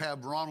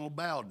have Ronald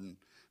Bowden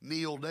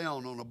kneel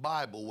down on a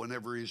Bible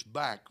whenever his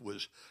back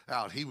was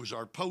out. He was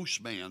our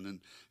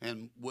postman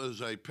and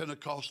was a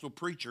Pentecostal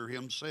preacher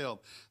himself,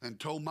 and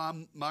told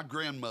my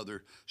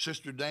grandmother,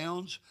 Sister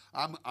Downs,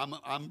 I'm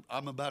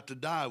about to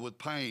die with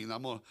pain.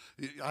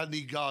 I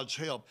need God's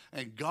help.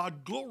 And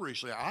God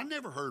gloriously, I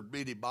never heard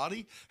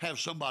anybody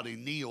have somebody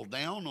kneel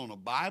down on a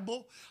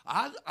Bible.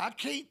 I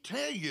can't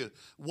tell you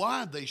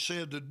why they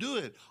said to do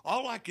it.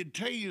 All I can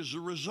tell you is the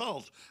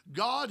results.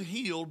 God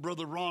healed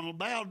Brother Ronald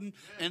Bowden,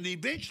 and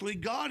eventually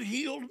God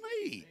healed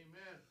me.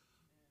 Amen.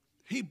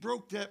 he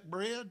broke that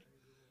bread,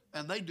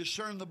 and they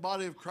discerned the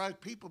body of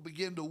Christ. People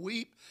began to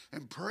weep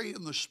and pray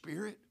in the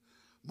Spirit.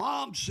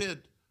 Mom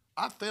said,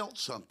 I felt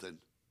something.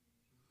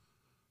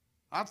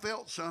 I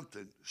felt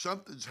something.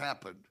 Something's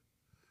happened.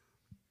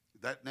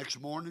 That next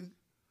morning,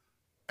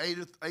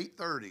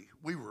 8:30,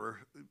 we were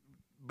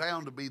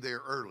bound to be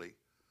there early.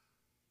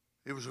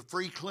 It was a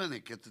free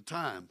clinic at the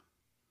time.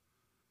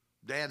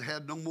 Dad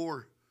had no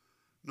more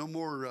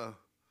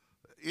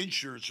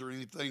insurance or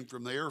anything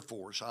from the Air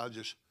Force.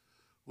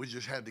 We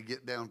just had to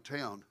get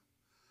downtown.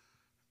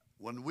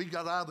 When we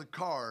got out of the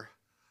car,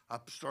 I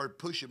started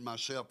pushing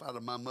myself out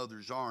of my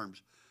mother's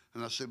arms,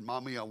 and I said,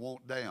 Mommy, I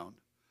want down.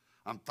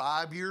 I'm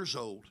 5 years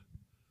old.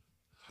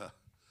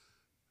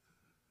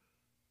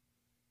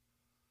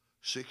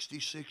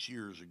 66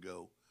 years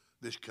ago,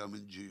 this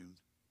coming June.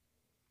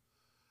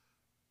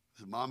 I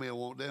said, Mommy, I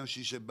want down.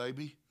 She said,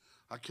 baby,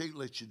 I can't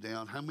let you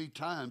down. How many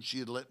times she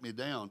had let me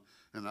down,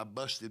 and I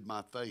busted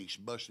my face,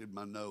 busted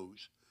my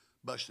nose,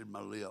 busted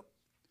my lip.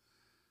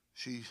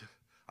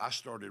 I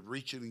started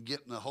reaching and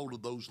getting a hold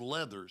of those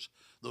leathers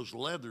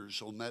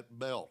on that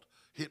belt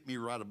hit me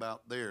right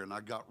about there, and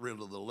I got rid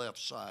of the left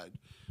side.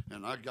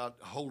 And I got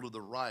hold of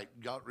the right,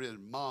 got rid of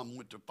Mom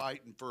went to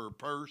fighting for her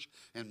purse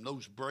and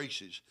those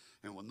braces.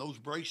 And when those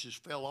braces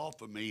fell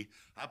off of me,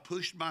 I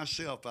pushed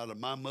myself out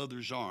of my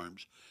mother's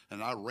arms,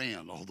 and I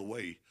ran all the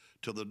way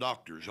to the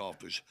doctor's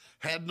office.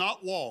 Had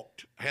not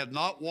walked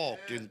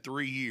in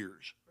 3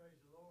 years. Praise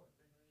the Lord.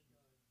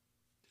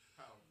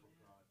 Powerful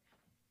God.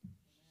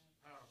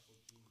 Powerful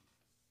Jesus.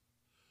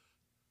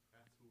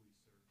 That's who we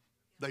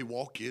serve. They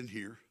walk in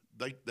here.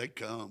 They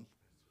come.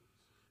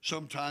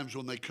 Sometimes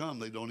when they come,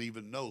 they don't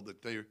even know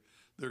that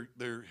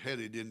they're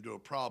headed into a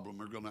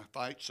problem or going to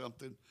fight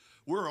something.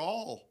 We're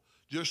all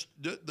just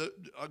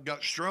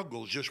got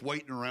struggles just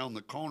waiting around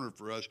the corner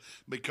for us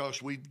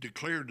because we've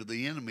declared to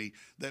the enemy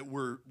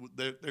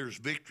that there's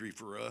victory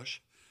for us.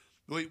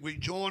 We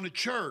join a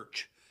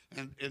church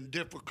and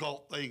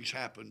difficult things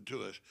happen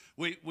to us.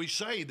 We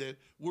say that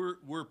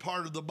we're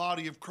part of the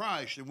body of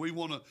Christ and we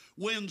want to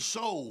win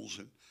souls.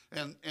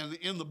 And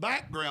in the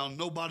background,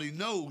 nobody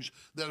knows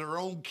that our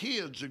own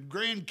kids and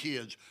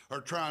grandkids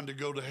are trying to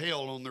go to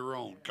hell on their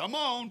own. Come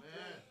on. Amen.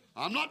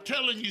 I'm not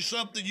telling you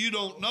something you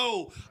don't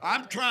know.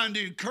 I'm trying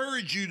to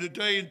encourage you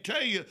today and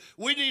tell you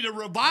we need a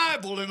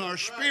revival in our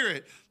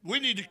spirit. We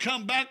need to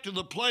come back to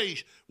the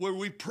place where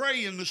we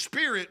pray in the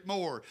Spirit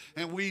more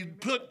and we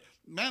put...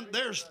 Man,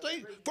 there's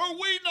things, for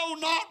we know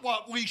not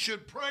what we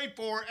should pray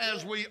for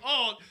as we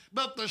ought,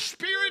 but the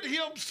Spirit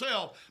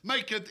himself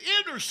maketh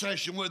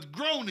intercession with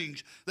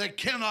groanings that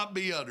cannot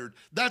be uttered.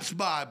 That's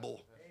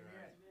Bible.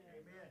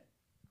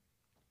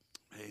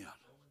 Amen.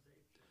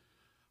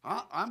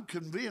 I'm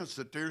convinced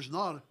that there's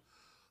not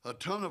a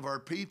ton of our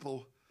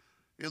people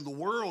in the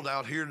world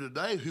out here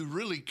today who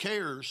really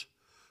cares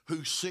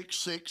who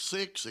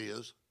 666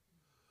 is.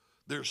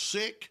 They're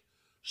sick,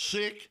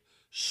 sick,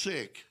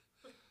 sick.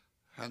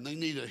 And they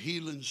need a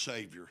healing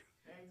Savior.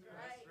 That's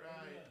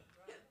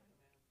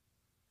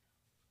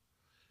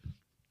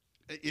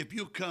right. If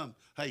you come,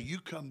 hey, you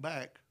come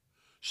back,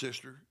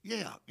 sister.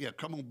 Yeah,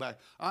 come on back.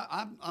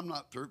 I'm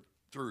not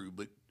through,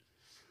 but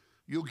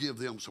you'll give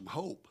them some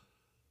hope.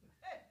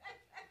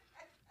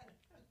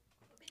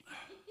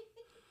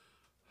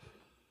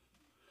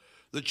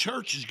 The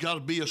church has got to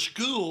be a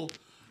school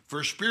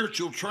for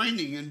spiritual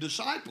training and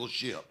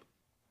discipleship.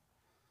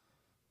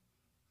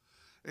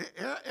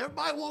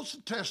 Everybody wants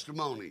a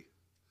testimony.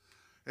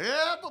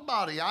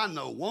 Everybody I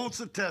know wants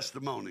a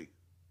testimony.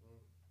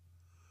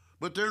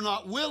 But they're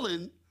not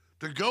willing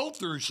to go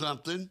through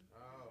something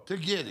to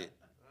get it.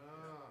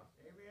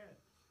 Amen.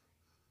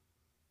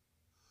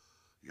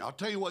 I'll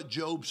tell you what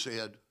Job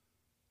said.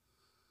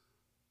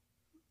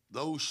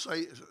 Though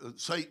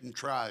Satan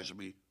tries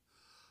me,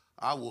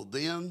 I will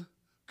then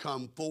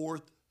come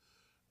forth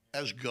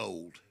as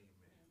gold.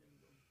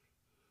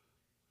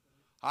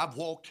 I've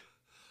walked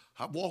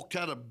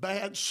out of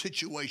bad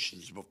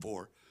situations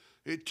before.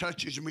 It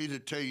touches me to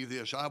tell you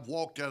this. I've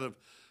walked out of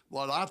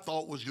what I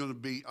thought was going to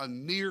be a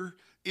near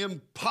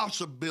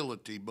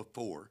impossibility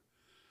before.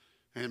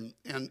 And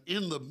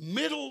in the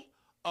middle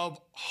of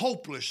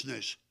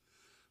hopelessness,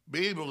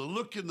 be able to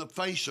look in the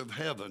face of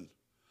heaven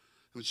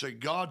and say,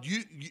 God,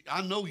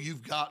 I know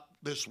you've got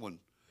this one.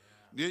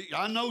 Yeah.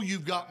 I know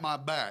you've got my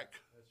back.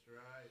 That's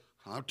right.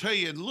 I'll tell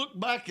you, and look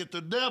back at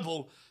the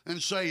devil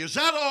and say, is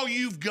that all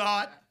you've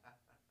got?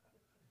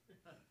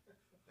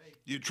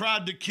 You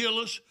tried to kill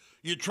us.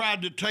 You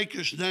tried to take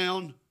us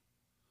down.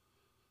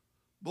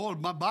 Boy,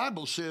 my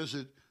Bible says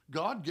that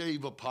God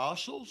gave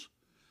apostles.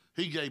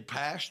 He gave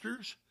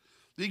pastors.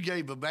 He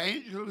gave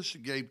evangelists. He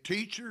gave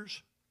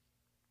teachers.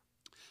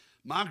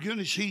 My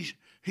goodness,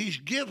 he's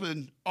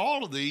given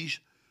all of these,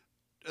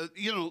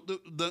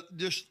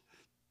 just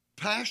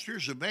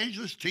pastors,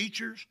 evangelists,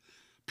 teachers,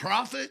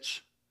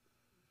 prophets.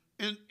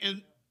 And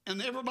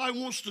everybody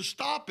wants to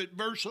stop at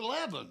verse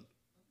 11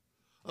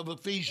 of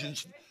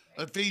Ephesians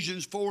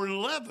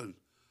 4:11.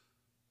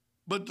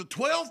 But the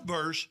 12th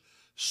verse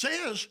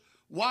says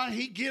why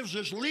he gives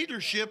us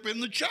leadership in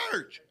the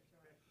church.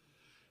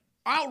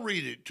 I'll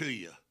read it to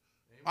you.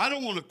 I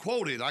don't want to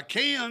quote it. I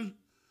can,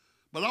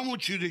 but I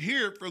want you to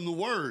hear it from the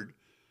Word.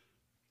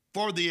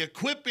 For the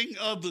equipping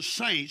of the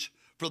saints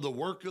for the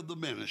work of the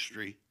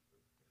ministry,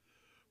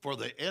 for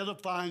the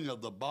edifying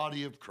of the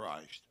body of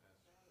Christ.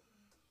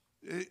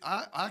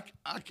 I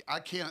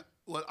can't,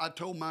 well, I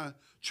told my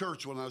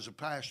church when I was a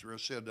pastor, I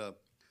said,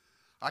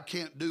 I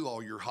can't do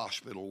all your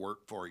hospital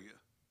work for you.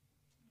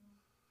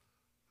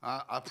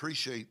 I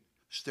appreciate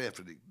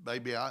Stephanie.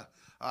 Baby, I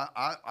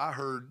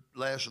heard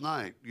last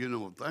night, you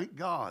know, thank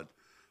God.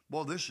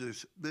 Well, this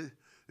is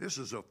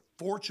a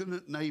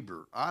fortunate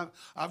neighbor.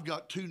 I've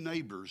got two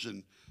neighbors,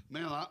 and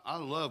man, I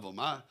love them.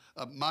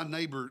 My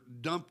neighbor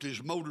dumped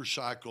his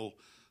motorcycle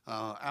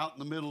out in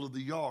the middle of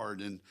the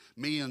yard, and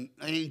me and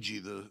Angie,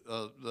 the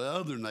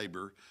other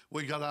neighbor,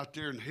 we got out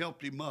there and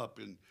helped him up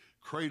and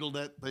cradled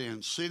that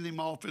thing, sent him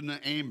off in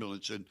the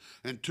ambulance,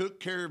 and took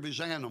care of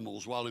his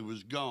animals while he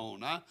was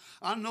gone.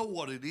 I know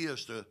what it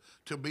is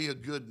to be a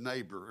good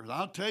neighbor, and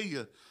I'll tell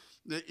you,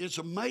 it's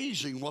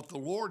amazing what the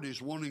Lord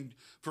is wanting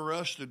for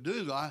us to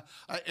do.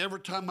 Every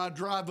time I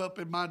drive up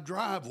in my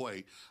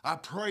driveway, I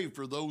pray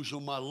for those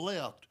on my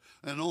left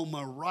and on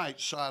my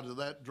right side of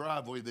that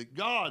driveway, that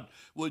God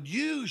would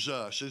use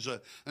us as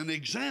an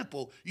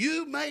example.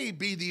 You may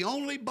be the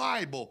only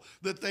Bible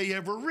that they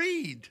ever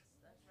read.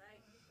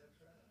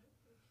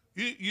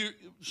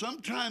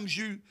 Sometimes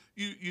you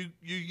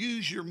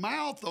use your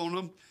mouth on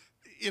them.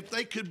 If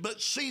they could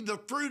but see the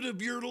fruit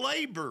of your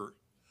labor.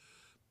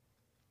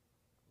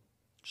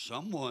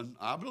 Someone,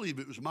 I believe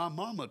it was my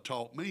mama,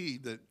 taught me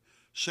that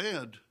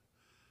said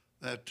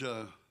that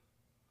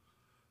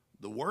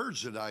the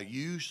words that I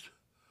used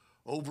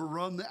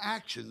overrun the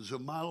actions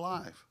of my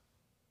life.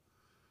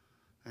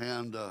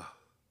 And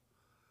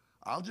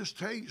I'll just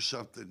tell you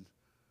something.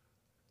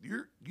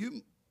 Your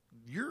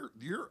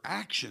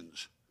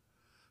actions,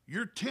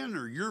 your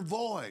tenor, your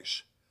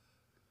voice,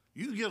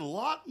 you get a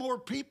lot more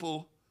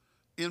people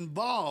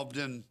involved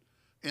in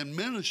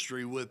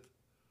ministry with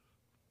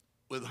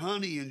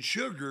honey and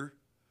sugar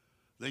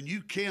than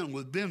you can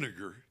with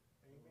vinegar.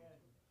 Amen.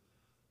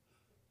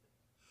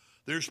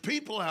 There's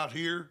people out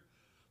here,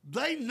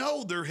 they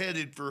know they're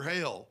headed for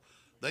hell.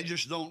 They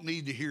just don't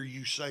need to hear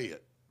you say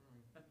it.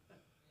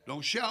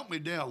 Don't shout me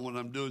down when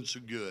I'm doing so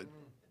good.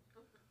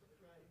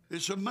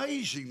 It's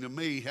amazing to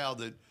me how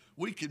that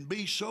we can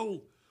be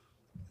so,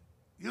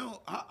 you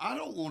know, I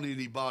don't want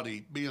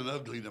anybody being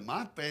ugly to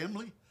my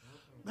family.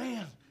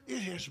 Man, it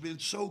has been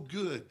so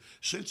good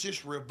since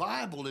this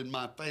revival in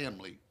my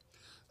family.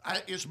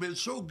 It's been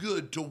so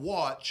good to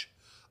watch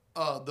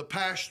the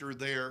pastor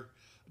there,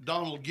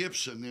 Donald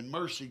Gibson in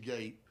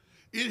Mercygate.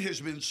 It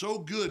has been so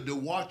good to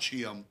watch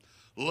him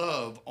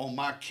love on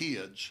my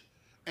kids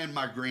and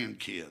my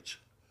grandkids.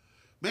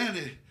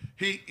 Man,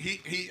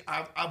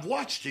 I've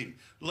watched him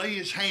lay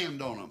his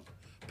hand on them,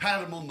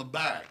 pat them on the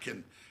back,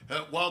 and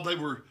while they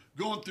were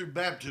going through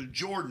baptism,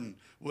 Jordan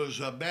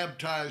was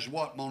baptized,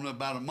 Mona,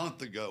 about a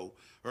month ago,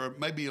 or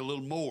maybe a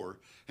little more,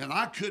 and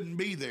I couldn't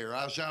be there.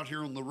 I was out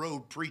here on the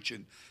road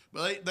preaching.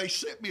 But they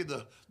sent me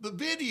the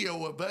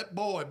video of that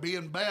boy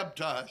being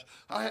baptized.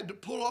 I had to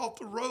pull off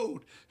the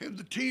road, and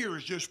the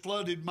tears just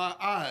flooded my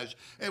eyes.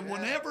 And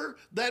whenever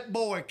that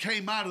boy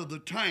came out of the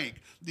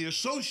tank, the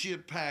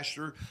associate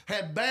pastor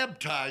had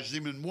baptized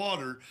him in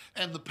water,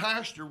 and the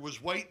pastor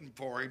was waiting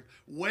for him,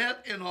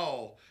 wet and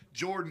all.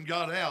 Jordan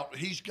got out.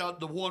 He's got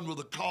the one with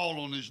a call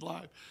on his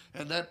life.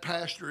 And that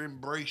pastor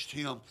embraced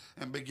him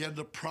and began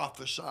to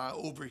prophesy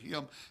over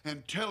him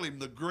and tell him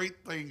the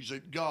great things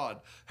that God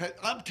had.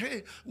 I'm telling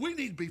you, we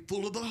need to be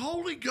full of the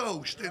Holy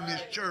Ghost in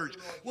this church.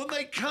 When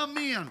they come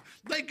in,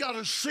 they got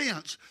a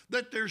sense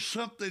that there's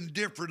something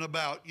different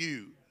about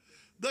you.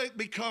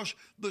 Because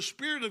the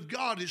Spirit of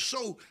God is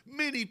so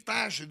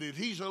many-faceted.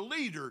 He's a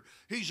leader.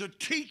 He's a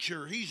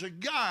teacher. He's a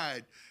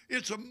guide.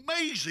 It's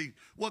amazing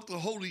what the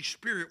Holy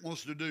Spirit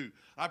wants to do.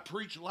 I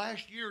preached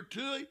last year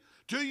to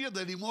you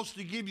that he wants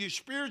to give you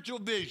spiritual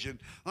vision.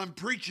 I'm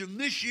preaching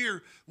this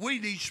year, we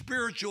need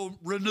spiritual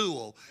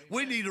renewal.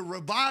 We need a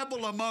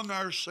revival among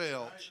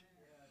ourselves.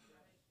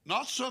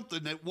 Not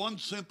something that one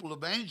simple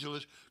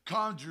evangelist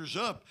conjures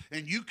up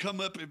and you come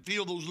up and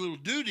feel those little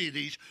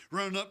doodies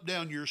run up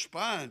down your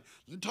spine.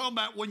 I'm talking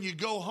about when you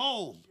go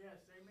home. Yes,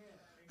 amen.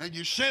 And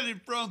you sit in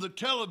front of the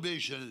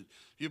television and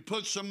you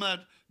put some of that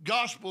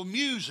gospel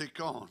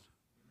music on.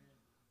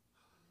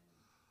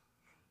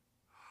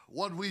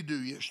 What did we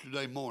do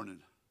yesterday morning?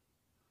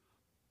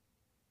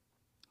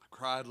 I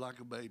cried like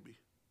a baby,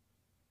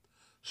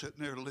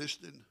 sitting there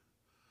listening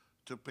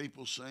to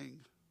people sing.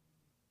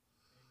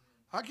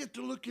 I get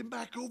to looking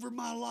back over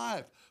my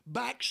life,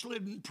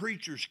 backslidden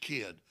preacher's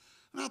kid.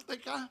 And I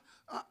think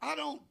I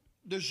don't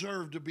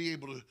deserve to be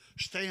able to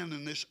stand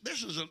in this.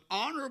 This is an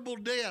honorable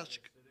desk.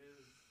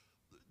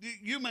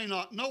 You may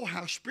not know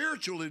how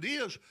spiritual it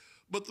is,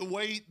 but the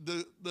way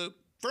the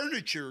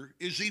furniture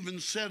is even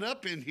set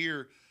up in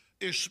here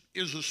is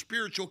a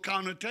spiritual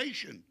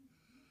connotation.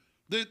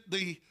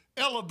 The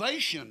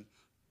elevation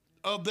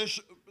of this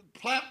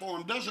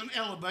platform doesn't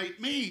elevate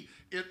me.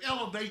 it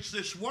elevates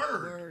this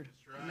word. Word.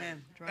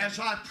 Amen. That's right. As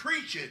I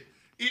preach it,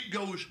 it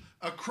goes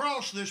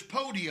across this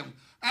podium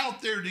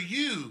out there to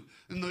you.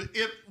 And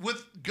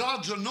with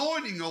God's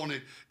anointing on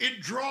it,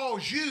 it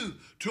draws you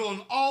to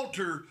an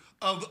altar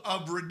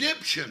of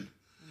redemption.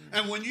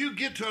 And when you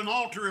get to an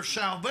altar of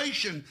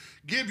salvation,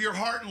 give your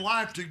heart and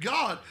life to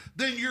God,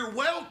 then you're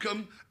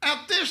welcome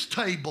at this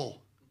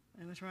table.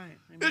 That's right.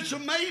 Amen. It's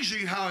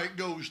amazing how it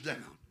goes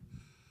down.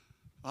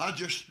 I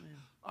just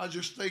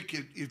think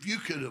if you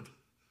could have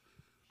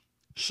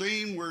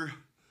seen where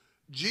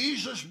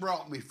Jesus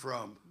brought me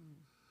from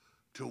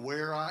to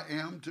where I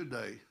am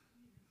today,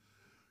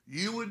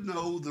 you would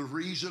know the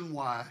reason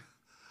why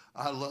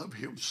I love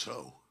him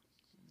so.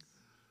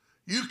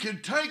 You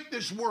can take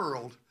this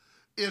world,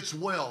 its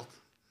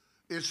wealth,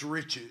 its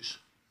riches.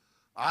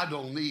 I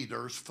don't need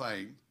earth's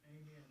fame.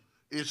 Amen.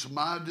 It's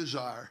my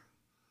desire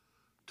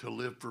to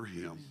live for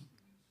him.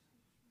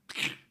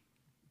 Yeah.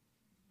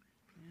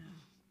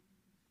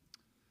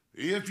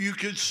 If you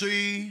could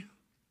see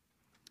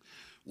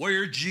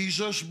where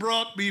Jesus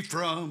brought me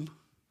from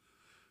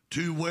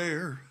to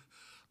where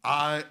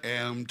I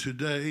am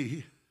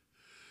today,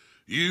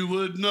 you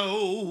would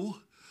know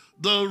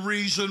the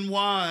reason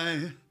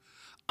why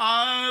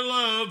I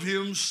love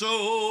him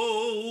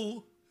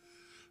so.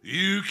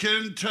 You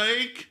can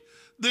take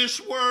this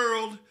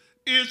world,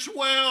 its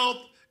wealth,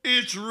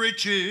 its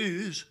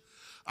riches.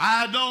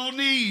 I don't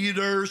need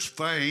earth's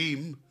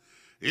fame.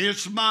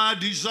 It's my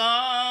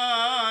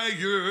desire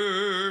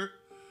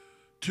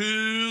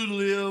to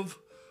live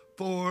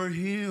for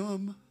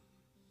him.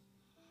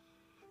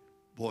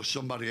 Boy,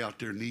 somebody out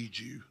there needs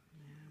you.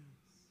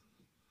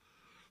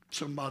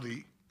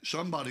 Somebody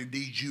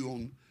needs you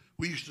on.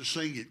 We used to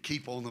sing it,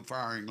 keep on the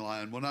firing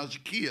line. When I was a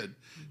kid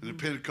in the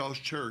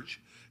Pentecost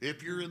church,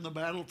 if you're in the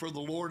battle for the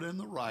Lord and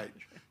the right,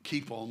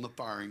 keep on the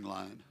firing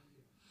line.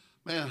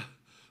 Man,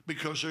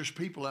 because there's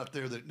people out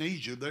there that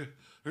need you.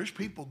 There's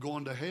people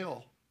going to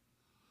hell.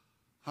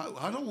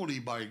 I don't want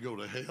anybody to go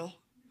to hell.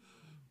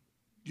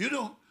 You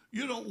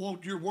don't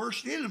want your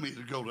worst enemy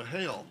to go to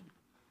hell.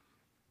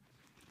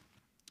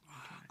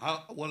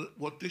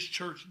 What this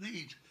church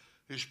needs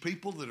is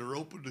people that are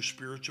open to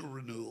spiritual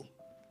renewal.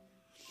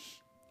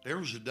 There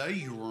was a day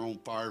you were on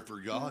fire for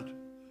God.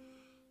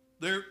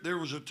 There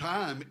was a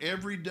time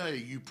every day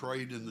you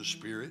prayed in the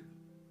Spirit.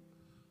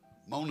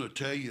 Mona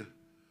tell you,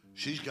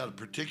 she's got a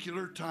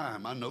particular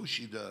time. I know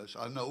she does.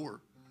 I know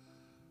her.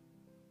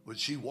 When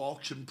she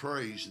walks and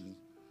prays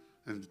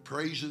and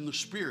prays in the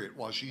Spirit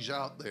while she's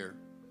out there.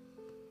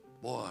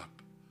 Boy,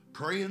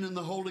 praying in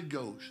the Holy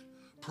Ghost,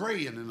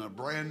 praying in a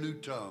brand new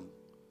tongue,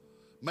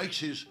 makes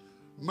his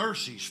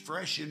mercies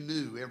fresh and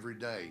new every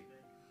day.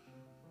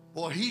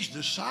 Boy, he's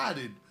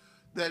decided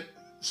that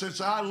since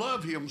I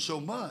love him so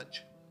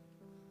much.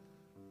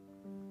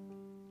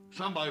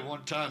 Somebody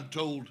one time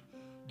told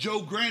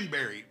Joe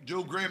Granberry.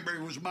 Joe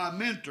Granberry was my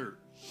mentor.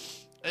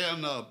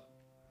 And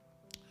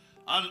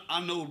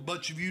I know a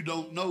bunch of you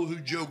don't know who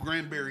Joe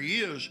Granberry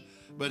is,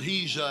 but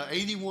he's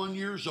 81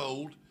 years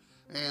old.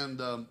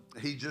 And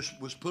he just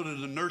was put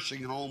in a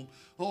nursing home,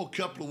 a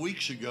couple of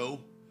weeks ago.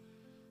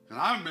 And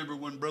I remember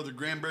when Brother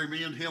Granberry,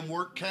 me and him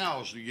worked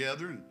cows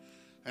together.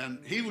 And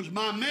he was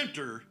my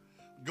mentor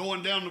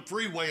going down the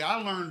freeway. I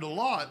learned a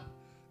lot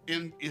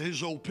in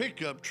his old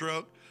pickup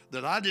truck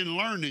that I didn't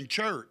learn in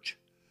church,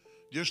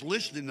 just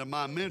listening to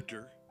my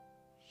mentor.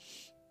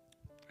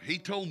 He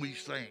told me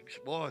things.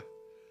 Boy,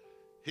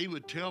 he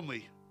would tell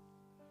me,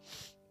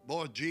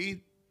 boy,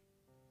 Gene,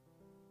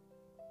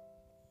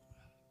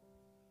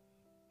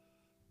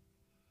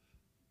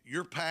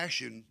 your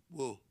passion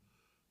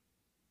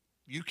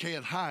you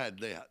can't hide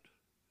that.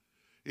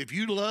 If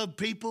you love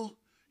people,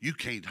 you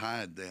can't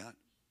hide that.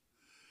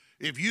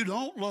 If you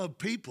don't love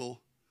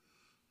people,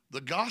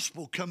 the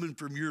gospel coming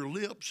from your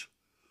lips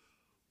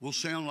will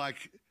sound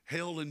like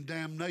hell and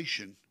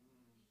damnation.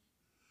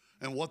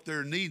 And what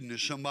they're needing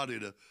is somebody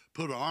to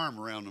put an arm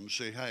around them and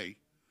say, hey,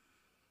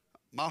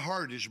 my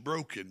heart is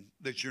broken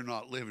that you're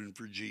not living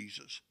for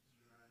Jesus.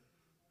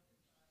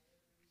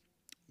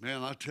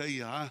 Man, I tell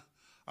you, I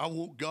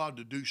want God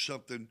to do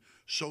something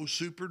so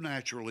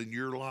supernatural in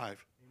your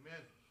life. Amen.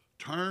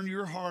 Turn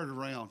your heart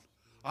around.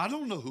 I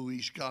don't know who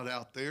he's got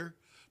out there.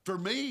 For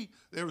me,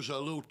 there was a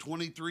little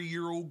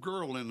 23-year-old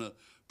girl in the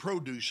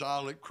produce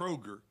aisle at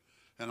Kroger.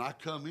 And I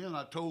come in,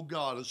 I told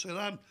God, I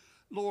said,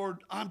 Lord,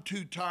 I'm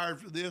too tired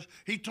for this.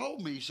 He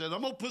told me, he said,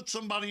 I'm going to put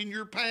somebody in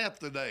your path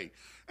today.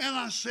 And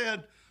I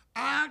said,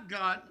 I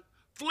got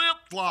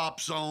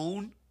flip-flops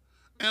on,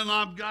 and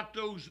I've got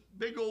those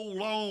big old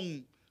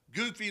long,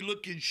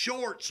 goofy-looking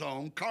shorts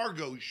on,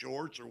 cargo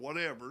shorts or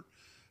whatever.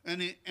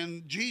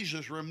 And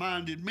Jesus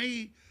reminded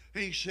me,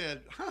 he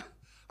said,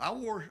 I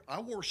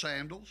wore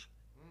sandals.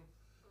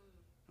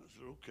 I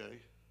said, okay.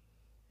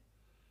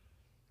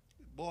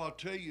 Boy, I'll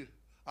tell you,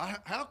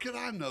 how could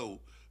I know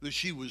that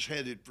she was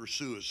headed for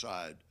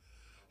suicide?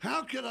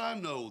 How could I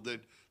know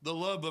that the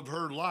love of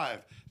her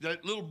life,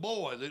 that little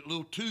boy, that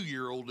little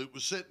 2-year-old that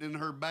was sitting in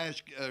her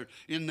basket,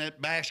 in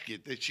that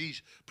basket that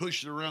she's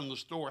pushing around the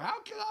store, how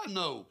could I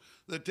know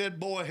that that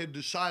boy had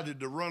decided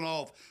to run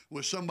off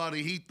with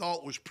somebody he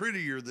thought was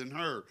prettier than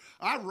her?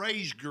 I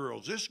raised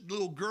girls. This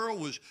little girl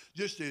was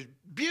just a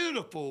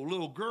beautiful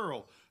little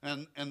girl,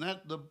 and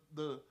that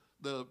the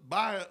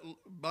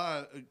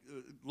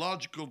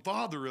biological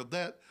father of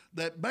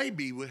that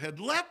baby had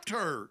left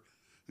her,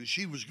 and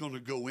she was going to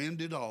go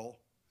end it all.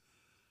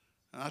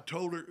 And I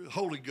told her,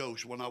 Holy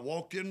Ghost, when I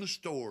walked in the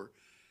store,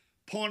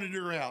 pointed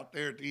her out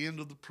there at the end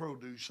of the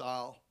produce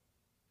aisle.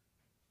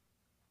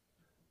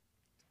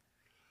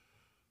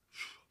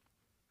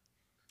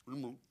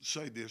 I'm going to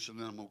say this and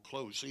then I'm going to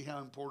close. See how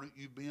important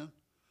you've been?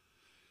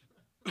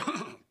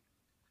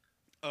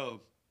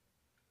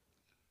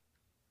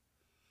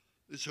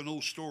 It's an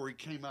old story,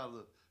 came out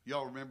of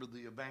y'all remember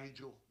the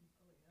Evangel?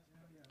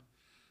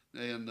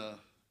 And the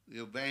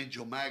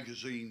Evangel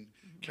magazine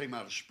came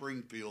out of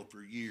Springfield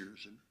for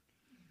years. And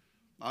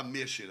I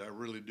miss it, I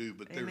really do.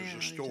 But Amen,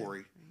 there's a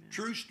story,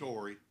 true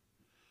story.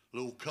 A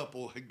little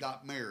couple had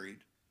got married.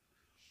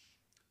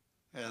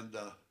 And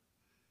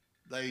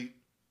they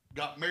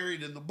got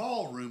married in the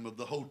ballroom of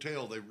the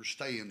hotel they were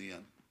staying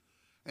in.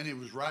 And it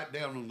was right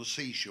down on the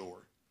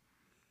seashore.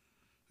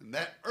 And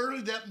that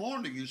early that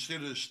morning,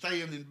 instead of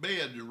staying in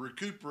bed and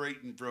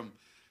recuperating from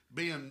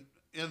being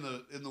in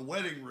the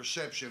wedding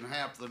reception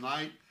half the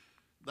night,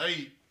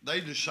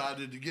 they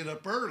decided to get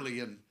up early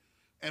and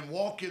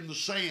walk in the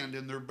sand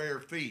in their bare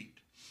feet.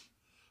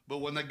 But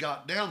when they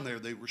got down there,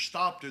 they were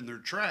stopped in their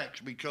tracks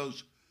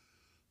because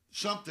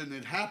something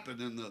had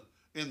happened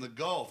in the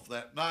Gulf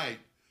that night.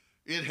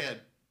 It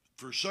had,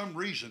 for some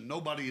reason,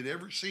 nobody had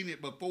ever seen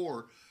it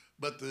before,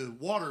 but the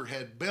water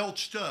had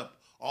belched up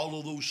all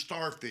of those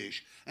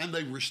starfish, and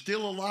they were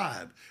still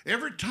alive.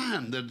 Every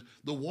time that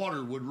the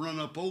water would run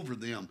up over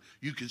them,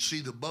 you could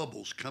see the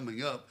bubbles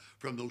coming up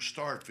from those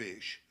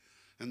starfish.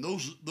 And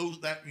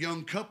that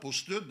young couple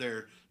stood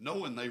there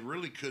knowing they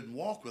really couldn't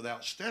walk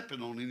without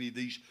stepping on any of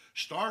these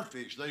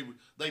starfish.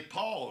 They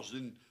paused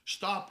and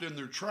stopped in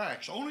their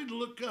tracks, only to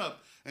look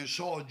up and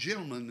saw a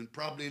gentleman, and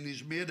probably in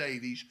his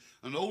mid-80s,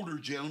 an older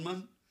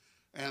gentleman,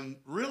 and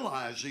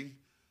realizing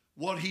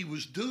what he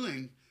was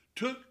doing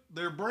took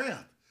their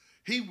breath.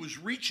 He was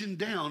reaching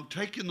down,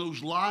 taking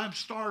those live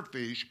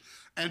starfish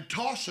and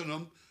tossing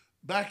them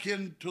back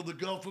into the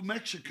Gulf of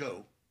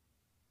Mexico.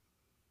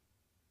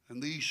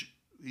 And these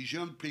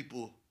young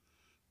people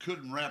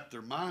couldn't wrap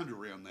their mind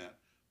around that.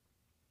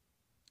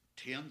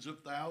 Tens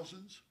of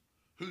thousands,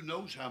 who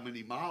knows how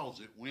many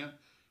miles it went,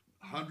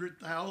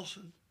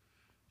 100,000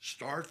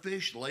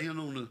 starfish laying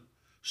on the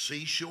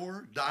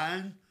seashore,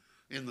 dying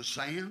in the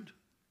sand.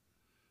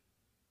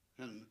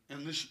 And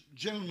this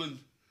gentleman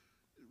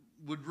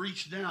would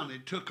reach down.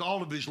 It took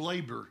all of his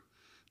labor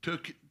to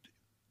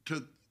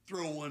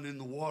throw one in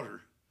the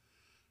water.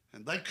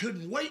 And they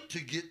couldn't wait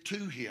to get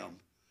to him.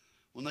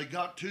 When they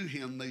got to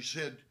him, they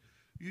said,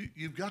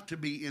 "You've got to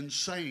be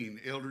insane,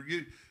 elder.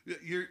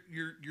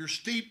 You're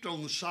steeped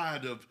on the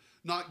side of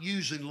not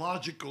using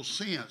logical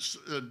sense,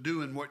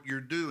 doing what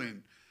you're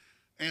doing.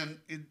 And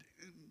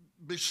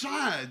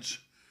besides,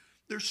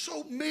 there's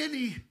so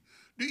many.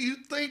 Do you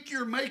think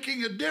you're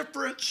making a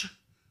difference?"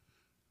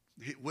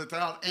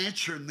 Without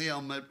answering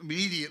them,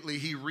 immediately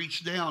he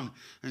reached down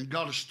and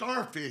got a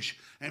starfish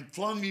and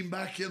flung him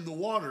back in the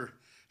water.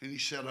 And he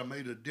said, "I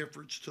made a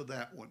difference to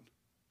that one."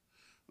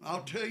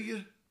 I'll tell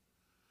you,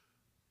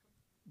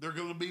 they're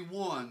going to be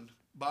one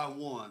by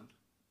one.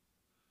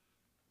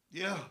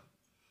 Yeah,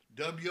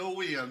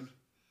 W-O-N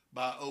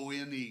by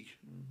O-N-E.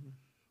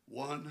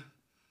 One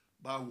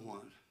by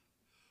one.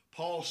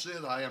 Paul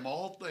said, "I am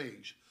all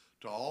things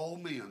to all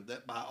men,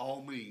 that by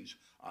all means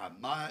I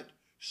might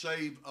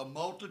save a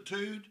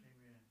multitude."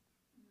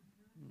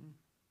 Amen.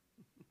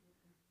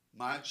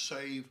 Might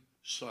save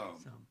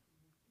some.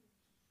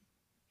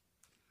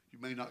 You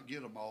may not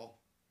get them all.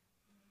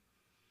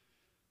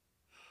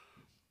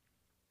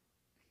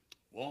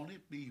 Won't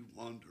it be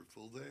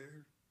wonderful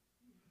there?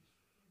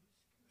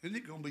 Isn't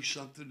it going to be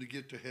something to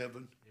get to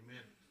heaven?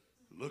 Amen.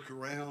 Look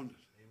around.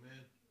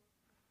 Amen.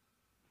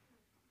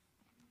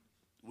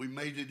 We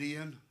made it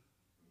in.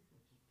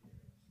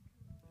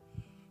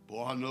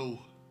 Boy, I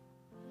know.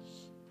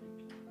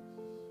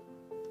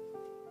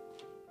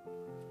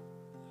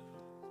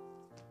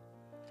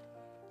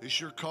 It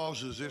sure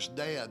causes this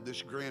dad,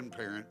 this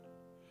grandparent,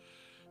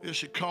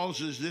 it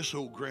causes this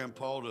old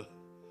grandpa to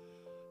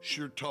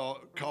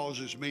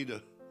causes me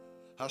to.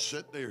 I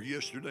sat there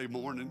yesterday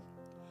morning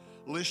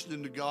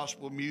listening to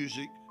gospel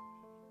music.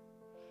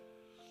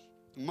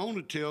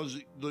 Mona tell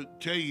you,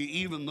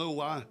 even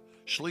though I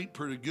sleep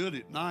pretty good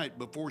at night,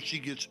 before she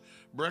gets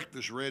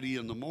breakfast ready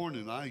in the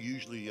morning, I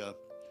usually, I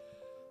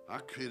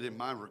could in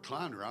my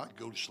recliner, I'd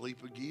go to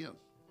sleep again.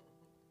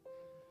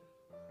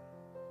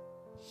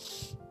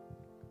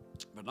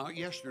 But not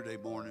yesterday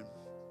morning.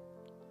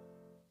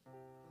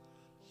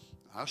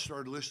 I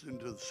started listening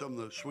to some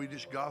of the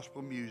sweetest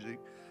gospel music,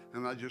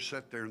 and I just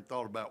sat there and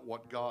thought about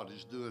what God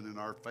is doing in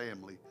our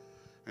family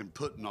and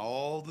putting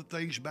all the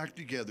things back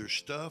together,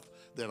 stuff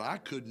that I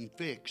couldn't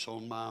fix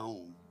on my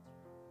own.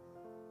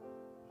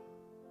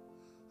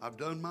 I've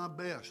done my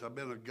best. I've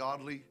been a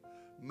godly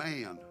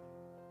man.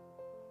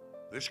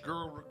 This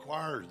girl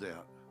requires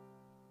that.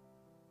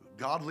 A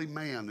godly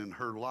man in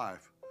her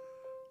life.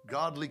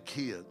 Godly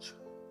kids.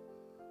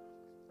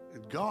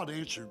 And God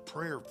answered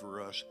prayer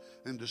for us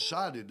and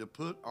decided to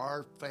put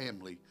our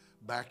family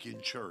back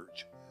in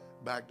church,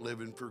 back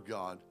living for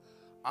God.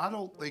 I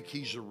don't think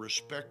he's a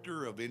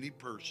respecter of any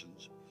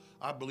persons.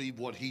 I believe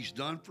what he's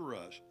done for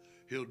us,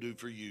 he'll do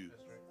for you.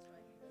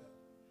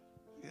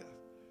 Yeah.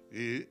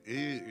 It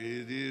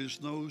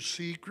is no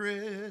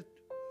secret.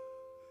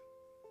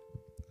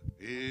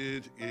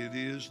 It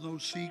is no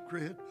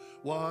secret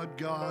what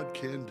God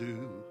can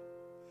do.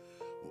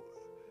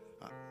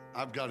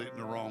 I've got it in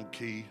the wrong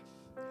key.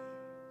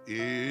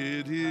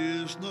 It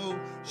is no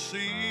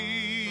secret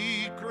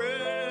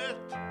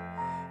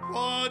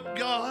what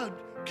God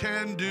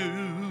can do.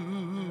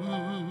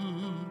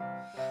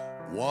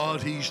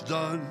 What he's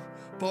done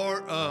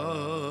for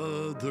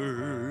others,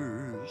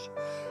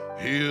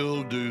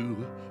 he'll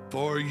do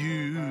for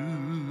you.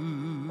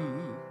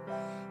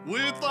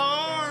 With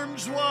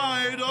arms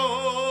wide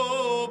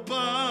open,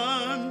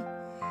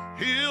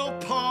 he'll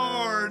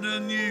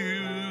pardon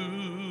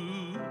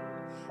you.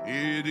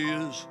 It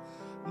is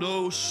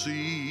no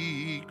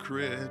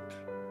secret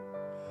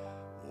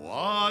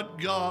what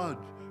God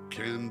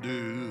can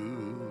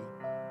do.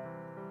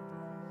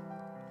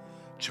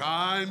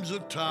 Chimes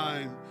of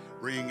time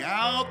ring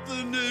out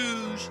the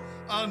news,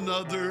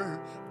 another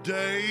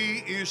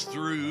day is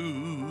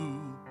through.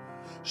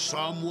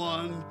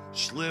 Someone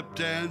slipped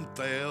and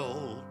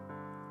fell.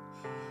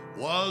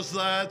 Was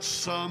that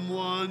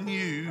someone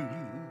you?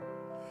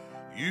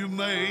 You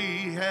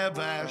may have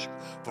asked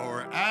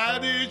for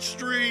added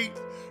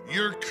strength,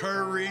 your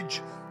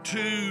courage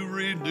to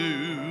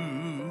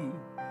renew.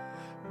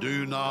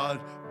 Do not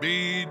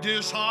be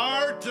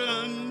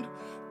disheartened,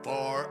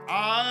 for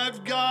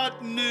I've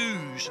got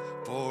news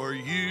for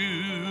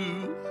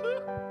you.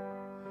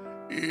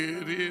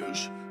 It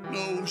is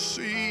no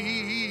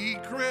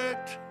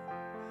secret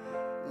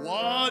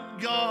what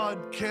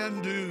God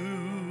can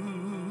do.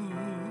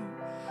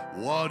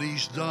 What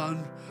he's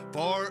done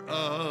for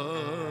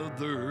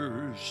others,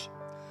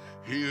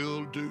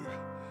 he'll do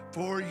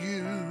for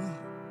you.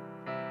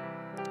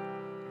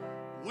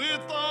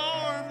 With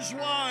arms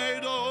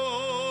wide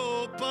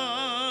open,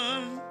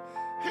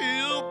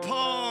 he'll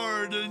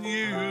pardon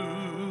you.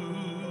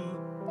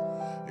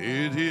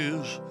 It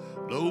is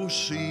no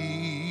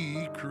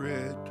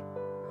secret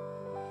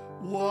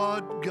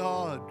what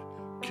God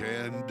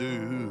can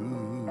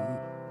do.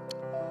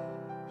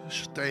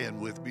 Stand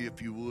with me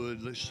if you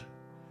would.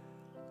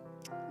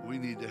 We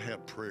need to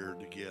have prayer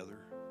together.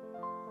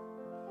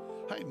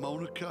 Hey,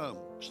 Mona, come.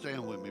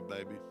 Stand with me,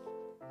 baby.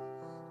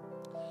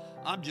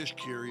 I'm just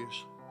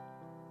curious.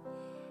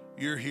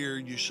 You're here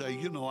and you say,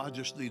 you know, I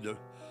just need to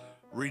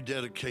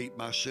rededicate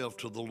myself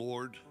to the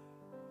Lord.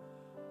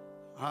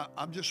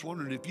 I'm just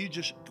wondering if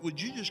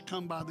would you just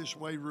come by this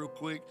way real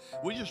quick?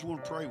 We just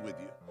want to pray with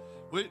you.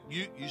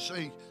 You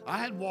say, I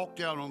had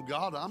walked out on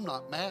God. I'm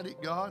not mad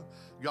at God.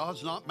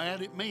 God's not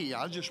mad at me.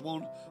 I just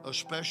want a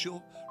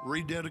special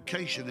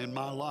rededication in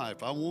my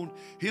life. I want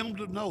him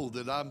to know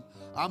that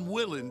I'm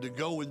willing to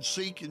go and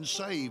seek and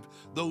save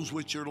those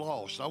which are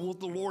lost. I want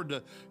the Lord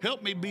to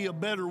help me be a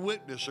better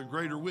witness, a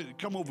greater witness.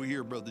 Come over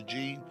here, Brother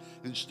Gene,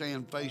 and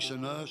stand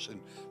facing us. And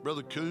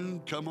Brother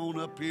Coon, come on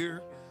up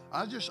here.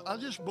 I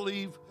just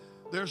believe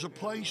there's a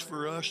place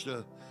for us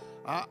to.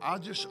 I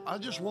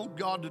just want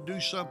God to do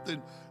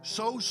something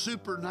so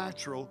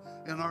supernatural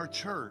in our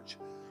church.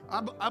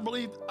 I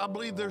believe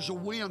there's a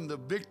wind of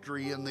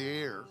victory in the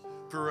air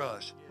for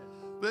us.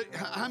 But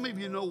how many of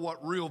you know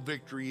what real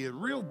victory is?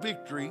 Real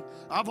victory,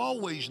 I've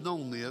always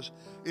known this,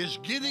 is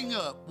getting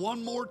up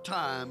one more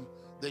time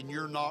than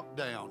you're knocked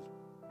down.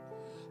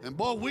 And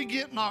boy, we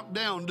get knocked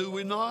down, do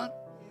we not?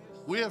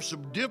 We have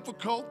some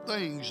difficult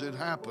things that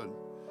happen.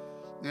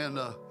 And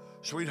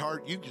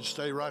sweetheart, you can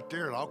stay right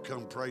there and I'll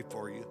come pray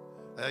for you.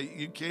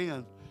 You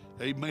can.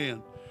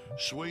 Amen.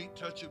 Sweet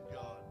touch of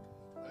God.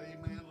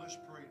 Amen. Let's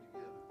pray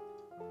together.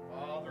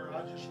 Father,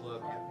 I just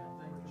love you.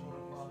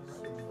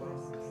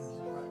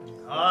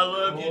 I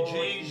love you,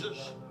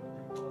 Jesus.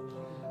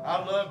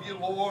 I love you,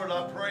 Lord.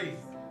 I pray,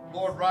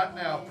 Lord, right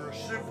now for a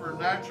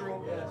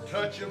supernatural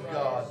touch of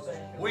God.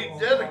 We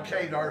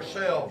dedicate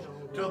ourselves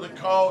to the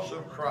cause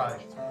of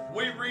Christ.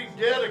 We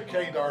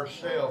rededicate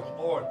ourselves,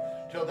 Lord,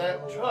 to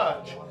that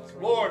touch.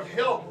 Lord,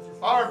 help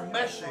our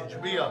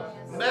message be a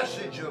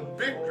message of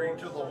victory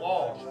to the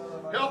lost.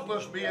 Help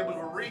us be able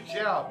to reach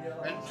out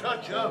and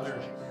touch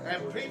others,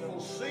 and people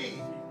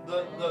see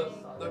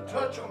the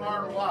touch on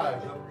our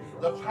lives,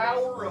 the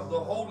power of the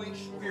Holy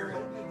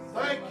Spirit.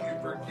 Thank you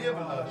for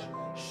giving us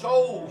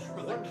souls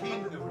for the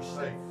kingdom's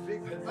sake.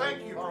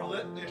 Thank you for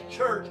letting this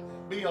church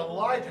be a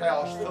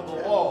lighthouse to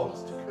the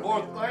lost.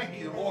 Lord, thank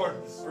you, Lord,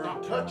 for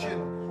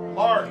touching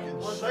Mark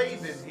and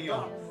saving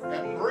him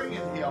and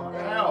bringing him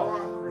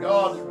out.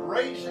 God,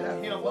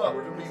 raising him up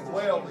to be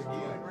well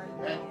again.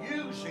 and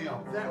use him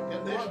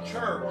in this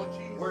church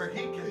where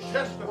he can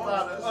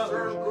testify to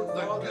others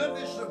the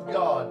goodness of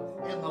God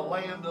in the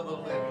land of the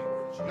living.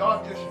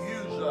 God, just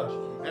use us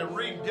and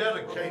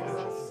rededicate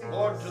us,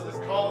 Lord, to the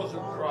cause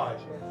of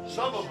Christ.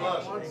 Some of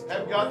us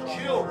have got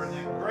children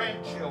and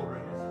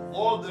grandchildren,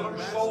 Lord, that are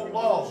so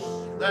lost,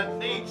 that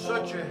need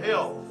such a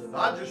help.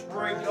 I just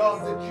pray,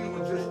 God, that you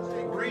would just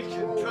reach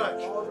and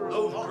touch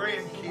those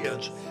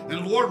grandkids.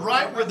 And Lord,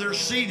 right where they're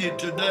seated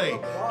today,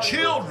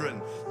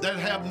 children that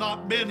have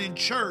not been in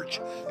church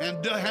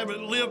and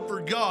haven't lived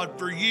for God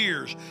for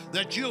years,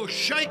 that you'll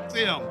shake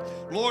them,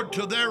 Lord,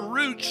 to their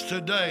roots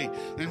today.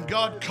 And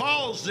God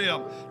calls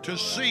them to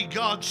see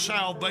God's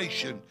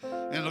salvation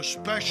in a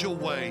special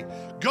way.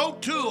 Go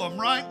to them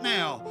right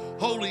now,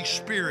 Holy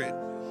Spirit.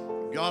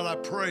 God, I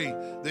pray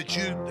that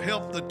you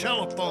help the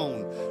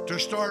telephone to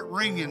start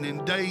ringing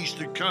in days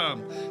to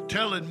come,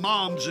 telling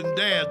moms and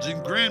dads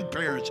and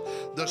grandparents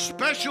the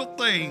special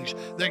things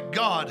that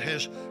God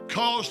has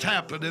caused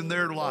happen in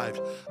their lives.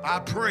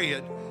 I pray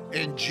it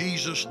in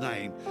Jesus'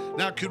 name.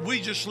 Now, could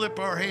we just slip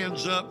our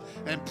hands up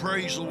and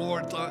praise the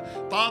Lord?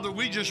 Father,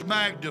 we just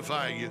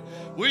magnify you.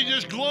 We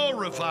just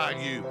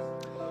glorify you.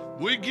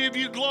 We give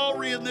you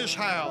glory in this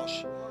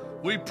house.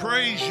 We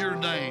praise your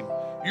name.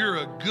 You're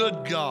a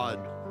good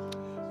God.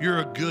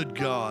 You're a good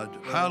God.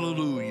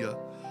 Hallelujah.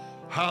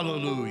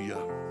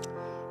 Hallelujah.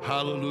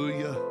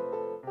 Hallelujah.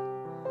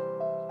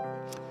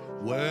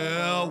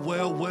 Well.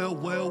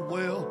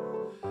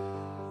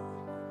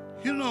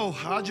 You know,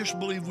 I just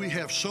believe we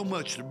have so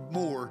much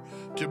more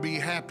to be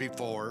happy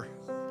for.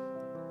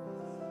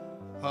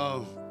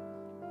 I'll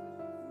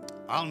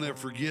never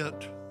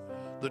forget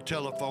the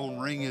telephone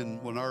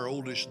ringing when our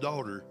oldest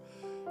daughter,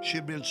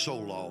 she'd been so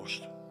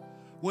lost,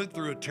 went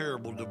through a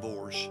terrible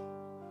divorce.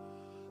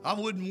 I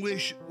wouldn't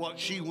wish what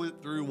she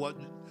went through, what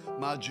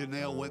my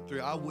Janelle went through.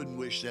 I wouldn't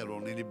wish that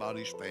on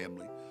anybody's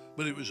family.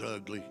 But it was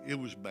ugly. It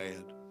was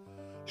bad.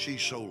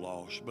 She's so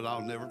lost. But I'll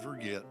never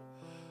forget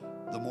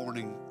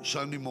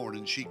Sunday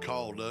morning, she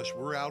called us.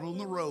 We're out on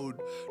the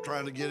road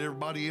trying to get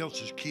everybody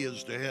else's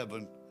kids to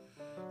heaven.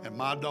 And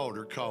my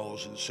daughter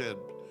calls and said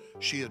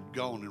she had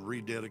gone and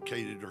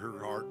rededicated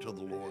her heart to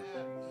the Lord.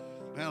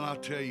 Man, I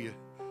tell you,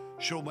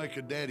 she'll make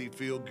a daddy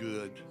feel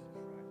good.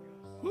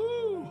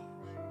 Woo!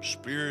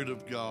 Spirit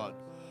of God.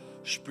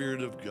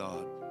 Spirit of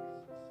God.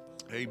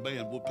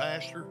 Amen. Well,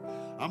 Pastor,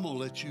 I'm going to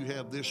let you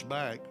have this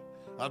back.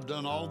 I've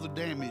done all the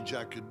damage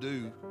I could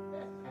do.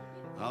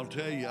 I'll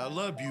tell you, I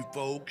love you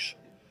folks.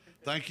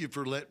 Thank you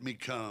for letting me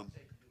come.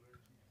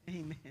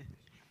 Amen.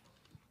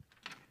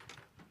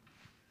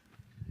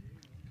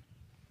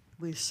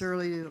 We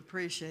surely do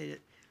appreciate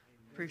it.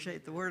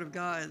 Appreciate the word of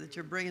God, that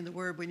you're bringing the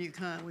word when you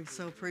come. We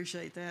so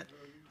appreciate that.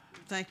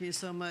 Thank you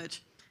so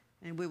much.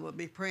 And we will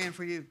be praying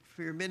for you,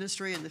 for your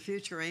ministry in the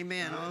future.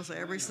 Amen. Also,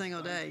 every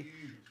single day.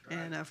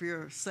 And for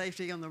your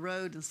safety on the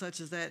road and such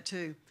as that,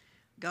 too.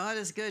 God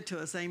is good to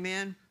us.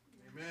 Amen.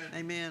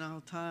 Amen. Amen.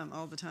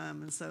 All the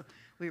time. And so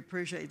we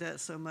appreciate that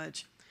so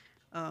much.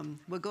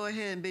 We'll go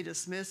ahead and be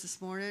dismissed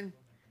this morning.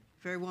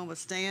 If everyone would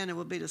stand, and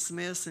we'll be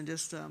dismissed. And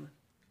just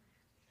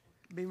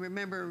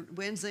remember,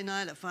 Wednesday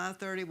night at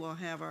 5:30, we'll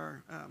have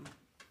our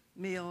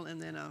meal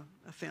and then a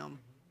film.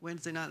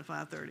 Wednesday night at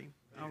 5:30.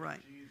 All right.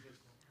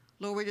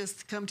 Lord, we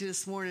just come to you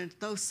this morning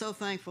so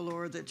thankful,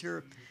 Lord, that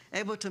you're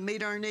able to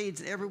meet our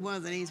needs, every one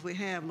of the needs we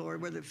have,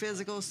 Lord, whether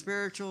physical,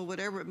 spiritual,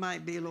 whatever it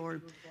might be,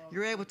 Lord.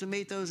 You're able to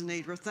meet those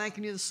needs. We're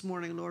thanking you this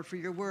morning, Lord, for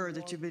your word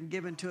that you've been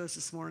given to us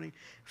this morning,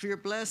 for your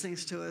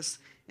blessings to us,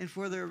 and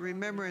for the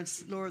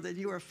remembrance, Lord, that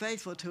you are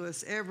faithful to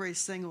us every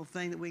single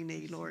thing that we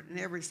need, Lord, and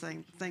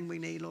everything we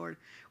need, Lord.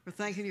 We're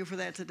thanking you for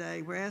that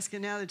today. We're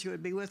asking now that you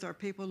would be with our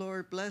people,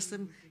 Lord. Bless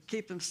them,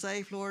 keep them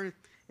safe, Lord,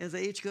 as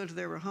they each go to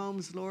their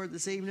homes, Lord,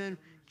 this evening.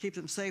 Keep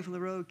them safe on the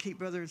road. Keep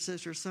brother and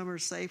sister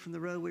Summers safe on the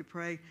road, we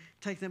pray.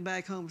 Take them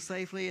back home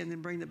safely and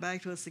then bring them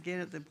back to us again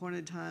at the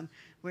appointed time.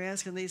 We're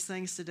asking these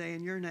things today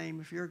in your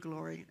name, for your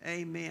glory.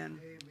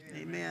 Amen.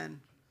 Amen. Amen.